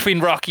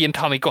Rocky and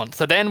Tommy Gunn.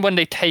 So then when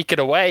they take it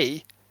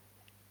away,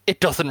 it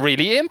doesn't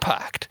really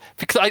impact,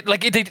 because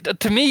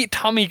to me,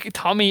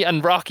 Tommy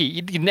and Rocky,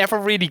 you never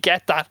really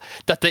get that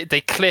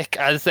they click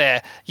as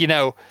a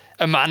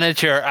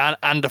manager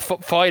and a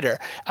fighter.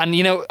 And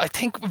I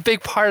think a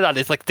big part of that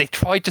is they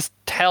try to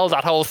tell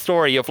that whole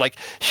story of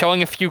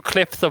showing a few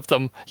clips of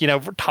them,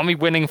 Tommy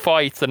winning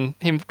fights and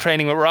him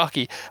training with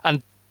Rocky,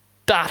 and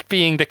that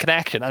being the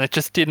connection, and it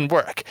just didn't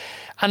work.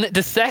 And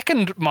the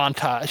second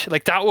montage,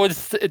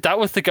 that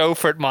was the Go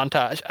For It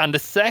montage, and the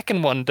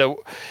second one, the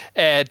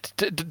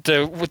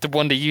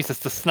one they use as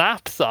the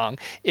Snap song,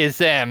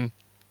 is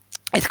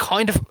it's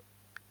kind of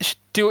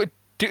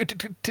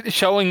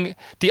showing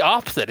the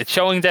opposite. It's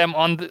showing them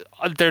on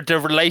their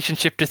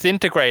relationship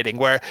disintegrating,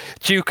 where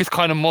Duke is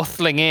kind of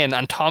muscling in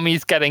and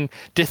Tommy's getting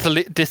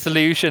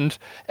disillusioned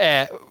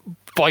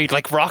by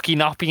Rocky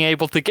not being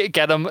able to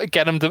get him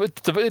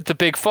the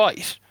big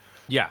fight.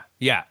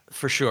 Yeah,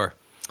 for sure.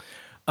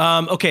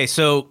 Okay,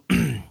 so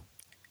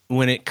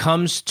when it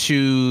comes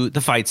to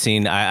the fight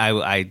scene,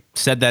 I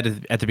said that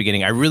at the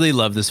beginning. I really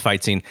love this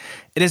fight scene.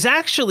 It is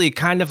actually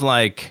kind of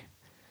like,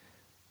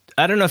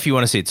 I don't know if you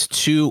want to say it's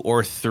 2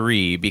 or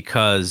 3,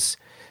 because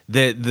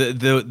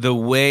the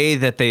way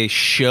that they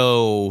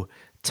show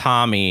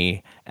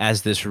Tommy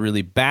as this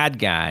really bad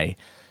guy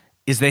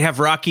is they have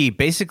Rocky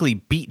basically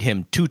beat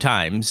him 2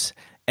 times,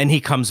 and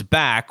he comes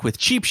back with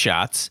cheap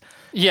shots.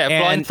 Yeah,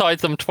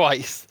 blindsides him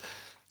twice.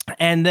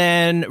 And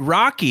then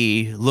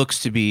Rocky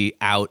looks to be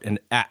out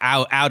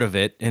of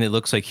it, and it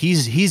looks like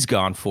he's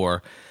gone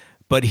for,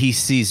 but he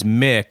sees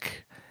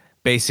Mick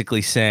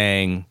basically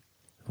saying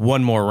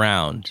one more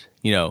round,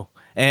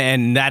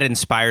 and that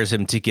inspires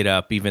him to get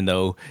up, even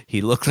though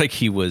he looked like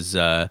he was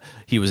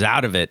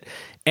out of it.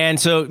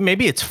 And so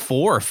maybe it's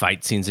 4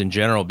 fight scenes in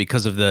general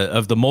because of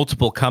the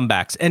multiple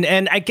comebacks.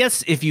 And I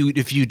guess if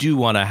you do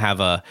want to have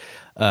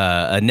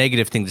a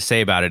negative thing to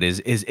say about it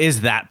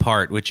is that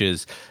part, which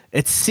is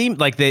it seemed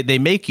like they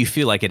make you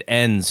feel like it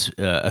ends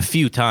a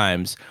few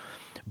times,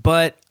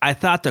 but I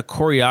thought the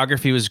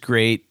choreography was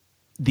great.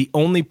 The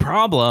only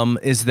problem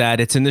is that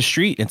it's in the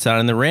street, it's not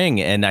in the ring,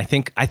 and I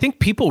think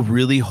people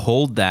really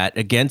hold that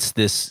against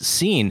this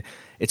scene.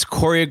 It's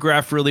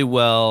choreographed really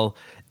well.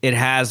 It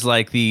has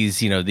like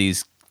these and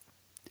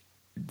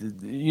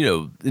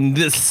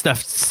this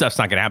stuff's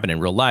not going to happen in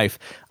real life.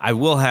 I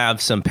will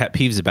have some pet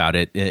peeves about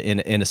it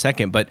in a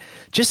second, but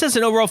just as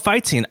an overall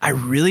fight scene, I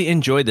really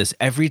enjoy this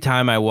every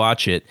time I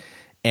watch it,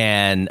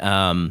 and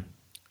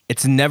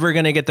it's never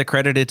going to get the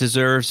credit it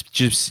deserves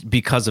just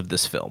because of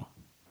this film.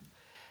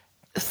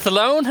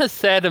 Stallone has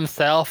said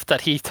himself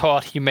that he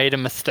thought he made a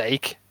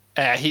mistake.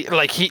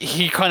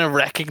 He kind of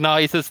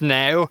recognizes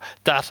now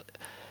that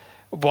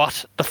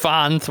what the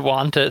fans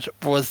wanted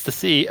was to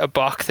see a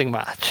boxing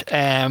match.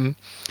 And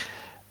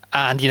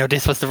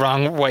this was the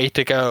wrong way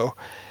to go.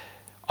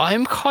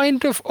 I'm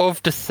kind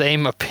of the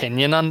same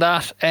opinion on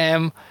that.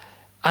 And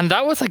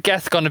that was, I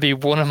guess, going to be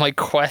one of my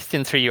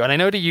questions for you. And I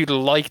know that you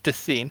like the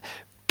scene,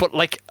 but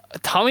like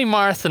Tommy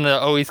Morrison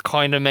always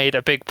kind of made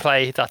a big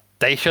play that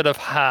they should have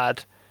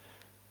had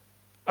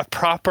a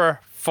proper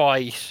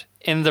fight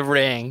in the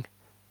ring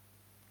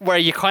where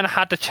you kind of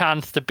had the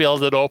chance to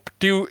build it up,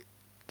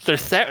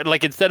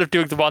 instead of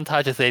doing the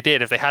montages they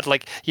did, if they had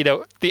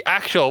the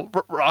actual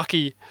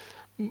Rocky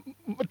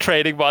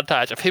training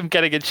montage of him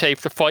getting in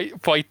shape to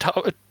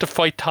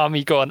fight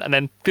Tommy Gunn and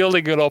then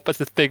building it up as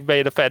this big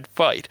main event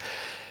fight.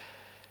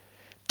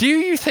 Do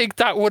you think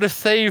that would have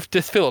saved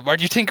this film, or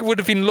do you think it would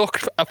have been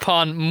looked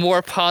upon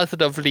more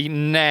positively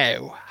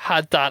now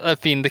had that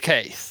have been the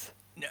case?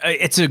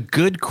 It's a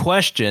good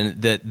question.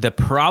 The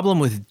problem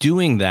with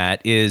doing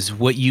that is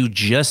what you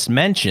just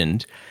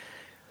mentioned.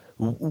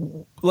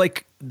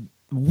 Like,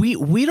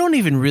 we don't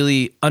even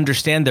really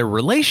understand their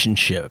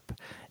relationship.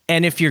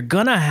 And if you're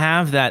going to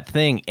have that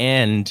thing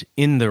end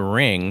in the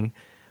ring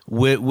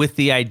with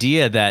the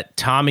idea that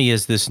Tommy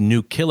is this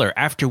new killer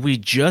after we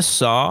just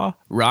saw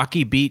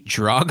Rocky beat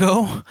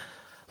Drago,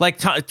 like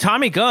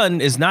Tommy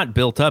Gunn is not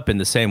built up in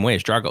the same way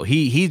as Drago.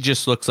 He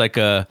just looks like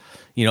a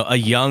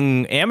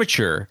young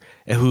amateur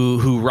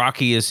who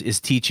Rocky is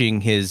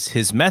teaching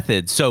his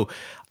method. So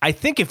I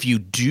think if you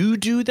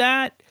do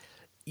that,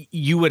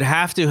 you would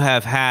have to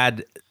have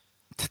had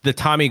the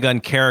Tommy Gunn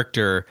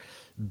character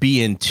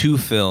be in 2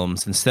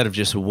 films instead of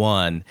just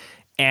 1.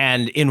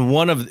 And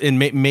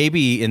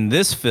maybe in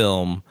this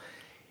film,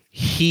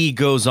 he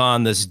goes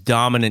on this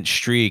dominant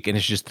streak and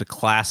it's just the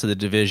class of the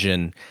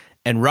division.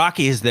 And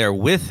Rocky is there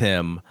with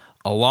him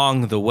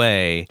along the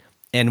way.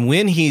 And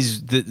when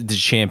he's the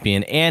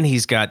champion and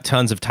he's got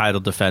tons of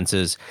title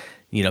defenses,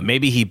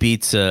 maybe he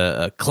beats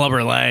a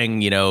Clubber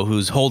Lang,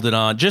 who's holding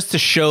on just to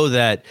show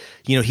that,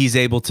 he's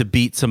able to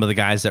beat some of the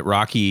guys that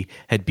Rocky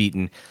had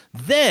beaten.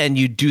 Then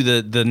you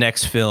do the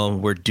next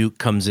film where Duke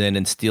comes in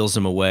and steals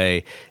him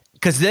away,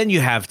 because then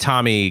you have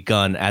Tommy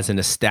Gunn as an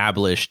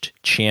established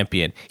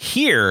champion.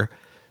 Here,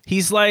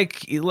 he's like,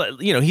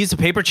 he's a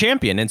paper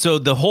champion. And so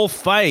the whole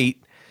fight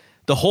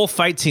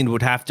scene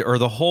would have to, or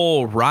the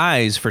whole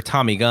rise for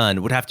Tommy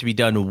Gunn would have to be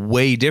done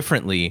way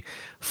differently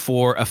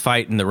for a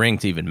fight in the ring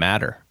to even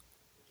matter.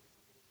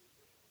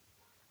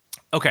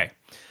 Okay.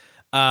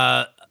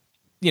 The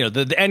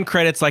end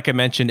credits, like I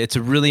mentioned, it's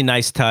a really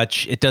nice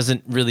touch. It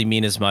doesn't really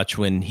mean as much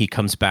when he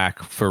comes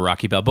back for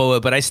Rocky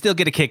Balboa, but I still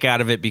get a kick out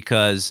of it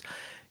because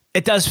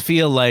it does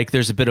feel like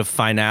there's a bit of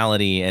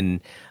finality. And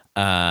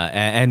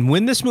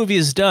when this movie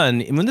is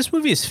done, and when this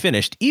movie is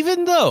finished,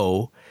 even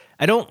though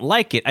I don't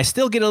like it, I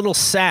still get a little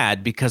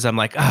sad because I'm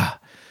like,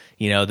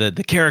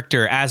 the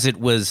character as it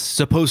was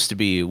supposed to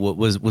be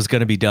was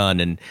going to be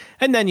done. And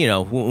then,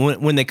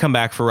 when they come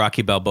back for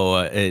Rocky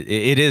Balboa,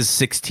 it is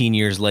 16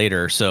 years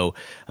later. So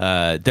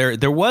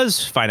there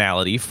was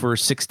finality for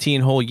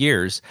 16 whole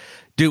years.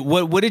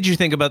 What did you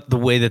think about the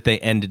way that they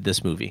ended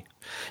this movie?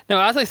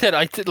 Now, as I said,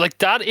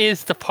 that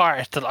is the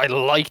part that I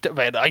liked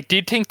about it. I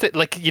did think that,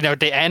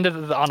 they ended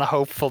it on a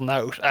hopeful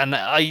note, and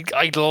I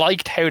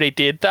liked how they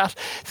did that.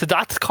 So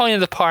that's kind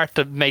of the part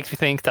that makes me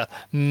think that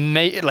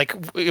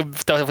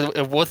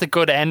it was a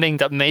good ending.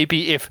 That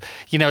maybe if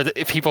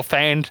people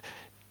found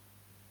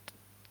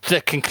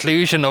the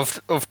conclusion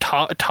of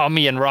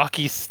Tommy and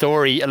Rocky's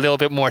story a little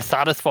bit more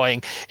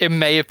satisfying, it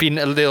may have been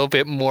a little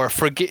bit more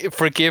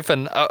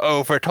forgiven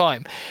over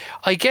time.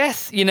 I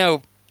guess,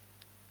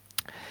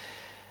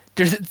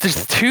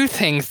 There's 2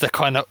 things that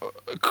kind of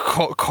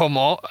come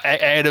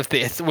out of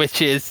this,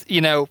 which is,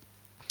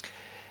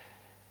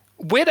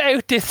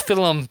 without this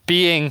film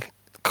being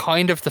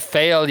kind of the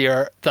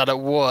failure that it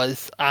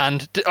was,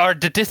 or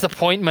the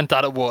disappointment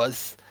that it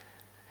was,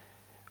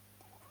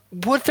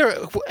 would there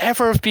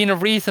ever have been a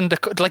reason to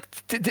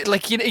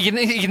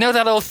you know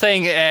that old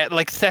saying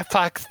like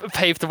setbacks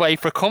paved the way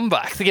for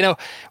comebacks? You know,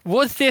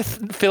 was this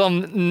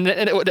film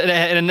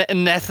a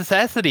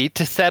necessity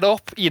to set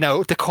up, you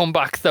know, the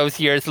comebacks those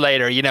years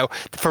later, you know,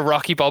 for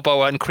Rocky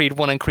Balboa and Creed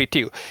 1 and Creed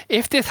 2?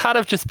 If this had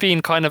have just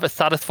been kind of a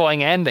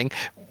satisfying ending,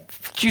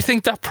 do you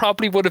think that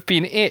probably would have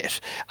been it?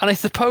 And I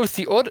suppose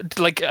the other,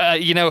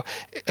 you know,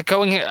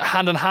 going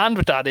hand in hand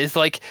with that is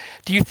like,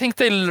 do you think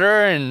they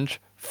learned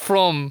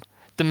from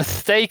the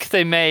mistakes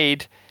they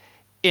made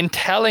in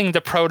telling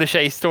the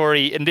protege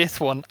story in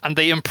this one, and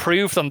they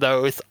improved on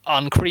those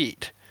on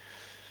Creed?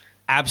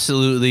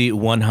 Absolutely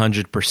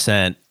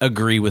 100%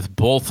 agree with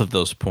both of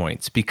those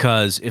points,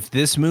 because if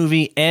this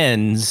movie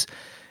ends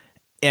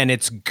and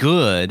it's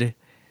good,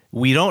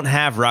 we don't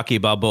have Rocky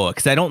Balboa,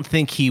 because I don't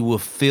think he will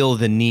feel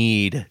the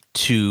need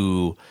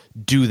to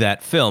do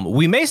that film.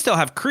 We may still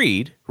have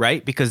Creed,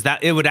 right? Because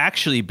that it would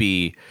actually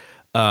be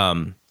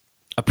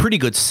a pretty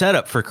good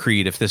setup for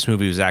Creed if this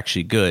movie was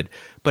actually good.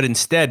 But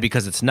instead,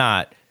 because it's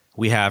not,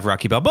 we have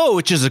Rocky Balboa,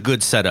 which is a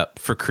good setup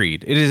for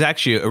Creed. It is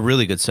actually a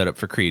really good setup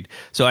for Creed.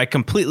 So I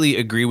completely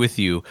agree with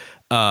you.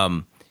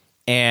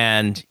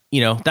 And,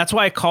 you know, that's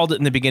why I called it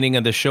in the beginning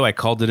of the show, I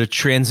called it a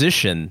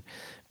transition,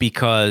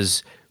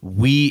 because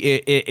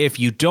if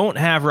you don't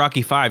have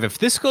Rocky 5, if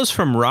this goes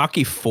from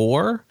Rocky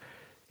 4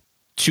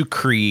 to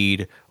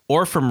Creed,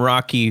 or from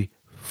Rocky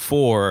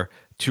 4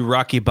 to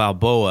Rocky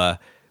Balboa,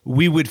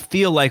 we would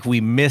feel like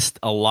we missed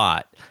a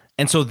lot.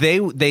 And so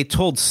they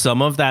told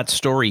some of that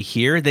story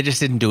here. They just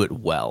didn't do it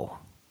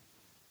well.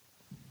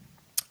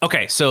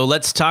 Okay, so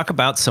let's talk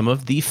about some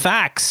of the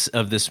facts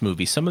of this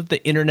movie, some of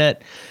the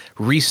internet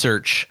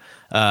research.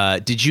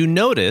 Did you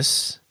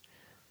notice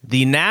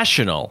the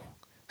national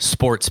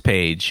sports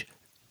page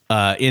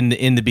in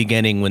the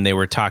beginning when they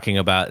were talking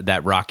about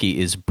that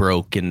Rocky is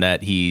broke and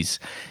that he's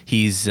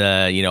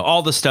you know,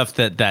 all the stuff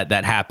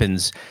that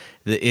happens?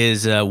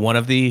 Is one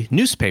of the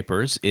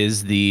newspapers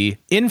is the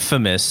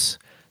infamous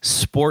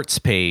sports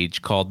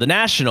page called The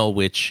National,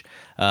 which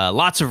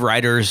lots of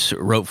writers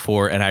wrote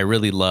for, and I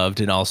really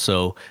loved, and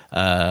also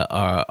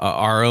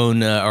our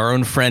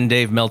own friend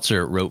Dave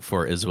Meltzer wrote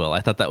for as well.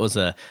 I thought that was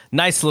a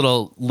nice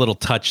little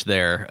touch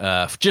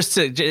there, just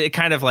to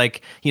kind of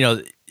like, you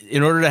know,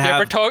 in order to have. You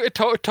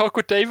ever talk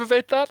with Dave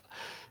about that?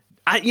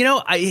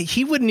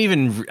 He wouldn't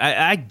even.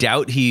 I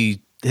doubt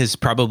he has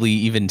probably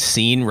even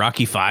seen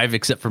Rocky 5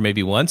 except for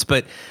maybe once,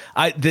 but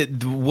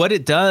what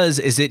it does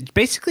is it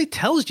basically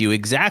tells you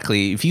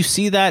exactly, if you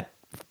see that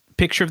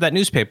picture of that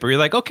newspaper, you're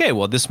like, okay,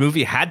 well, this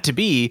movie had to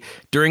be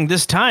during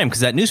this time, because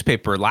that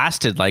newspaper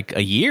lasted like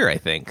a year, I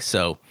think.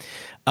 So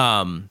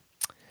there's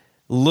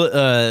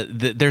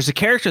a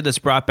character that's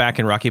brought back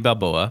in Rocky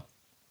Balboa.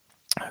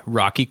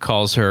 Rocky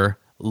calls her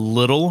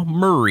Little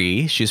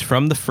Marie. She's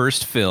from the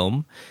first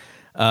film,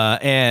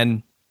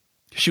 and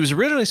she was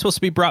originally supposed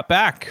to be brought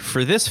back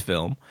for this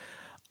film.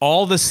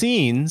 All the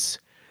scenes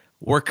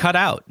were cut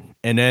out.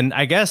 And then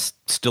I guess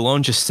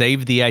Stallone just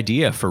saved the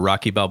idea for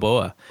Rocky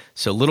Balboa.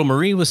 So Little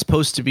Marie was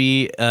supposed to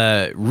be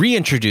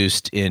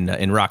reintroduced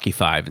in Rocky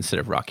 5 instead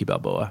of Rocky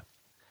Balboa.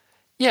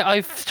 Yeah,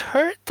 I've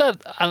heard that,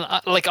 and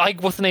I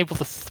wasn't able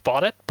to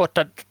spot it, but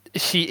that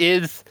she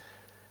is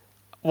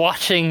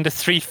watching the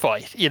street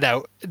fight. You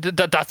know,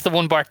 that's the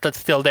one part that's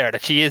still there,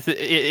 that she is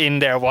in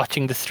there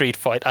watching the street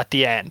fight at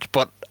the end.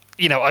 But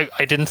you know,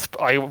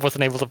 I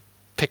wasn't able to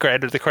pick her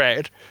out of the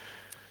crowd.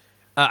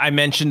 I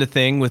mentioned a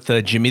thing with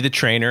Jimmy the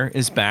Trainer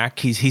is back.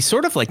 He's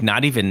sort of like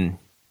not even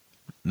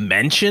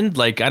mentioned.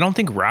 Like, I don't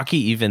think Rocky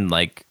even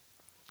like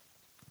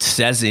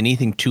says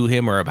anything to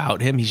him or about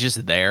him. He's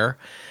just there.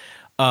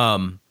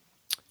 So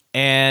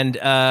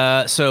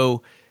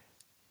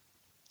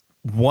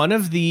one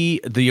of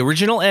the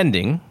original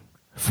ending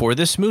for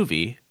this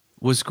movie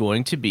was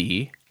going to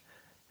be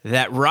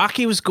that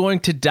Rocky was going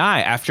to die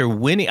after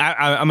winning.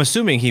 I'm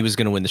assuming he was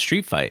going to win the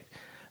street fight.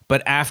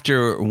 But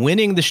after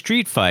winning the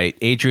street fight,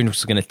 Adrian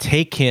was going to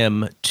take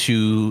him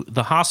to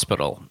the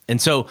hospital.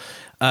 And so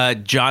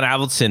John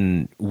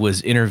Avildsen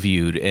was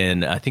interviewed,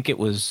 and I think it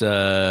was,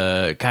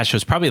 it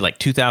was probably like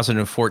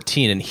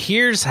 2014. And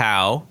here's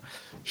how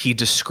he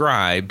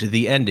described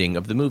the ending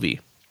of the movie.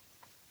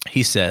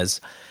 He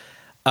says,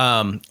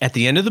 at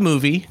the end of the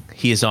movie,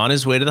 he is on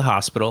his way to the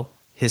hospital.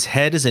 His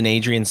head is in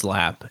Adrian's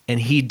lap, and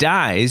he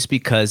dies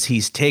because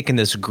he's taken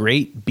this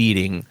great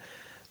beating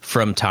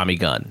from Tommy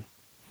Gunn.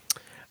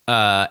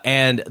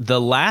 And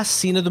the last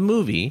scene of the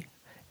movie,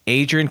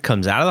 Adrian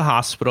comes out of the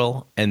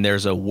hospital, and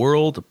there's the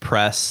world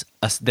press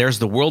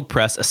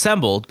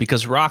assembled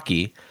because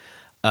Rocky,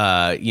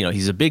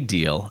 he's a big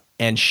deal,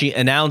 and she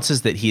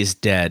announces that he is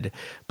dead.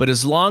 But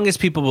as long as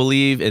people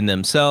believe in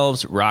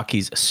themselves,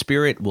 Rocky's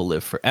spirit will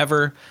live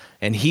forever.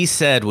 And he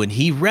said, when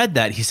he read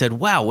that, he said,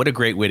 wow, what a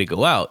great way to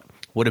go out.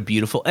 What a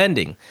beautiful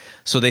ending.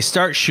 So they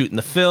start shooting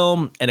the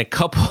film, and a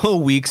couple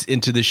of weeks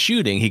into the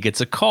shooting, he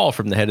gets a call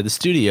from the head of the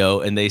studio,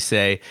 and they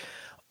say,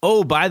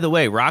 oh, by the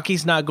way,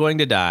 Rocky's not going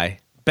to die,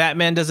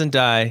 Batman doesn't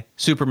die.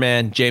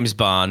 Superman, James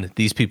Bond,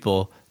 these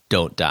people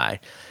don't die.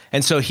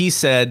 And so he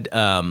said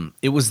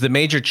it was the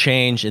major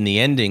change in the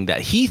ending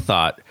that he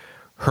thought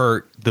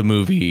hurt the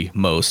movie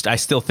most. I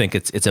still think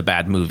it's a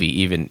bad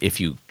movie, even if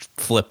you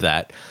flip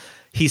that.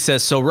 He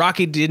says, so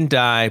Rocky didn't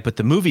die, but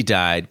the movie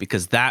died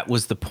because that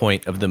was the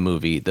point of the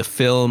movie. The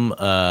film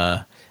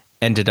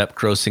ended up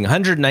grossing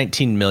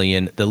 $119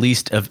 million, the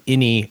least of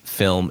any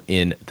film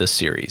in the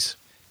series.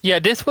 Yeah,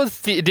 this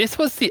was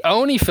the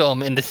only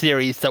film in the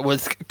series that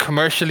was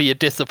commercially a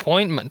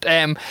disappointment.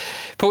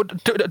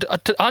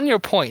 But on your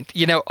point,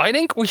 I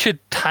think we should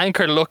thank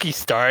our lucky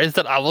stars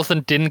that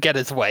Avildsen didn't get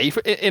his way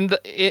in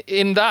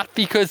that,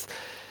 because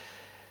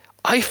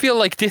I feel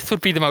like this would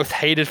be the most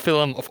hated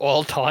film of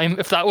all time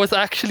if that was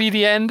actually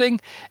the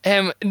ending.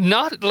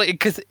 Not like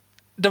because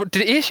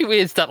the issue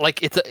is that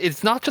like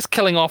it's not just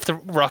killing off the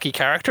Rocky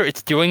character;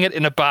 it's doing it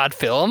in a bad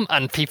film,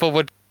 and people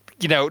would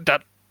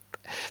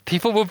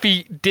people would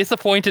be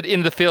disappointed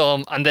in the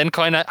film and then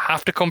kind of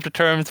have to come to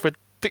terms with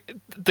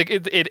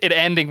it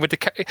ending with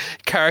the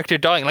character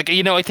dying. Like,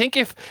 I think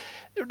if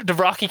the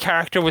Rocky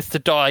character was to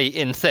die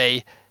in,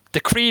 say,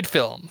 the Creed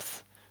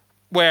films,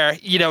 where,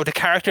 the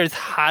characters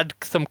had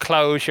some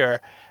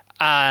closure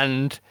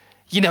and,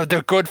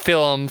 they're good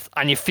films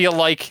and you feel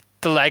like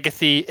the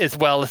legacy is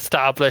well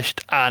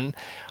established, and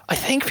I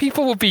think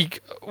people would be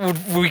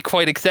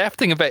quite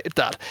accepting about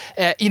that.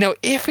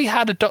 If he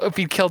had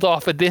been killed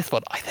off at this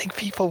one, I think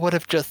people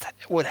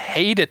would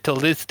hate it till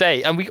this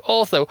day. And it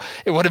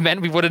would have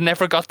meant we would have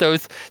never got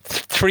those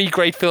three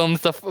great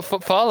films that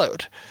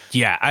followed.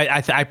 Yeah,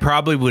 I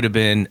probably would have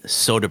been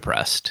so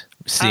depressed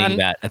seeing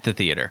that at the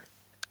theater.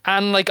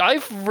 And like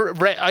I've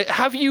read,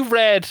 have you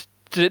read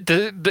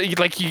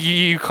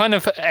you kind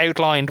of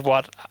outlined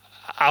what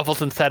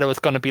Avildsen said it was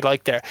going to be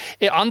like there.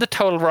 On the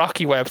Total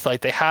Rocky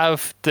website, they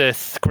have the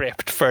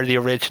script for the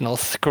original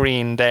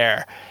screen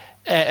there,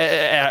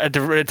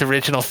 the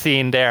original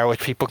scene there,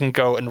 which people can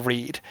go and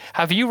read.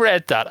 Have you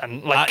read that?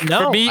 And like,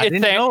 no, for me, I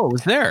didn't know it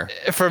was there.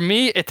 For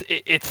me,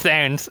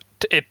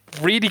 it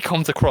really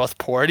comes across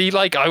poorly.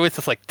 Like, I was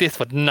just like, this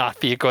would not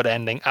be a good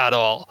ending at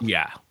all.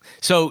 Yeah.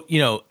 So,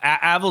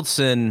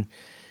 Avildsen,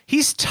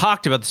 he's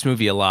talked about this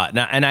movie a lot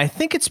now, and I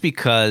think it's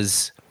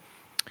because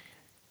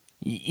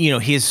he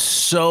is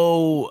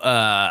so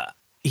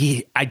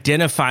he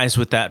identifies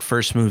with that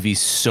first movie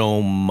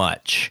so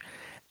much.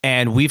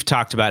 And we've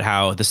talked about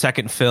how the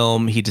second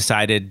film, he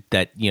decided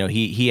that,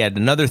 he had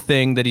another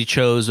thing that he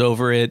chose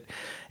over it.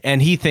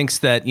 And he thinks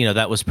that,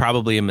 that was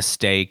probably a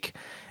mistake.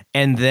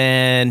 And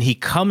then he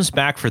comes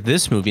back for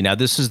this movie. Now,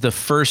 this is the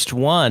first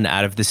one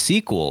out of the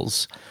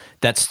sequels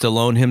that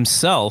Stallone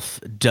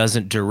himself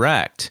doesn't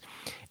direct.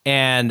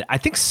 And I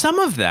think some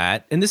of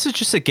that, and this is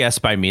just a guess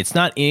by me, it's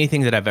not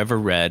anything that I've ever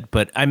read,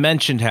 but I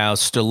mentioned how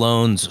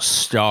Stallone's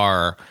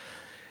star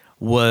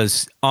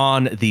was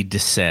on the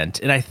descent.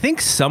 And I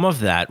think some of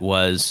that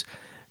was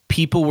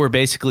people were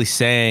basically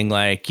saying,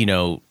 like,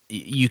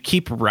 you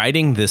keep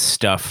writing this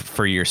stuff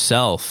for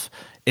yourself.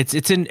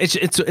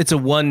 It's a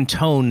one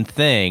tone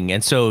thing.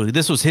 And so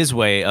this was his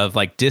way of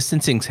like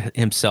distancing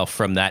himself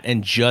from that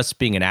and just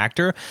being an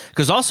actor.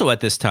 Because also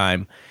at this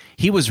time,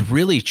 he was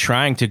really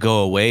trying to go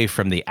away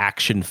from the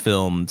action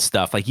film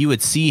stuff. Like, you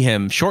would see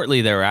him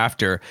shortly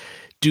thereafter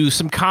do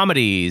some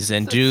comedies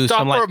and do Stop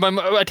some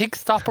like... I think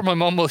Stop or My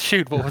Mum Will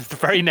Shoot was the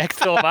very next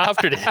film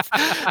after this.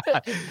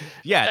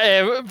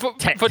 Yeah,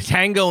 but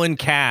Tango and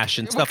Cash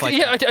and stuff like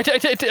that.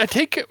 I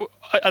think,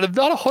 and I'm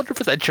not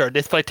 100% sure of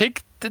this, but I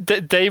think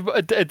they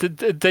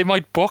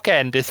might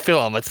bookend this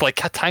film. It's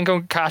like Tango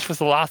and Cash was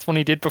the last one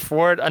he did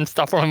before it, and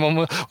Stop or My Mum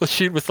Will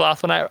Shoot was the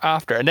last one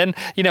after. And then,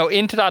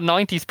 into that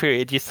 90s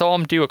period, you saw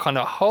him do a kind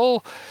of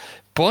whole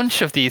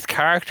bunch of these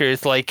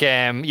characters, like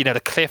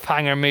the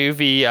Cliffhanger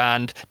movie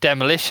and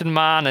Demolition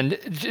Man and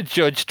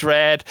Judge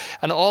Dredd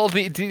and all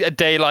the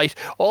Daylight,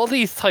 all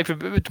these type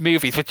of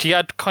movies which he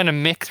had kind of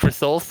mixed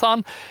results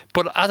on.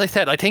 But as I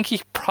said, I think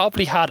he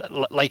probably had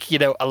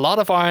a lot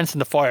of irons in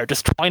the fire,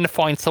 just trying to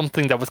find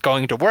something that was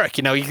going to work.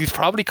 He's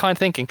probably kind of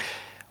thinking,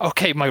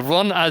 okay, my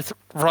run as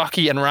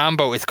Rocky and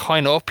Rambo is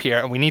kind of up here,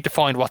 and we need to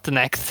find what the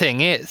next thing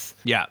is.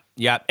 Yeah.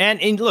 Yeah.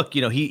 And look,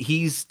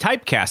 he's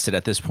typecasted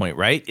at this point,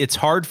 right? It's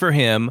hard for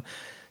him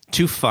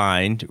to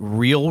find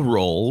real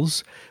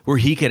roles where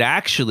he could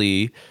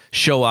actually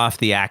show off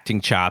the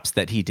acting chops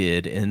that he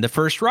did in the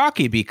first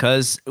Rocky,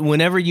 because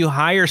whenever you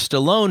hire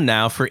Stallone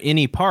now for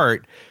any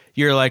part,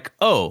 you're like,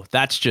 oh,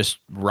 that's just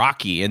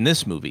Rocky in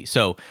this movie.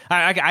 So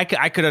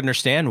I could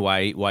understand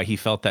why he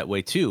felt that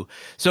way too.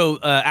 So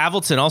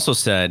Avildsen also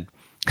said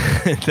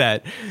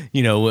that,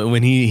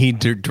 when he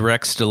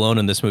directs Stallone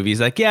in this movie, he's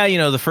like,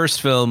 yeah, the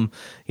first film,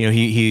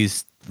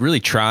 he's really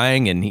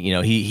trying, and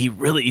he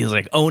really is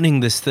like owning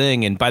this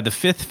thing, and by the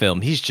fifth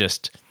film, he's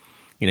just,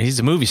 he's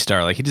a movie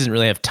star, like he doesn't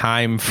really have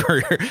time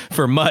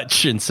for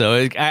much. And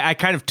so I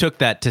kind of took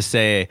that to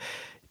say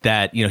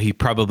that he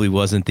probably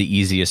wasn't the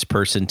easiest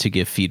person to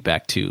give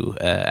feedback to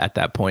at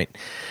that point.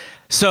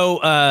 So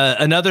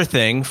another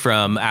thing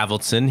from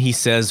Avildsen, he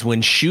says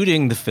when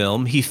shooting the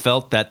film, he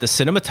felt that the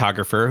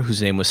cinematographer,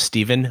 whose name was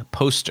Stephen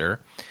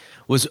Poster,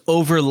 was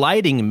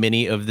overlighting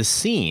many of the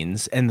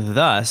scenes and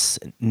thus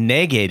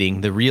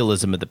negating the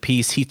realism of the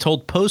piece. He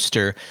told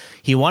Poster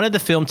he wanted the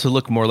film to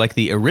look more like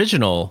the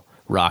original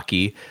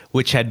Rocky,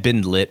 which had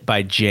been lit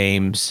by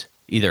James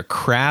either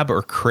Crabb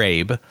or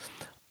Crabe,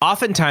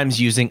 oftentimes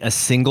using a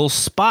single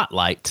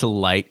spotlight to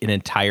light an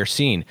entire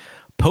scene.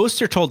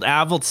 Poster told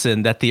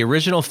Avildsen that the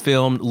original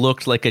film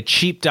looked like a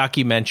cheap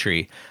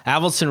documentary.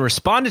 Avildsen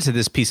responded to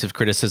this piece of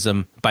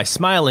criticism by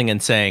smiling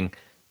and saying,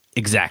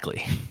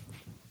 "Exactly."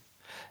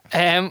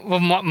 Well,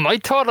 my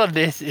thought on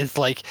this is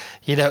like,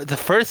 you know, the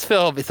first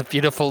film is a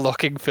beautiful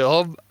looking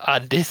film,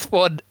 and this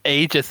one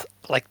ages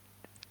like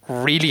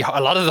really a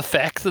lot of the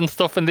effects and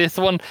stuff in this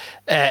one,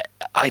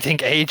 I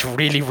think age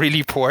really,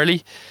 really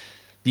poorly.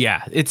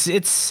 Yeah,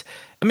 it's.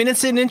 I mean,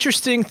 it's an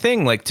interesting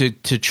thing, like to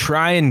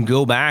try and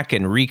go back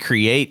and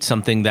recreate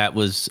something that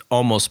was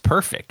almost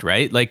perfect,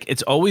 right? Like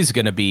it's always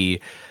going to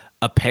be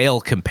a pale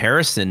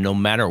comparison, no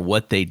matter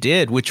what they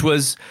did, which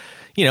was,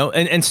 you know,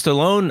 and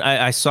Stallone,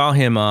 I saw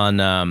him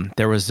on,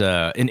 there was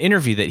an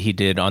interview that he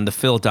did on the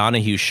Phil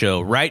Donahue show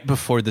right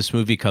before this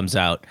movie comes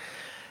out.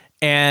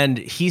 And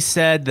he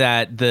said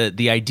that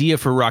the idea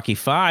for Rocky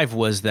V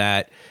was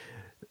that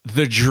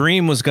the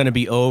dream was going to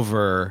be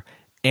over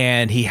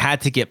and he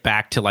had to get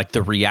back to like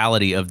the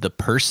reality of the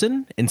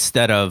person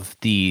instead of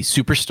the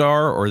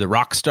superstar or the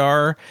rock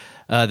star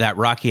that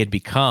Rocky had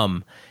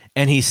become.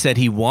 And he said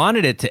he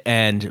wanted it to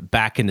end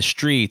back in the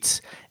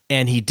streets,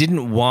 and he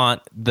didn't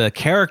want the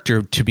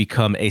character to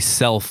become a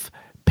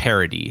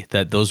self-parody.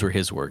 Those were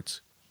his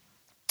words.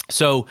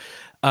 So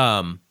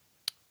I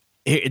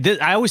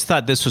always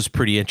thought this was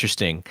pretty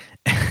interesting,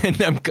 and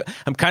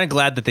I'm kind of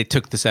glad that they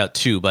took this out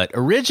too. But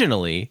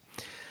originally,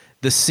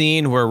 the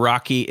scene where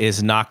Rocky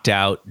is knocked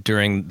out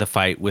during the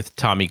fight with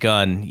Tommy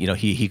Gunn, you know,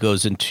 he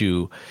hears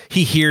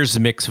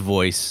Mick's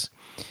voice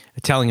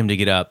telling him to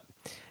get up.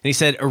 And he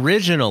said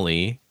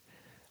originally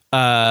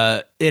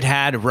it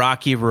had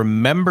Rocky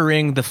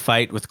remembering the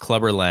fight with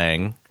Clubber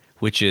Lang,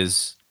 which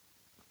is,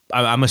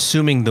 I'm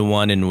assuming, the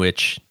one in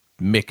which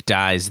Mick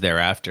dies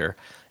thereafter.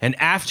 And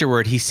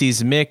afterward, he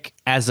sees Mick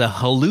as a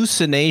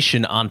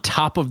hallucination on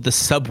top of the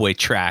subway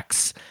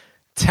tracks,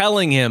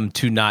 telling him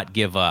to not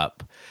give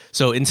up.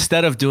 So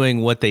instead of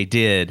doing what they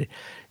did,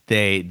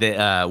 they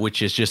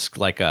which is just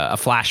like a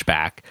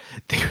flashback,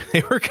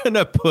 they were going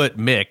to put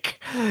Mick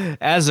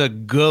as a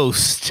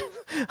ghost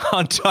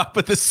on top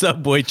of the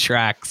subway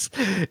tracks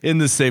in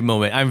the same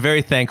moment. I'm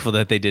very thankful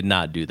that they did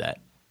not do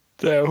that.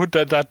 No,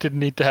 that didn't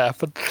need to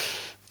happen.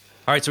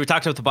 All right, so we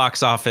talked about the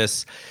box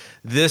office.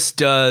 This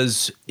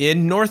does,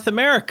 in North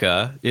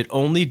America, it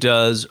only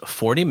does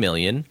 $40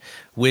 million,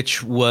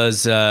 which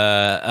was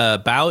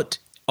about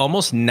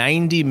almost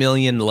 $90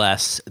 million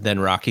less than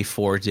Rocky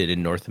IV did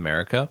in North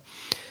America.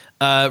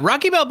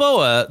 Rocky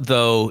Balboa,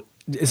 though,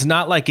 is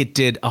not like it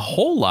did a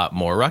whole lot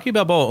more. Rocky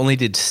Balboa only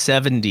did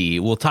 70.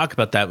 We'll talk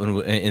about that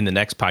in the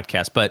next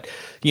podcast. But,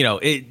 you know,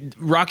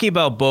 Rocky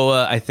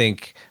Balboa, I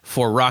think,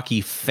 for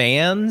Rocky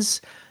fans,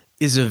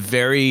 is a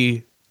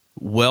very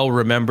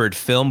well-remembered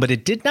film, but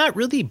it did not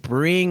really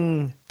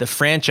bring the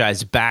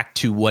franchise back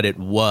to what it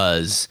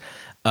was.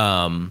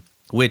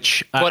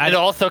 But it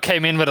also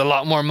came in with a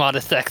lot more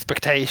modest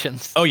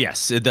expectations. Oh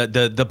yes,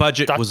 the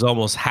budget was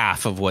almost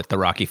half of what the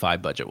Rocky V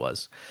budget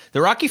was.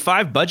 The Rocky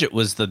V budget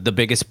was the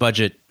biggest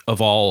budget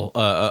of all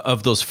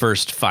of those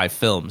first 5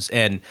 films,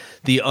 and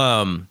the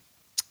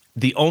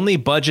only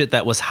budget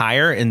that was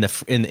higher in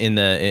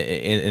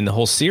the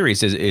whole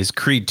series is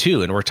Creed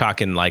 2, and we're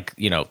talking like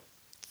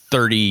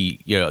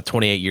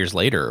 28 years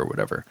later or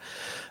whatever.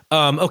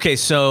 Okay,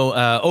 so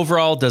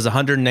overall does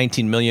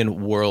 119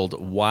 million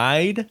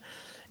worldwide.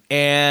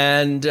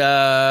 And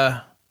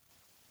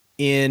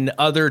in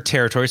other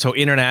territories, so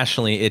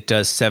internationally, it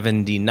does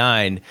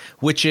 79,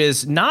 which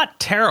is not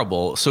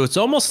terrible. So it's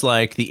almost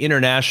like the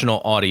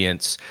international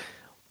audience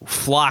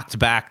flocked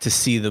back to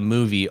see the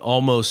movie,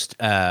 almost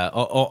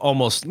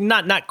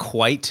not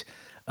quite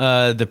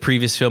the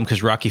previous film,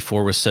 because Rocky IV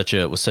was such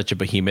a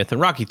behemoth, and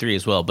Rocky III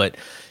as well. But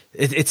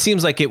it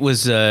seems like it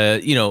was,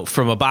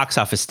 from a box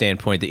office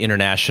standpoint, the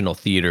international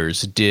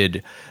theaters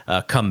did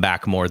come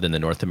back more than the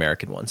North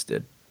American ones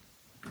did.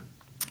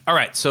 All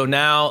right, so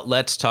now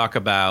let's talk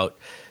about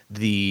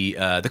the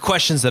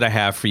questions that I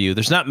have for you.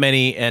 There's not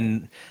many,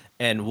 and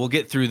we'll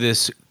get through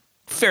this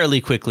fairly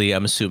quickly,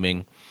 I'm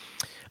assuming.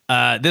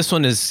 This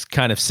one is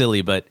kind of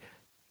silly, but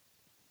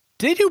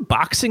do they do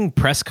boxing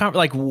press conference?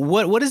 Like,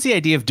 what is the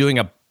idea of doing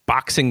a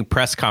boxing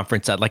press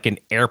conference at like an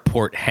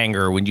airport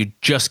hangar when you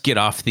just get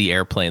off the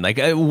airplane? Like,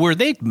 were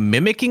they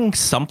mimicking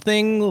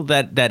something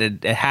that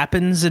it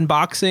happens in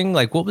boxing?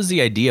 Like, what was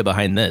the idea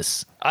behind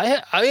this?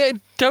 I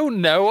don't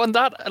know on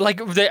that.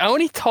 Like, the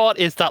only thought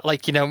is that,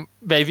 like,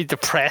 maybe the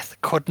press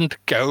couldn't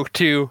go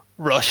to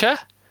Russia.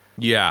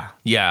 Yeah.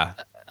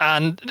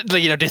 And,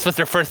 this was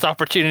their first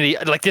opportunity.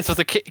 Like, this was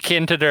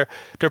akin to their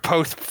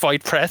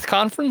post-fight press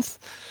conference.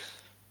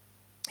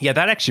 Yeah,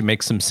 that actually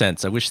makes some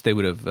sense. I wish they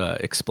would have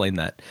explained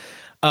that.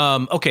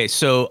 Okay,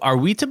 so are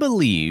we to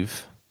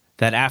believe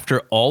that after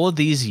all of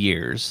these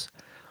years,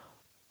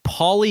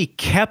 Paulie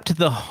kept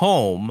the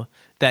home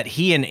that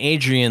he and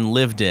Adrian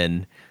lived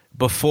in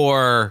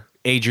before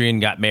Adrian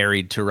got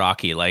married to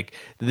Rocky. Like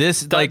this,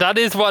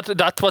 that's what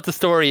the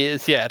story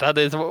is. Yeah, that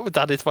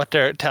is what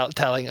they're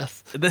telling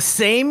us. The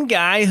same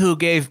guy who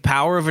gave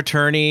power of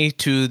attorney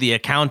to the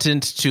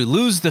accountant to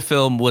lose the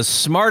film was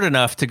smart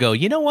enough to go,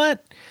 you know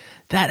what?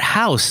 That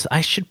house, I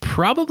should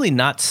probably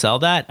not sell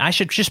that. I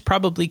should just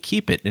probably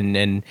keep it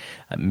and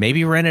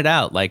maybe rent it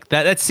out. Like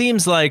that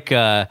seems like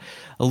a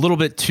little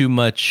bit too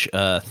much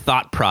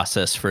thought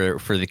process for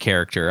the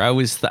character.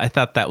 I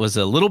thought that was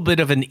a little bit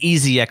of an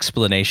easy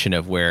explanation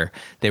of where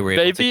they were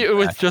able to maybe it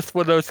was just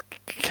one of those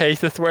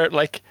cases where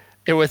like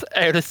it was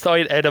out of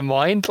sight, out of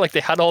mind. Like they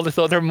had all this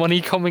other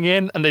money coming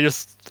in and they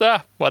just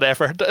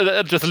whatever,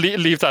 just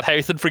leave that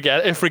house and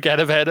forget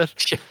about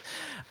it.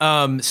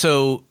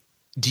 So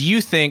do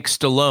you think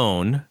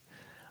Stallone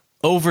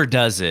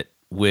overdoes it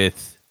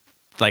with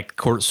like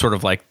sort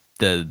of like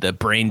the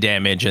brain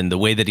damage and the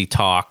way that he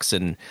talks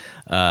and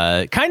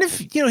kind of,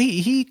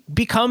 he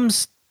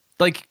becomes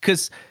like,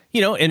 because,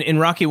 in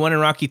Rocky 1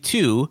 and Rocky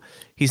 2,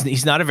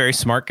 he's not a very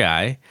smart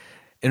guy.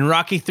 In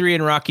Rocky 3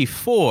 and Rocky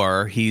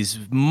 4, he's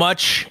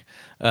much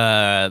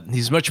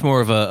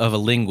more of a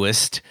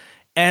linguist.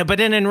 But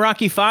then in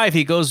Rocky 5,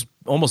 he goes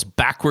almost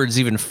backwards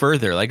even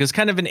further. Like it's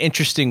kind of an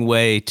interesting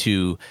way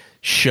to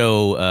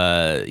show,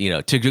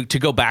 to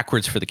go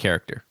backwards for the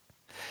character.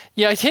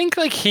 Yeah, I think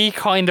like he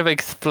kind of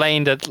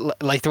explained it,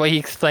 like the way he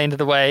explained it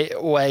the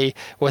way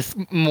was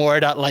more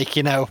that like,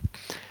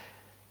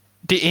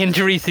 the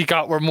injuries he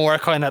got were more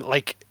kind of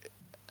like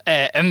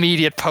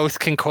immediate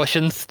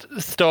post-concussion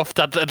stuff.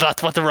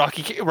 That's what the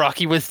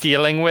Rocky was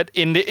dealing with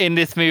in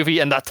this movie,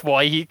 and that's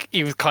why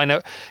he was kind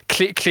of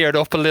cleared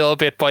up a little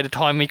bit by the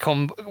time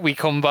we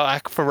come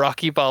back for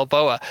Rocky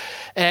Balboa.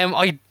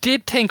 I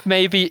did think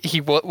maybe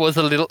he was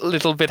a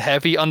little bit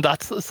heavy on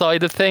that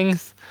side of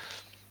things.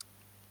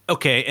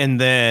 Okay, and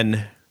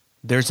then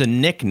there's a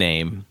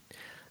nickname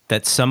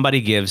that somebody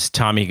gives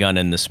Tommy Gunn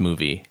in this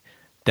movie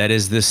that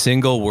is the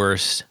single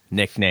worst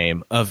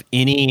nickname of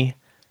any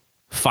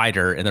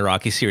fighter in the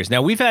Rocky series.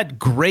 Now, we've had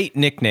great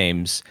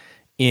nicknames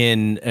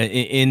in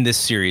this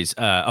series.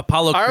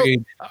 Apollo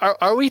Creed.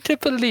 Are we to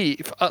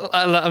believe,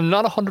 I'm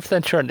not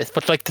 100% sure on this,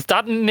 but like does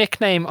that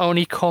nickname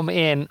only come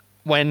in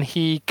when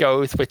he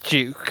goes with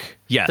Duke?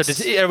 Yes.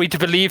 So are we to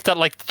believe that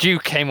like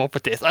Duke came up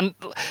with this? And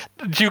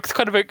Duke's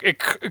kind of a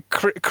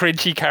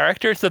cringy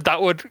character, so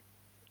that would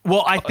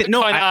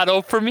add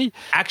up for me.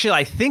 Actually,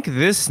 I think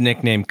this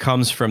nickname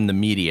comes from the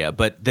media,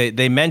 but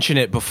they mention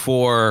it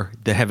before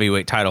the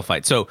heavyweight title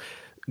fight. So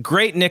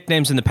great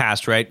nicknames in the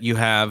past, right? You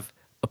have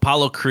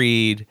Apollo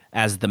Creed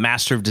as the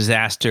Master of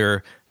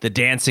Disaster, the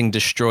Dancing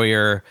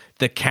Destroyer,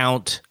 the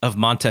Count of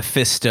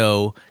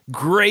Montefisto.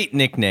 Great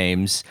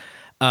nicknames.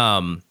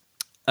 And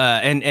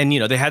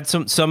they had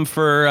some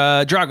for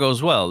Drago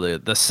as well,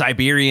 the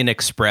Siberian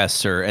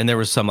Express, and there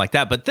was some like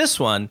that. But this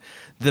one,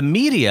 the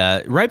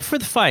media, right before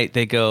the fight,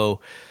 they go,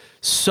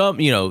 some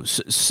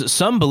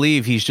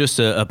believe he's just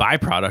a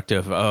byproduct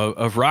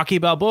of Rocky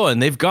Balboa,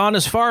 and they've gone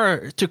as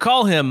far to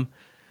call him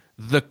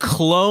the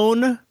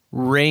Clone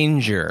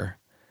Ranger.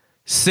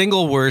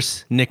 Single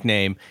worst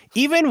nickname,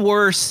 even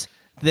worse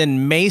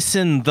than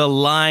Mason the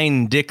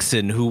Line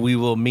Dixon, who we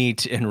will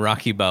meet in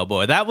Rocky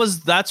Balboa.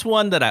 That's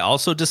one that I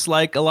also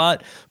dislike a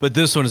lot, but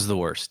this one is the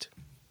worst.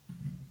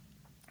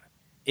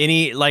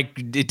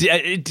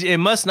 It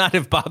must not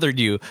have bothered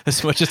you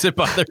as much as it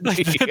bothered me.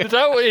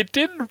 It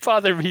didn't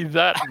bother me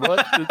that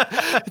much.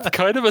 It's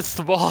kind of a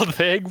small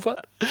thing,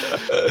 but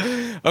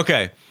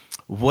okay.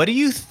 What do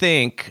you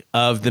think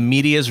of the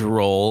media's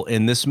role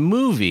in this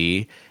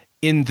movie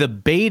in the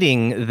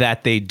baiting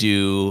that they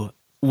do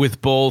with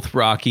both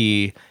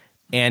Rocky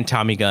and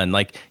Tommy Gunn?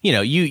 Like,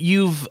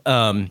 you've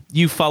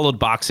followed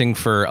boxing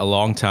for a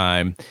long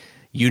time.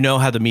 You know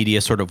how the media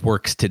sort of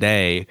works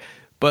today,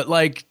 but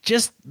like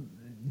just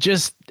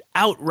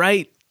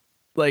outright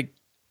like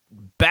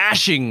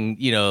bashing,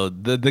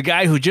 the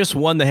guy who just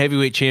won the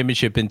heavyweight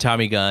championship in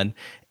Tommy Gunn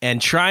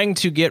and trying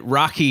to get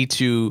Rocky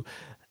to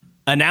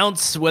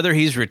announce whether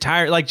he's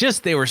retired. Like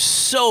they were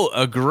so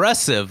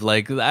aggressive.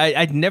 Like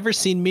I'd never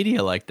seen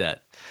media like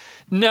that.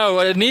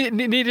 No,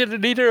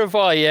 neither have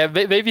I. Yeah,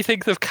 maybe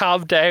things have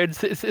calmed down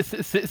since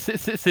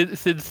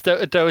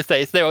those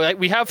days. Now,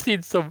 we have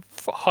seen some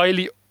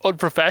highly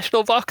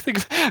unprofessional boxing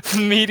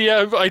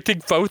media. I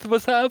think both of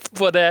us have,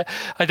 but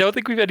I don't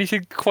think we've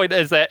anything quite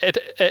as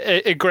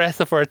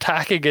aggressive or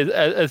attacking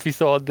as we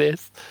saw in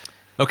this.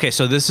 Okay,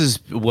 so this is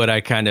what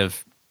I kind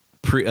of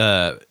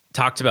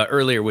talked about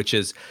earlier, which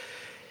is,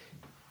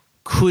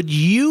 could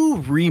you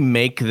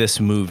remake this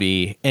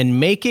movie and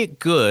make it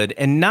good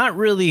and not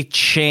really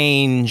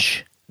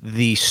change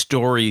the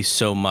story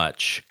so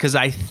much? Because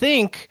I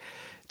think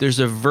there's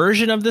a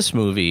version of this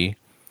movie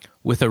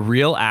with a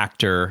real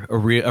actor, a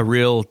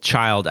real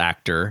child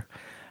actor,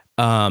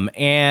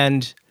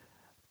 and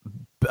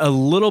a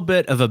little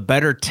bit of a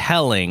better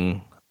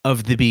telling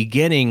of the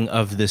beginning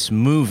of this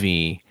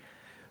movie,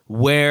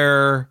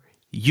 where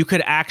you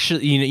could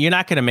actually, you're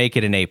not going to make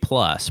it an A+,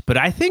 but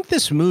I think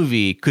this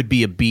movie could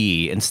be a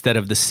B instead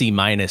of the C-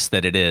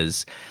 that it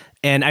is.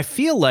 And I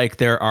feel like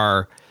there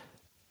are,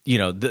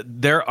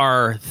 there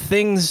are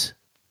things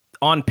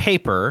on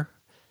paper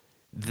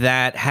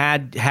that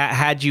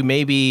had you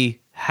maybe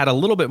had a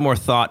little bit more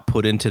thought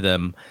put into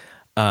them,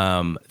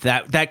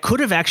 that could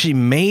have actually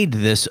made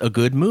this a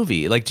good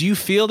movie. Like, do you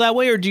feel that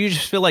way, or do you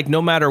just feel like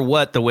no matter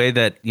what, the way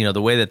that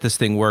this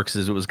thing works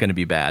is it was going to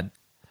be bad?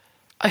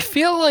 I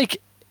feel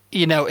like,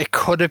 it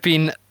could have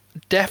been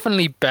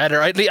definitely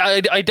better. I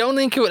don't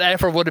think it would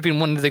have been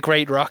one of the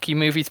great Rocky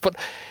movies, but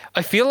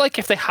I feel like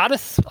if they had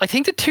I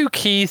think the two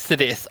keys to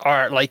this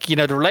are like,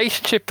 the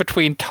relationship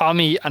between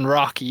Tommy and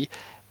Rocky,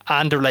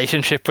 and the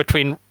relationship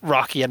between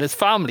Rocky and his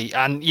family,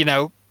 and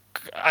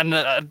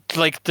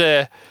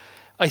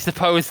I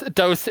suppose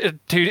those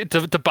two,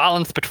 the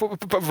balance between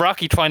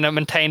Rocky trying to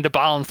maintain the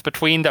balance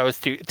between those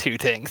two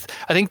things.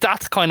 I think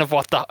that's kind of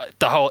what the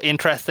whole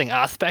interesting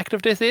aspect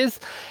of this is.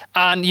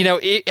 And,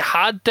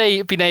 had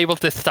they been able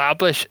to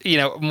establish,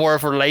 more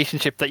of a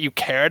relationship that you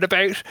cared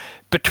about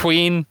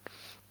between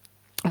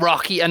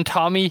Rocky and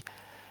Tommy,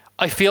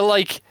 I feel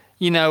like,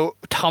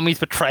 Tommy's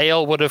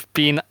betrayal would have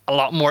been a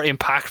lot more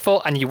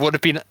impactful, and you would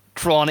have been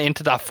drawn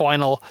into that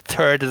final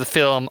third of the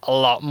film a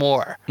lot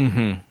more.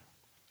 Mm-hmm.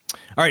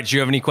 All right, do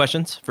you have any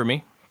questions for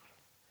me?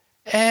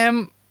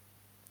 This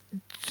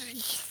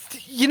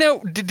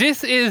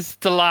is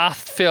the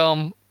last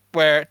film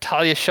where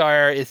Talia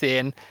Shire is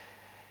in.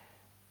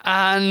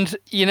 And,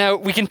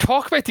 we can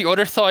talk about the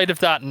other side of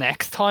that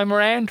next time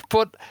around,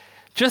 but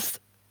just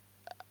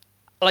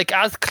like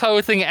as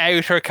closing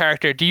out her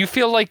character, do you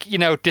feel like,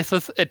 this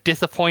was a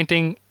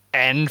disappointing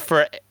end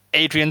for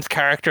Adrian's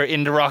character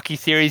in the Rocky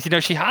series?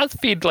 She has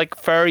been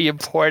like very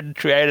important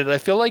throughout it. I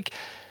feel like,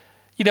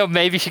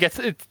 maybe she gets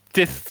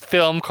this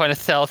film kind of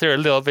sells her a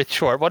little bit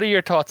short. What are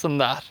your thoughts on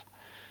that?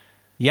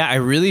 Yeah, I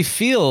really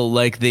feel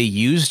like they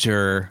used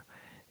her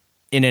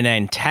in an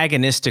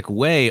antagonistic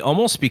way,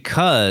 almost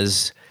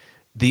because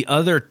the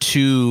other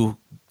two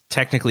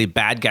technically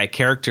bad guy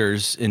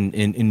characters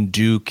in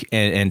Duke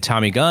and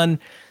Tommy Gunn,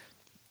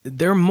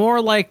 they're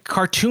more like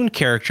cartoon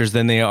characters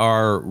than they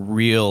are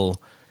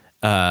real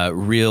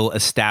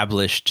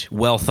established,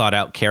 well thought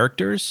out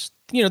characters.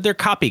 They're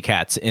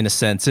copycats in a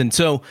sense. And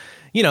so,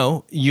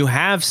 you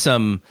have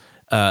some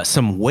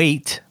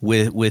weight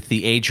with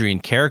the Adrian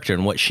character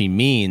and what she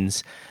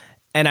means.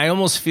 And I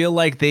almost feel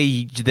like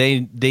they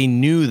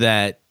knew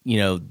that,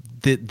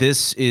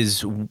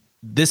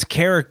 this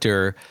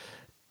character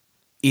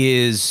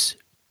is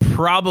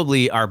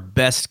probably our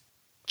best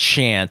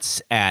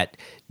chance at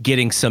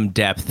getting some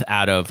depth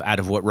out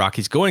of what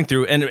Rocky's going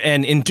through. And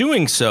in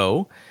doing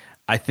so,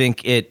 I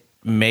think it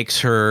makes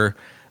her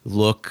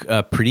look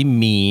pretty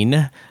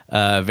mean,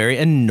 very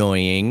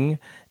annoying,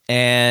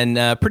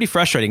 and pretty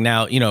frustrating.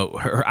 Now,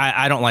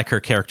 I don't like her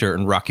character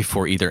in Rocky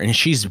IV either, and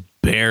she's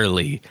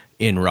barely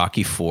in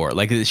Rocky IV.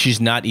 Like, she's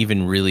not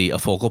even really a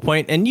focal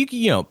point. And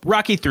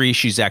Rocky III,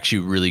 she's actually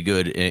really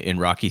good in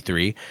Rocky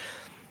III.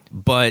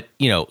 But,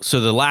 so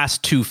the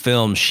last two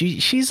films,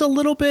 she's a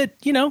little bit,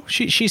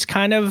 she's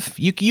kind of,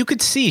 you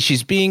could see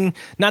she's being,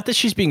 not that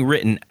she's being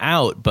written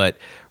out, but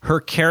her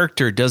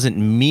character doesn't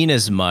mean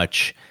as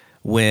much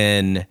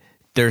when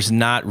there's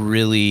not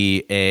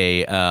really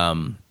a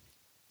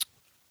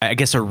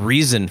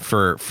reason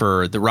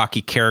for the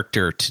Rocky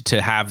character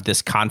to have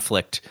this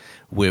conflict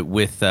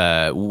with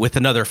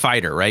another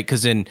fighter, right?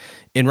 Because in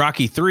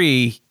Rocky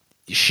III,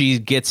 she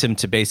gets him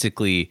to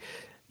basically,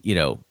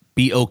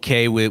 be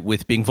okay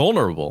with being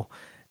vulnerable.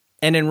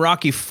 And in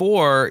Rocky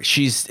IV,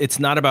 it's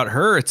not about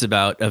her, it's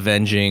about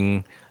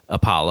avenging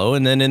Apollo.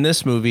 And then in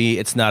this movie,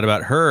 it's not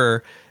about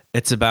her,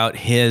 it's about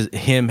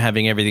him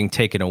having everything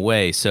taken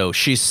away. So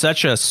she's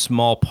such a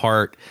small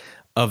part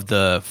of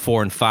the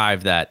 4 and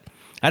 5 that,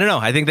 I don't know,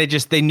 I think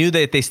they knew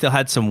that they still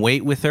had some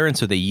weight with her, and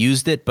so they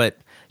used it, but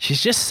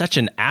she's just such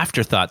an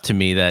afterthought to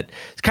me that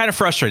it's kind of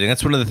frustrating.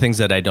 That's one of the things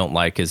that I don't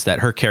like, is that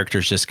her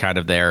character's just kind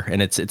of there,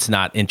 and it's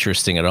not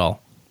interesting at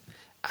all.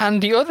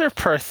 And the other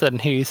person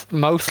who's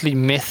mostly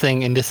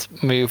missing in this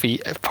movie,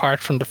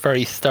 apart from the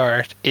very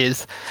start,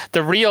 is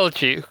the real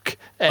Duke.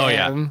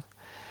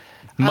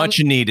 Much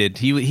needed.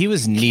 He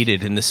was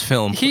needed in this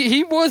film.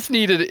 He was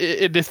needed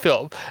in this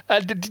film.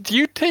 And do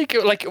you think,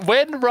 like,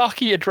 when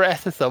Rocky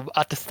addresses him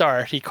at the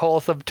start, he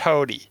calls him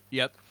Tony?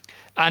 Yep.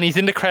 And he's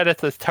in the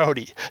credits as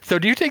Tony. So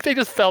do you think they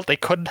just felt they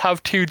couldn't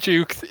have two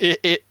Dukes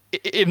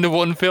in the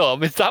one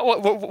film? Is that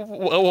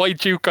why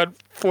Duke got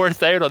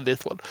forced out on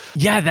this one?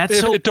 Yeah, that's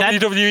so...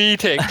 WWE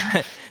thing.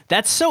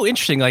 That's so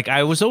interesting. Like,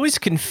 I was always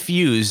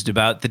confused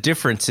about the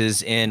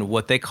differences in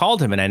what they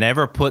called him, and I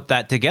never put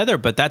that together,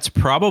 but that's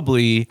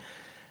probably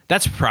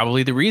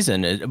the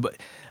reason.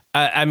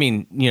 I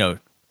mean,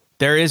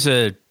 there is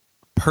a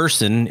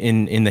person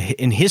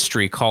in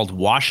history called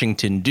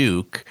Washington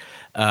Duke,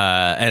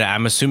 and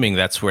I'm assuming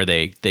that's where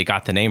they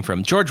got the name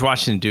from. George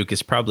Washington Duke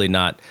is probably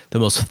not the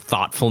most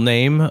thoughtful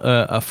name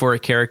for a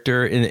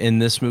character in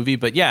this movie,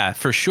 but yeah,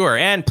 for sure.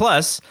 And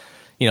plus,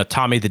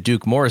 Tommy the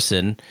Duke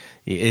Morrison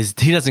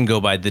he doesn't go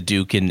by the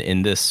Duke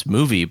in this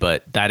movie,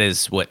 but that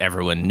is what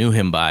everyone knew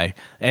him by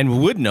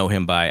and would know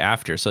him by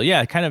after. So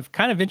yeah, kind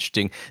of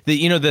interesting.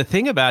 The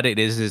thing about it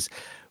is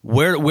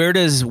where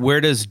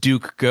does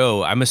Duke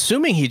go? I'm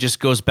assuming he just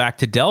goes back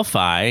to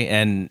Delphi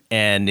and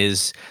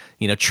is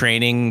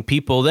training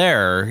people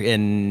there,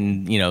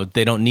 and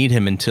they don't need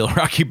him until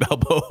Rocky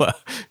Balboa.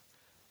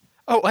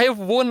 Oh, I have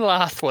one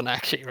last one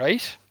actually,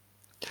 right?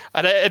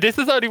 And this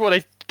is only what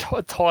I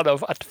thought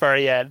of at the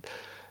very end.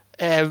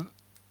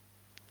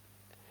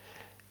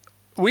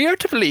 We are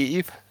to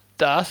believe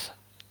that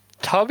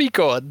Tommy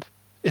Gunn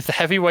is the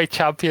heavyweight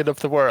champion of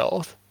the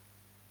world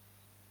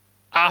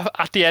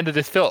at the end of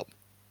this film.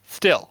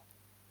 Still.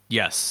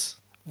 Yes.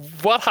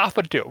 What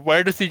happened to him?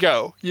 Where does he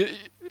go? He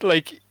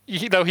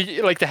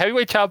the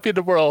heavyweight champion of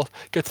the world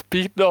gets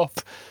beaten up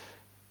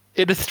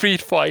in a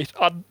street fight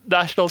on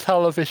national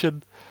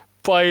television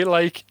by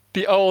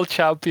the old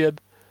champion,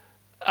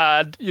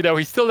 and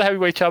he's still the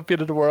heavyweight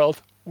champion of the world.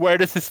 Where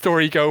does his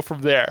story go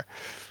from there?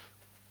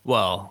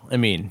 Well, I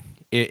mean,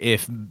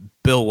 if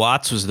Bill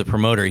Watts was the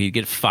promoter, he'd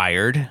get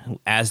fired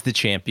as the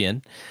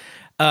champion.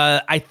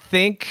 I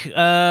think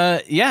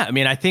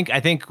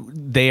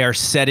they are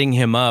setting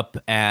him up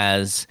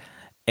as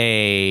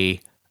a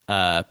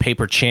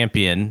paper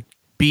champion,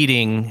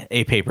 beating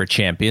a paper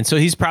champion. So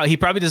he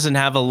probably doesn't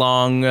have a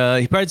long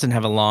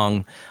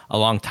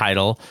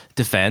title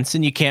defense,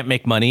 and you can't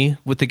make money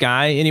with the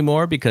guy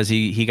anymore because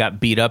he got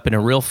beat up in a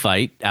real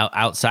fight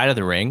outside of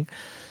the ring.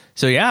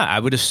 So yeah, I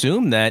would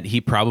assume that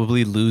he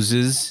probably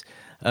loses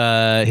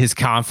his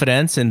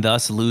confidence and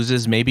thus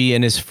loses maybe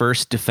in his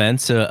first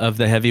defense of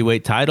the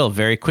heavyweight title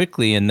very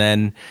quickly, and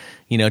then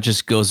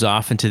just goes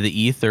off into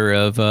the ether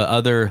of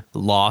other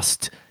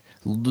lost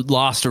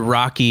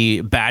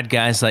Rocky bad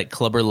guys like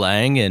Clubber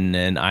Lang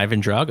and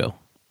Ivan Drago.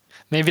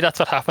 Maybe that's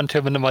what happened to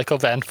him in the Michael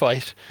Venn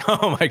fight.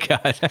 Oh my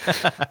God.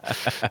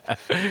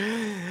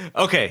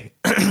 Okay,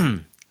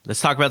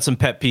 let's talk about some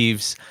pet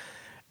peeves.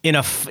 In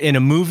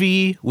a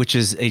movie, which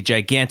is a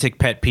gigantic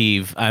pet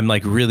peeve, I'm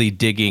really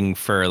digging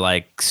for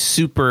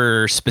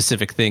super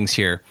specific things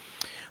here.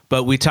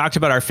 But we talked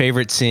about our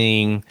favorite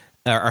scene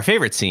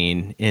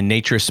in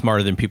Nature is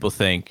Smarter Than People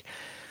Think.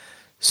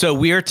 So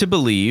we are to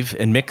believe,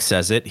 and Mick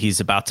says it, he's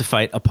about to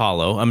fight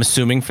Apollo, I'm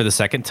assuming for the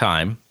second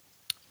time.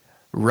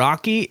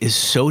 Rocky is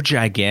so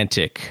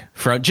gigantic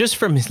from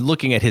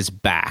looking at his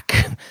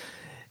back.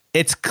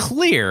 It's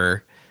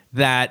clear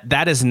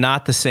that is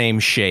not the same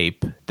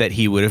shape that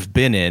he would have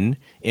been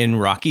in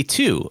Rocky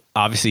 2.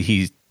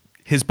 Obviously,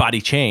 his body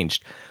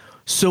changed.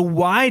 So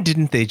why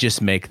didn't they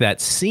just make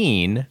that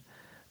scene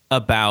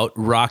about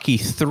Rocky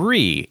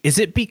 3? Is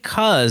it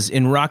because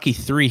in Rocky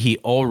 3 he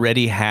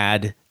already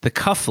had the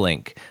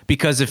cufflink?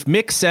 Because if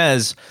Mick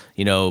says,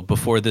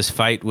 before this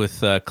fight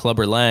with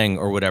Clubber Lang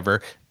or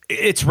whatever,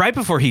 it's right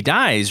before he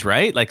dies,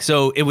 right?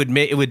 So it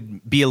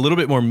would be a little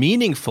bit more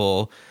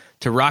meaningful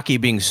to Rocky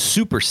being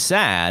super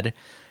sad.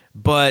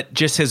 But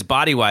just his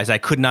body-wise, I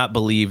could not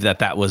believe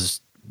that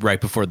was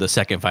right before the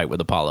second fight with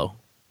Apollo.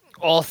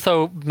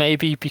 Also,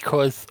 maybe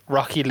because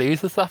Rocky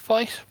loses that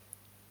fight?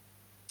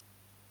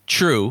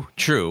 True.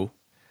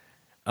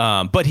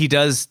 But he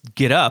does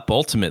get up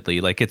ultimately.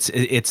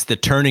 It's the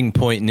turning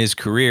point in his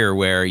career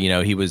where,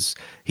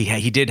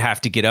 he did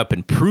have to get up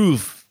and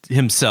prove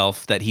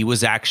himself that he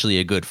was actually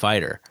a good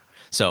fighter.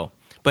 So,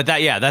 but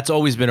that's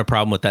always been a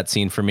problem with that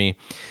scene for me.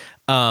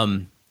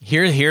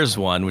 Here's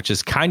one which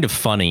is kind of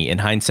funny in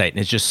hindsight,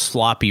 and it's just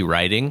sloppy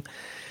writing.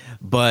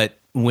 But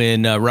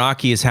when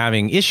Rocky is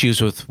having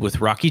issues with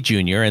Rocky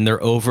Jr. and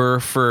they're over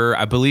for,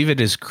 I believe it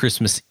is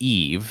Christmas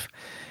Eve,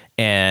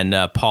 and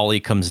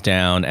Paulie comes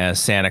down as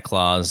Santa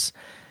Claus,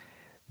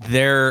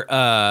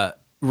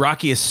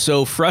 Rocky is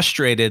so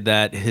frustrated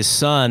that his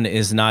son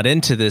is not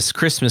into this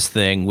Christmas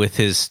thing with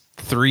his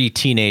 3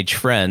 teenage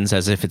friends,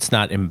 as if it's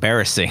not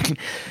embarrassing.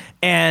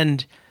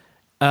 And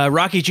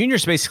Rocky Jr.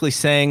 is basically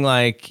saying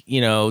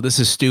this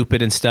is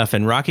stupid and stuff.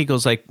 And Rocky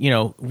goes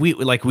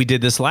we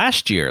did this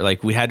last year.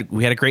 We had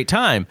a great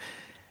time.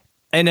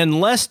 And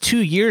unless 2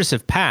 years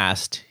have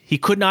passed, he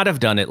could not have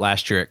done it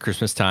last year at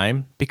Christmas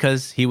time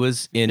because he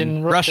was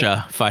in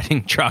Russia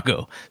fighting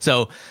Drago.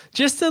 So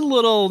just a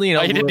little,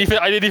 I didn't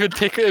even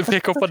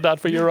pick up on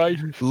that, but you're right.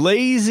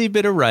 Lazy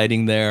bit of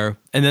writing there.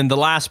 And then the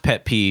last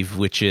pet peeve,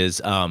 which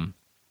is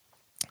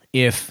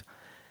if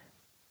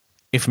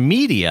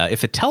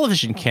a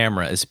television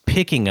camera is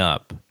picking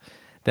up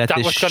that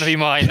was going to be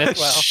mine as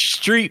well,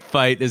 street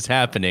fight is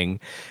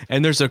happening,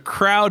 and there's a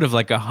crowd of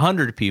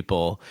 100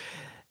 people,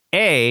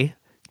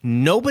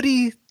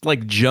 nobody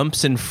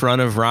jumps in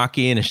front of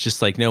Rocky, and it's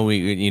just no,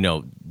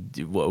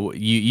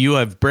 you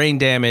have brain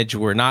damage.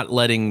 We're not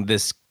letting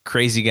this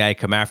crazy guy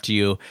come after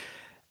you.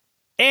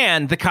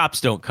 And the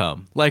cops don't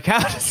come. How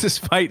does this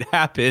fight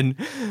happen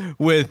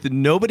with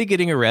nobody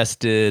getting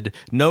arrested,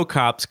 no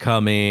cops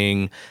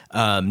coming,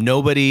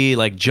 nobody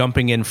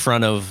jumping in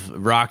front of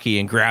Rocky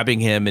and grabbing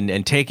him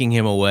and taking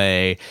him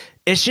away?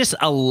 It's just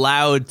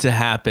allowed to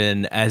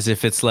happen as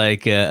if it's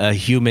a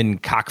human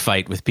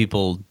cockfight with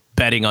people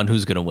betting on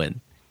who's going to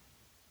win.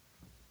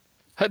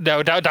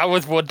 No, that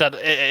was one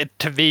that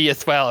to me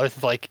as well. I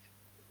was like,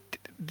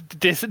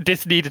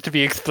 this needed to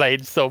be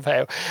explained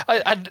somehow.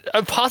 And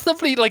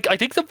possibly, like, I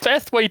think the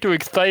best way to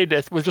explain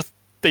this was just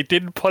they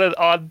didn't put it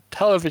on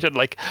television.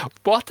 Like,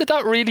 what did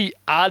that really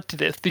add to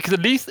this? Because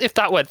at least if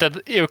that went,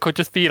 then it could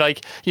just be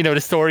like, you know,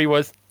 the story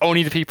was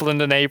only the people in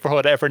the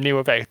neighborhood ever knew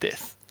about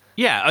this.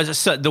 Yeah,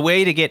 so the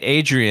way to get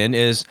Adrian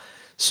is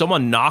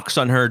someone knocks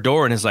on her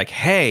door and is like,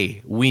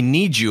 hey, we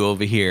need you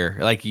over here.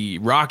 Like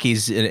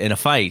Rocky's in a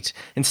fight,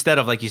 instead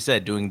of, like you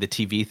said, doing the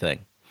TV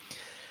thing.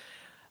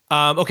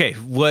 Okay,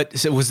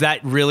 so was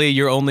that really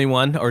your only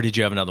one, or did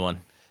you have another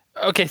one?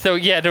 Okay, so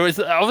yeah, there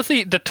was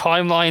obviously the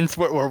timelines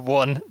were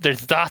one.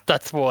 There's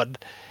that's one.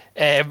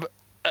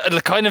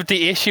 Kind of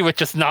the issue with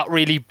just not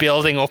really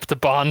building up the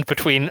bond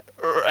between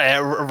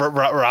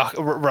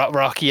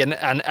Rocky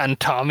and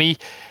Tommy,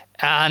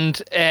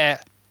 and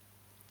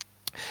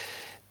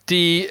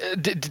the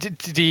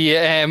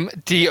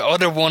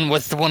other one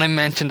was the one I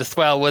mentioned as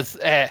well. Was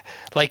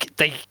like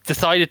they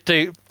decided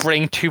to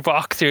bring two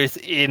boxers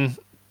in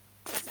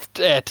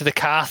to the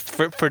cast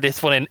for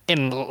this one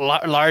in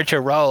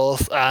larger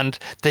roles, and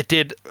they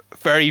did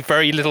very,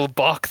 very little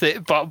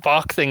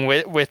boxing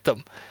with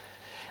them.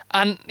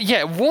 And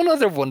yeah, one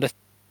other one that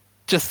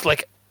just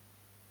like,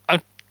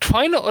 I'm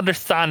trying to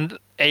understand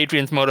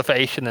Adrian's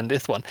motivation in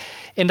this one,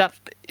 in that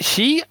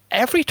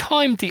every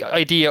time the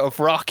idea of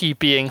Rocky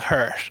being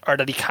hurt or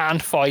that he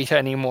can't fight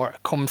anymore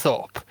comes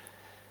up,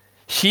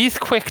 she's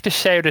quick to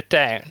shout it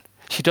down.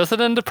 She does it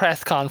in the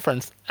press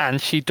conference,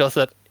 and she does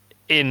it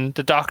in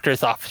the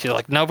doctor's office. She's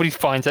like, nobody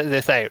finds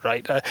this out,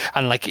 right?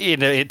 And like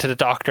into the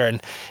doctor,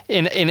 and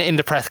in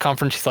the press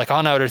conference, she's like, oh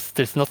no,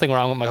 there's nothing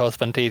wrong with my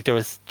husband. There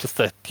was just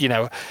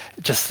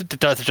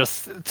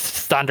just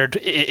standard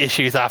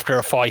issues after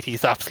a fight.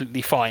 He's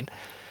absolutely fine.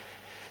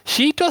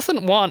 She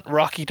doesn't want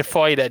Rocky to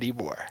fight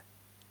anymore.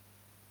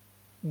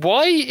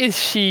 Why is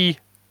she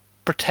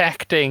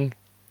protecting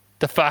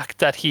the fact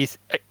that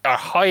or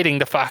hiding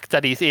the fact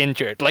that he's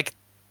injured? Like,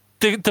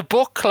 the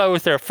book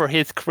closer for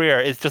his career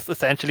is just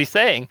essentially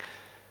saying,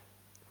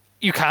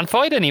 you can't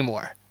fight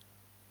anymore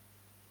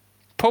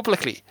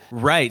publicly.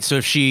 Right. So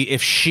if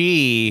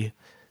she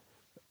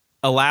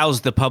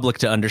allows the public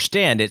to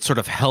understand, it sort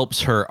of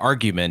helps her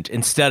argument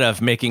instead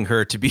of making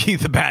her to be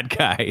the bad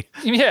guy.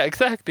 Yeah,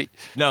 exactly.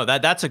 No,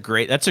 that's a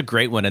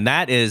great one. And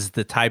that is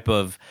the type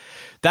of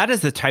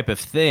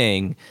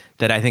thing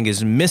that I think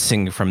is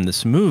missing from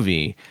this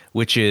movie,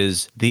 which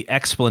is the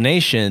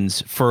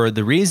explanations for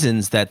the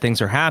reasons that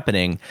things are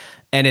happening.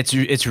 And it's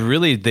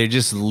really, they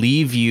just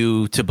leave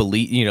you to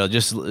believe,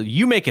 just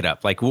you make it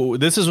up. Like,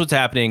 this is what's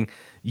happening.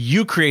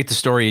 You create the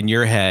story in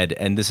your head,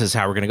 and this is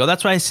how we're going to go.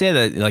 That's why I say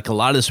that, like, a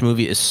lot of this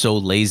movie is so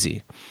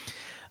lazy.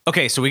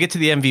 Okay, so we get to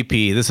the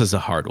MVP. This is a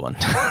hard one.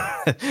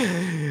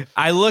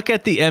 I look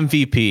at the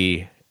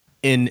MVP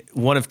in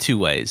one of two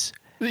ways.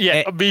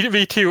 Yeah,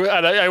 me too.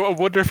 And I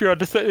wonder if you're on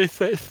the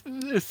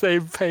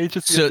same page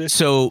as me.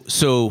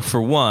 So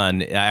for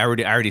one, I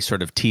already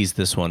sort of teased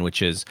this one,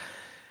 which is,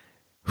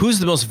 who's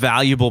the most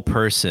valuable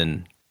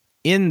person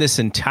in this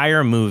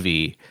entire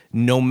movie,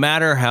 no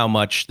matter how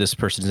much this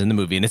person's in the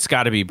movie? And it's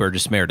got to be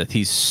Burgess Meredith.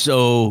 He's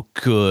so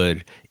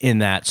good in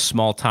that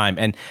small time.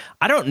 And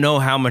I don't know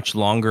how much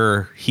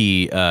longer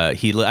I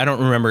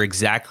don't remember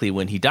exactly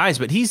when he dies,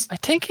 but I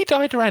think he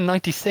died around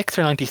 96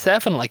 or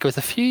 97. Like, it was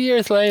a few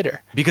years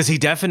later. Because he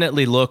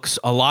definitely looks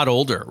a lot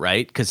older,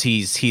 right? Because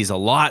he's a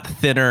lot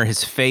thinner.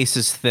 His face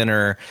is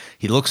thinner.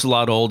 He looks a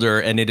lot older.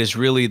 And it is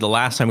really, the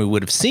last time we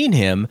would have seen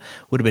him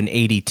would have been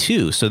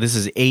 82. So this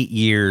is 8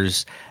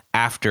 years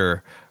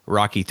after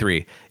Rocky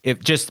 3. If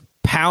just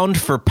pound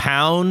for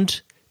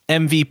pound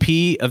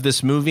MVP of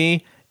this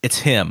movie, it's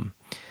him.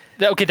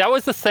 Okay, that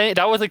was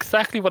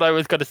exactly what I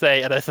was going to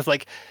say, and it's just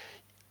like,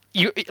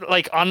 you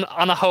like on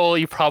a whole,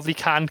 you probably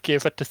can't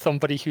give it to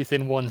somebody who's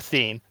in one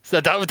scene. So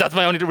that's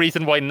my only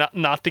reason why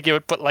not to give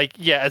it. But like,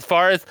 yeah, as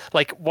far as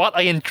like what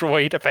I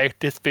enjoyed about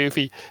this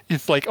movie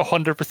is like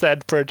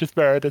 100% Burgess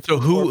Meredith. So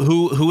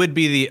who would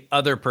be the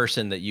other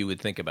person that you would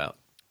think about?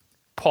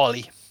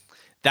 Paulie.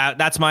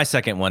 That's my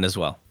second one as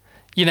well.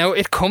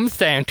 It comes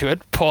down to it.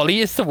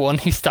 Paulie is the one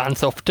who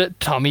stands up to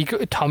Tommy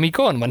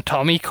Gunn. When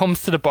Tommy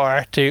comes to the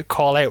bar to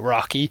call out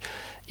Rocky,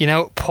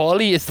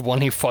 Paulie is the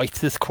one who fights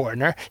his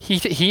corner.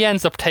 He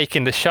ends up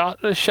taking the shot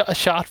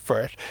for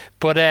it.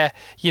 But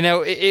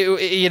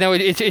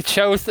it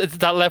shows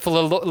that level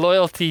of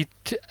loyalty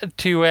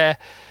to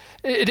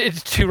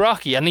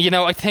Rocky. And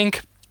I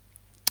think,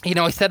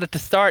 I said at the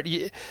start,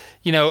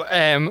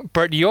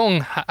 Burt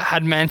Young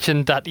had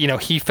mentioned that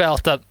he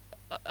felt that,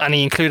 and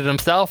he included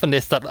himself in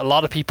this, that a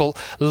lot of people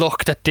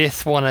looked at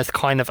this one as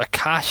kind of a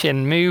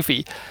cash-in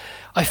movie.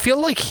 I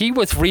feel like he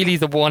was really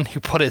the one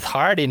who put his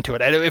heart into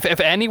it. If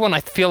anyone,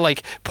 I feel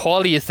like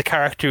Paulie is the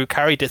character who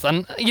carried this.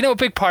 And, a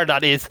big part of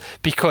that is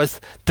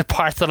because the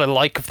parts that I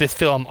like of this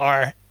film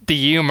are the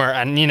humor,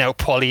 and,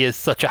 Paulie is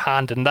such a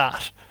hand in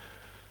that.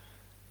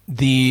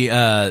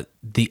 The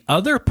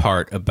other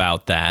part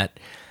about that,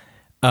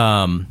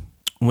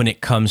 when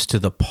it comes to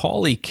the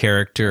Paulie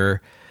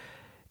character,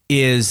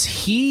 is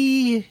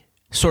he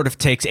sort of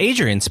takes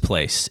Adrian's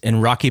place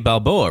in Rocky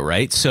Balboa,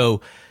 right?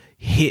 So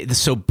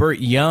Burt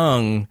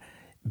Young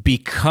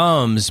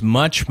becomes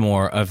much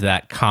more of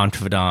that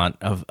confidant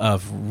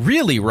of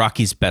really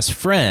Rocky's best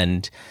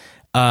friend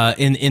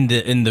in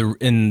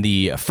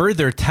the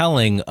further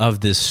telling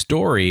of this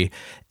story.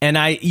 And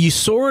you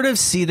sort of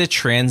see the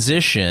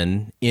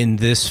transition in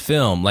this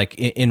film, like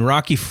in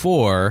Rocky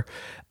IV.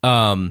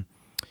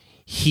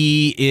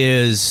 He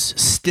is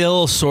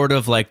still sort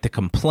of like the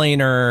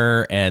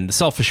complainer and the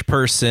selfish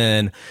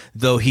person,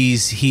 though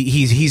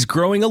he's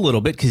growing a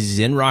little bit because he's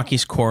in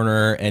Rocky's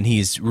corner and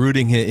he's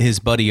rooting his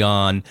buddy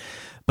on.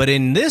 But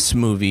in this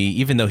movie,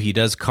 even though he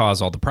does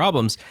cause all the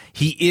problems,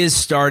 he is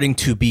starting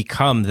to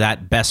become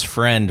that best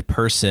friend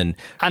person,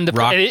 and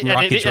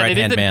Rocky's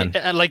right-hand man.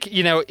 Like,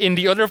 you know, in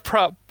the other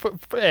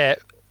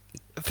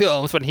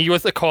films, when he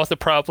was the cause of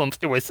problems,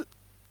 it was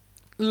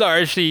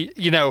largely,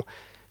 you know,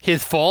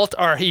 his fault,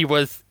 or he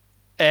was,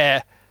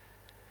 I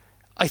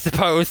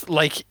suppose,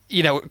 like,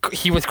 you know,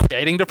 he was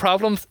creating the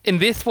problems. In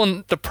this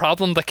one, the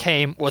problem that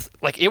came was,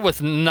 like, it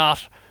was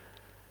not,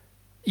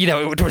 you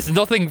know, there was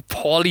nothing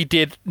Paulie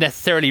did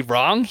necessarily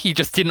wrong. He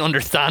just didn't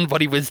understand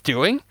what he was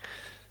doing.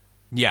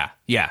 Yeah,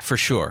 for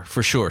sure.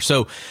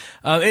 So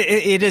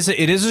it is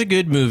a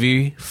good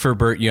movie for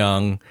Burt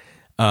Young.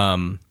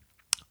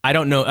 I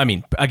don't know. I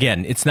mean,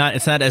 again, it's not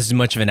as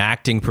much of an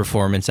acting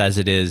performance as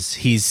it is.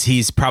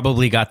 He's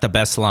probably got the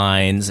best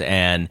lines,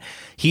 and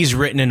he's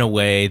written in a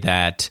way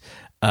that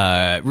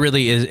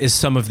really is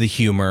some of the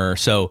humor.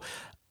 So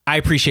I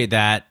appreciate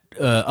that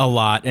a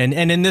lot. And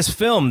in this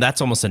film, that's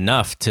almost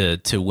enough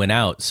to win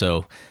out.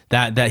 So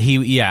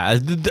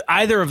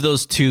either of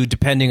those two,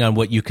 depending on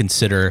what you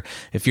consider.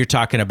 If you're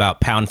talking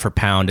about pound for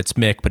pound, it's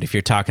Mick. But if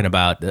you're talking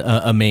about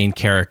a main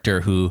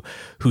character who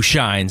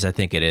shines, I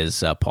think it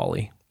is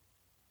Paulie.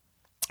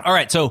 All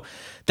right, so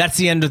that's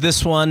the end of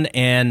this one,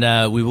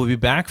 and we will be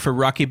back for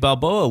Rocky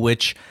Balboa,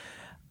 which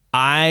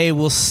I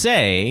will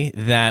say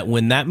that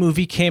when that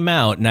movie came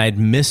out and I'd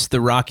missed the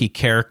Rocky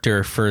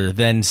character for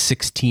then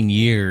 16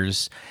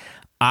 years,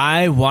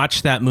 I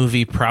watched that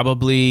movie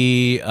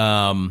probably,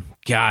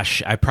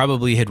 I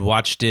probably had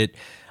watched it.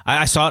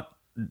 I saw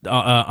it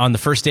on the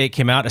first day it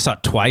came out. I saw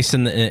it twice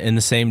in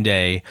the same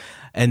day.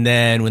 And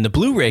then when the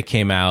Blu-ray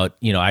came out,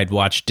 you know, I'd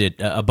watched it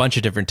a bunch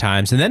of different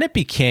times, and then it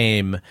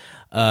became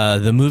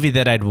the movie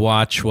that I'd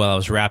watch while I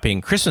was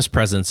wrapping Christmas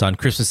presents on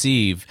Christmas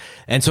Eve.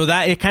 And so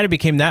that it kind of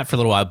became that for a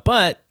little while.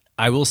 But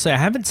I will say I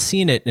haven't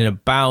seen it in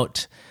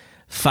about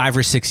 5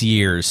 or 6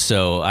 years.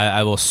 So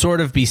I will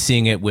sort of be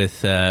seeing it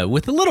with a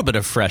little bit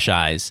of fresh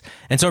eyes.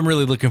 And so I'm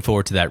really looking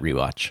forward to that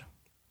rewatch.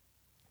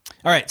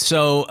 All right,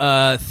 so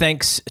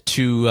thanks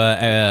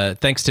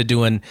to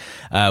Doing.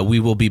 We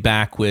will be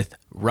back with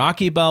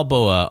Rocky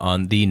Balboa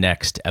on the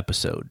next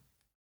episode.